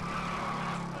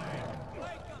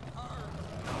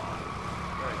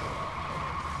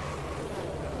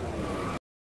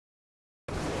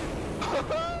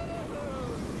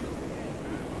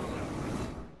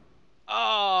 Oh,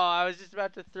 I was just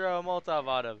about to throw a Molotov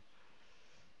on him.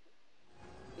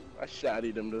 I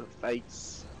shotted him to the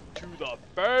face. To the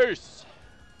face!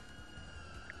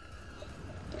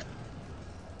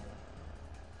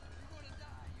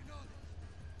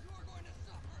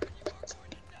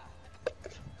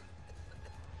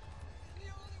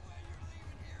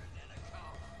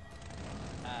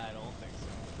 I don't think so.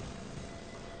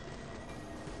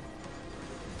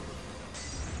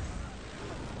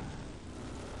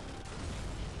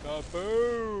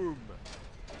 Kaboom!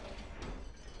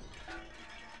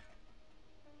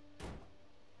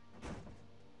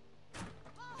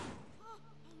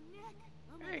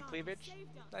 Hey, Cleavage.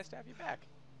 Nice to have you back.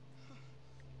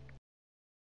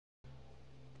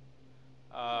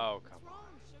 Oh, come on.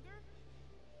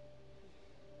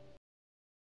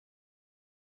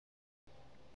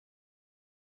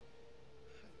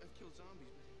 I've killed zombies,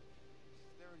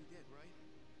 but they're already dead, right?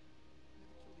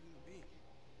 Never killed a human being.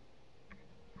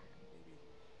 Maybe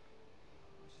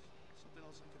there's something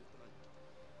else I could have done.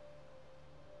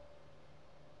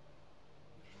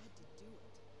 You had to do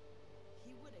it.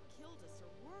 He would have killed us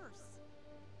or worse.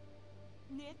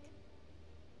 Nick,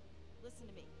 listen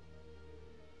to me.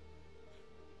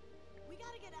 We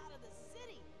gotta get out of the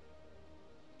city.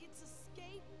 It's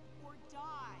escape or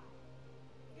die.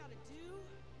 We gotta do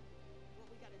what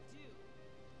we gotta do.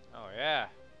 Oh, yeah.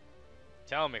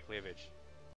 Tell me, Cleavage.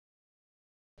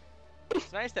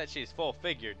 It's nice that she's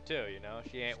full-figured, too, you know?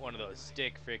 She ain't one of those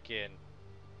stick freaking...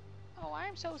 Oh,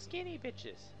 I'm so skinny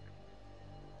bitches.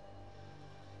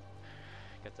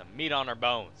 Got some meat on her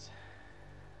bones.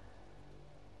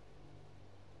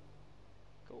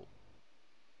 Cool.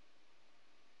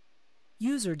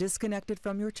 User disconnected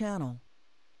from your channel.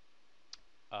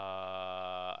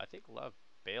 I think Love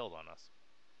bailed on us.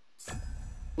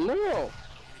 No!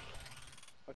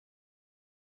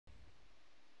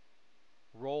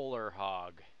 Roll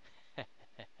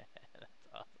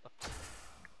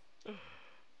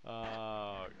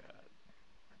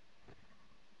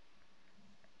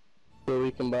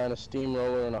combine a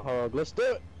steamroller and a hog. Let's do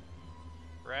it!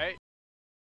 Right?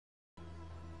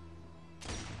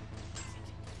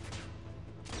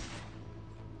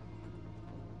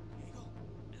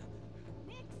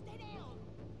 Nick, stay down.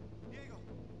 Diego,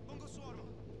 pongo su arma.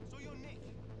 Soy yo, Nick.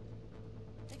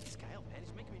 Take this guy out, man.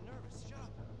 He's making me nervous. Shut up.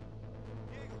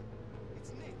 Diego, it's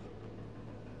Nick.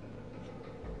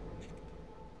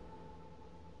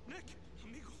 Nick,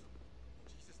 amigo.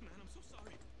 Jesus, man, I'm so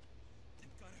sorry.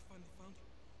 Thank God I finally found you.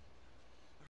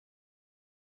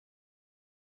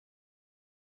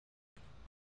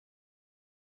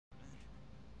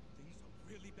 Things are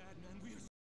really bad, man. We are.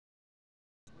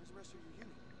 Where's the rest of your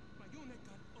unit? My unit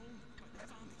got owned by the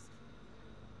zombies.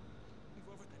 We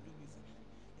were over at that new museum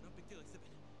in a big deal exhibit.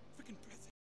 Freaking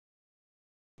president.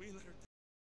 We let her down.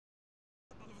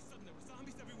 All of a sudden, there were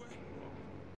zombies everywhere.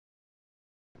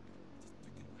 Just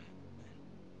freaking man.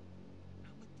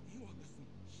 Outlet, you all listen.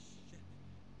 Shit.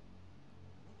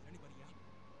 Don't let anybody out.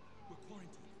 We're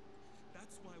quarantined.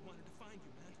 That's why I wanted to find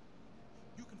you, man.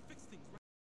 You can fix things, right?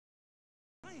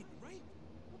 Right?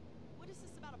 What is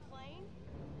this about a plane?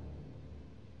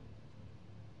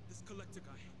 This collector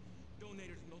guy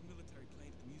donated an old military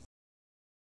plane to the museum.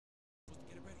 Supposed to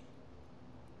get it ready.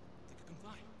 Think it can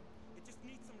fly. It just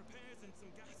needs some repairs and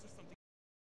some gas or something.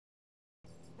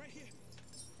 Right here.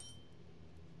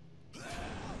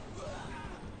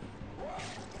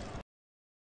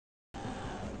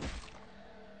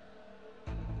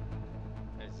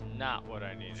 That's not what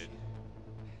I needed.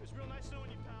 It was real nice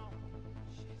knowing you, pal.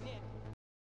 Nick.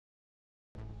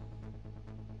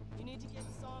 You need to get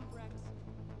Zombrex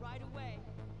right away.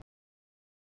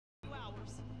 2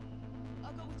 hours.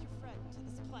 I'll go with your friend to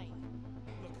this plane.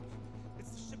 Look, it's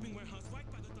the shipping warehouse right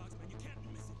by the docks, man. You can't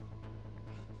miss it.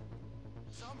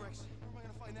 Zombrex, where am I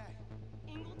gonna find that?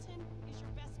 Ingleton is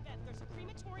your best bet. There's a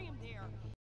crematorium there.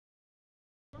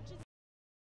 Emergency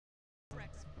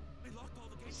Zombrex. They locked all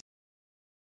the gates.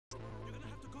 You're gonna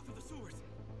have to go through the sewers.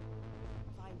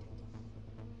 Find it.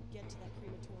 Get to that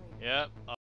crematorium. Yep.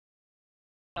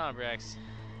 Zombrex.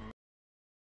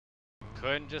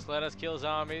 Couldn't just let us kill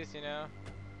zombies, you know?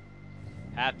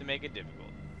 Have to make it difficult.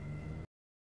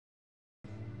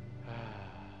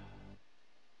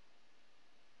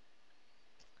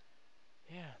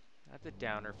 Yeah, that's a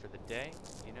downer for the day,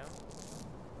 you know?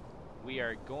 We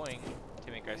are going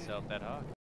to make ourselves that hog.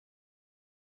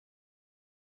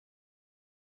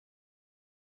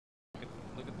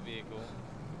 Look at the vehicle.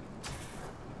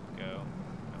 Go.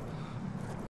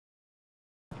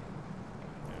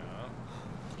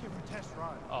 Test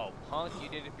ride. Oh, punk, you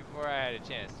did it before I had a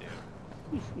chance to.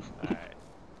 Alright.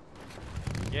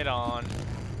 Get on.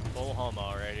 Full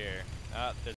homo right here.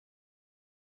 There's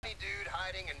Dude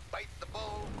hiding and bites the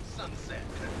bull. Sunset.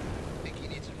 Think he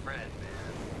needs a friend,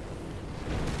 man.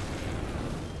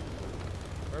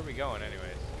 Where are we going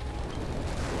anyways?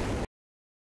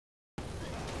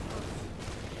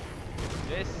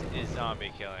 This is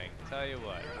zombie killing. Tell you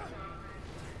what.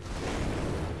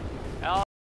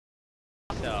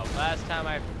 So, last time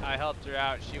I helped her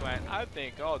out, she went, I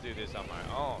think I'll do this on my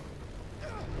own.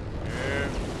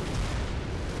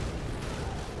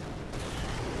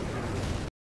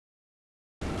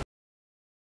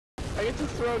 I get to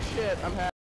throw shit. I'm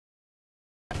happy.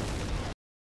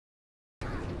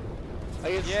 I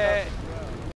get yeah.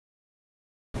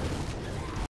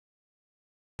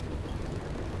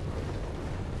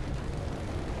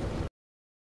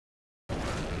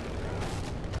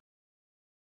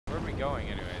 Where are we going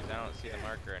anyways? I don't see the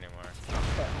marker anymore.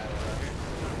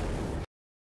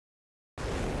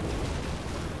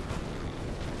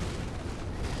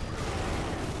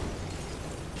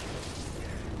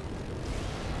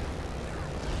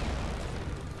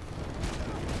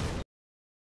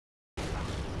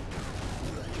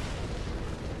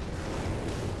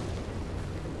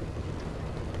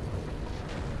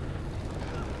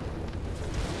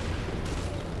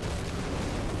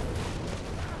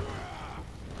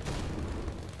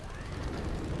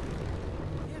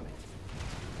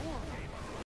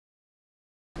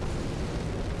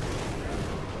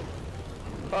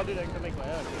 Oh, dude, I can make my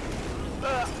own.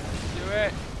 Do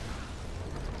it.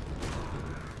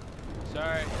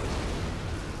 Sorry.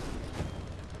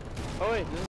 Oh, wait.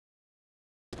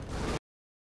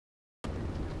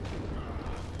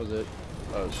 Was it?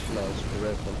 Oh, no, it's the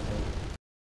red one.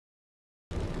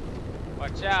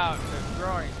 Watch out, they're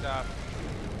throwing stuff.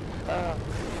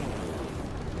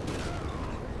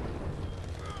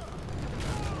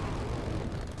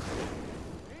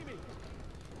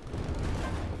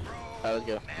 Alright, let's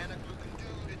go.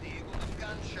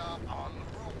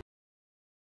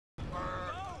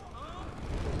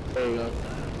 There you go.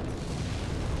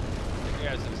 We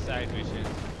got some side missions.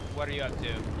 What are you up to?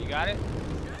 You got it?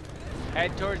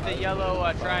 Head towards the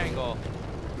yellow triangle.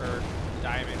 Or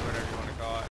diamond, whatever you want to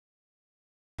call it.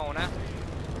 Oh, now.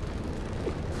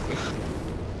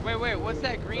 Wait, what's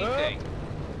that green thing?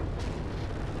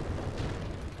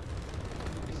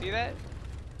 You see that?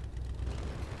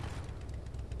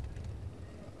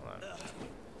 Hold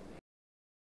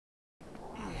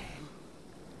on.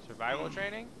 Survival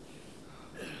training?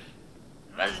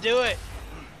 Let's do it!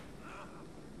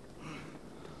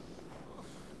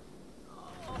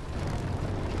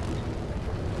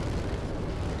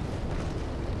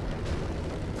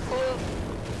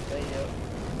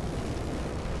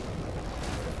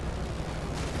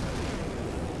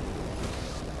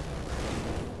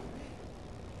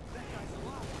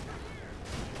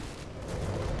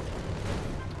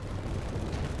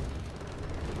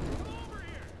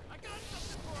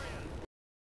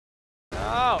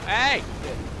 Oh, hey!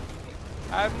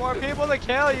 I have more people to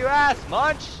kill, you ass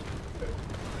munch!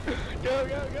 Go,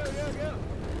 go, go, go, go!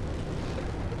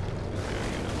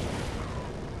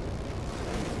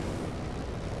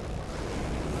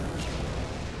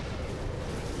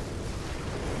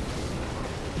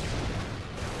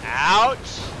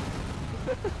 Ouch!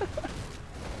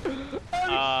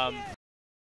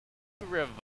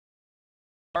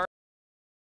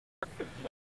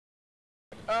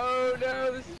 Oh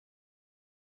no, this is...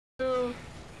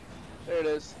 There it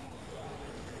is.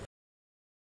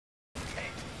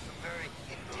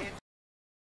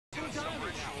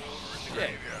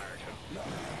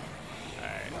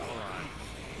 Alright, hold on.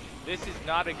 This is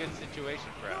not a good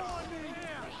situation for us.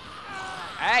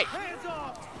 Hey!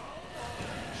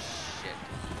 Shit.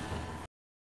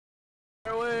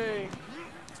 Get away!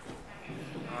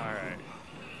 Alright.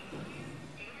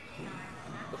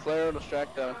 The flare will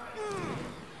distract them.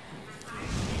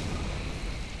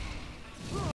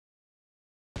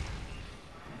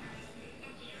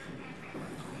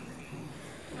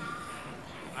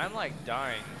 I'm like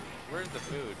dying. Where's the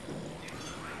food?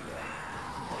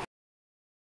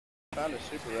 Found a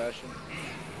super ration.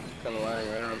 Kind of lying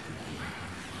around.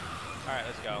 Alright,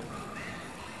 let's go.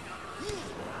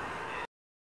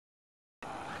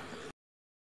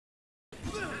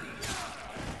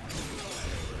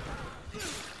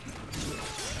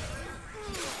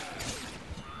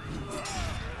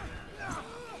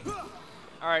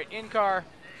 Alright, in car.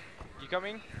 You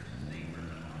coming?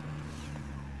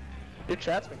 Your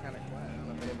chat's been kind of quiet. I don't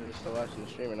know if anybody's still watching the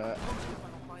stream or not.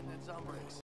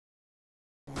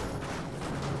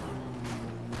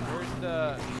 Where's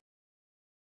the...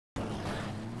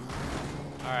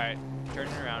 Alright,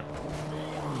 turning around.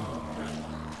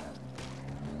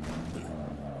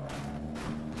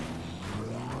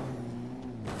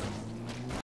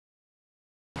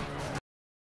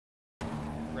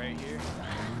 Right here.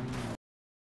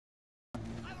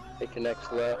 It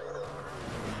connects left.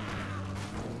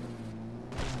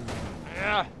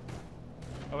 Yeah.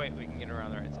 Oh wait, we can get around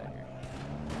the right side here.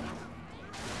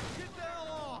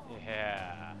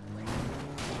 Yeah.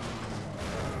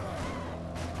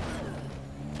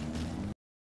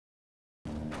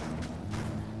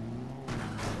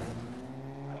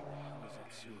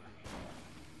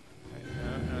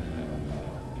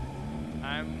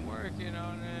 I'm working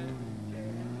on it.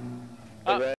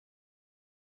 Oh.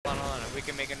 Hold on. We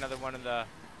can make another one of the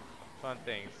fun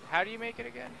things. How do you make it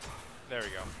again? There we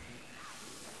go.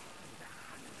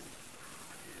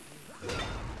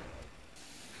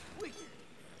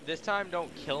 This time,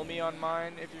 don't kill me on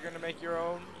mine if you're gonna make your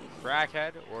own,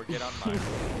 crackhead, or get on mine.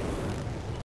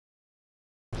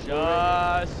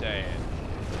 Just saying.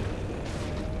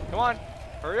 Come on,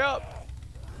 hurry up.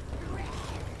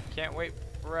 Can't wait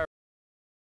forever.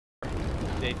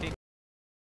 They think.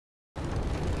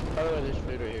 By the way, there's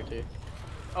food right here too.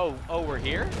 Oh, we're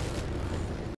here?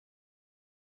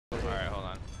 Alright, hold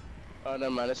on. Oh,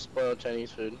 never mind. It's spoiled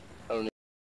Chinese food. I don't need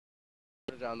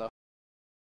it down though.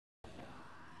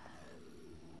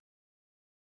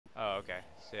 Oh, okay.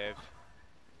 Saved.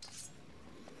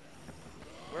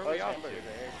 Where are we off to?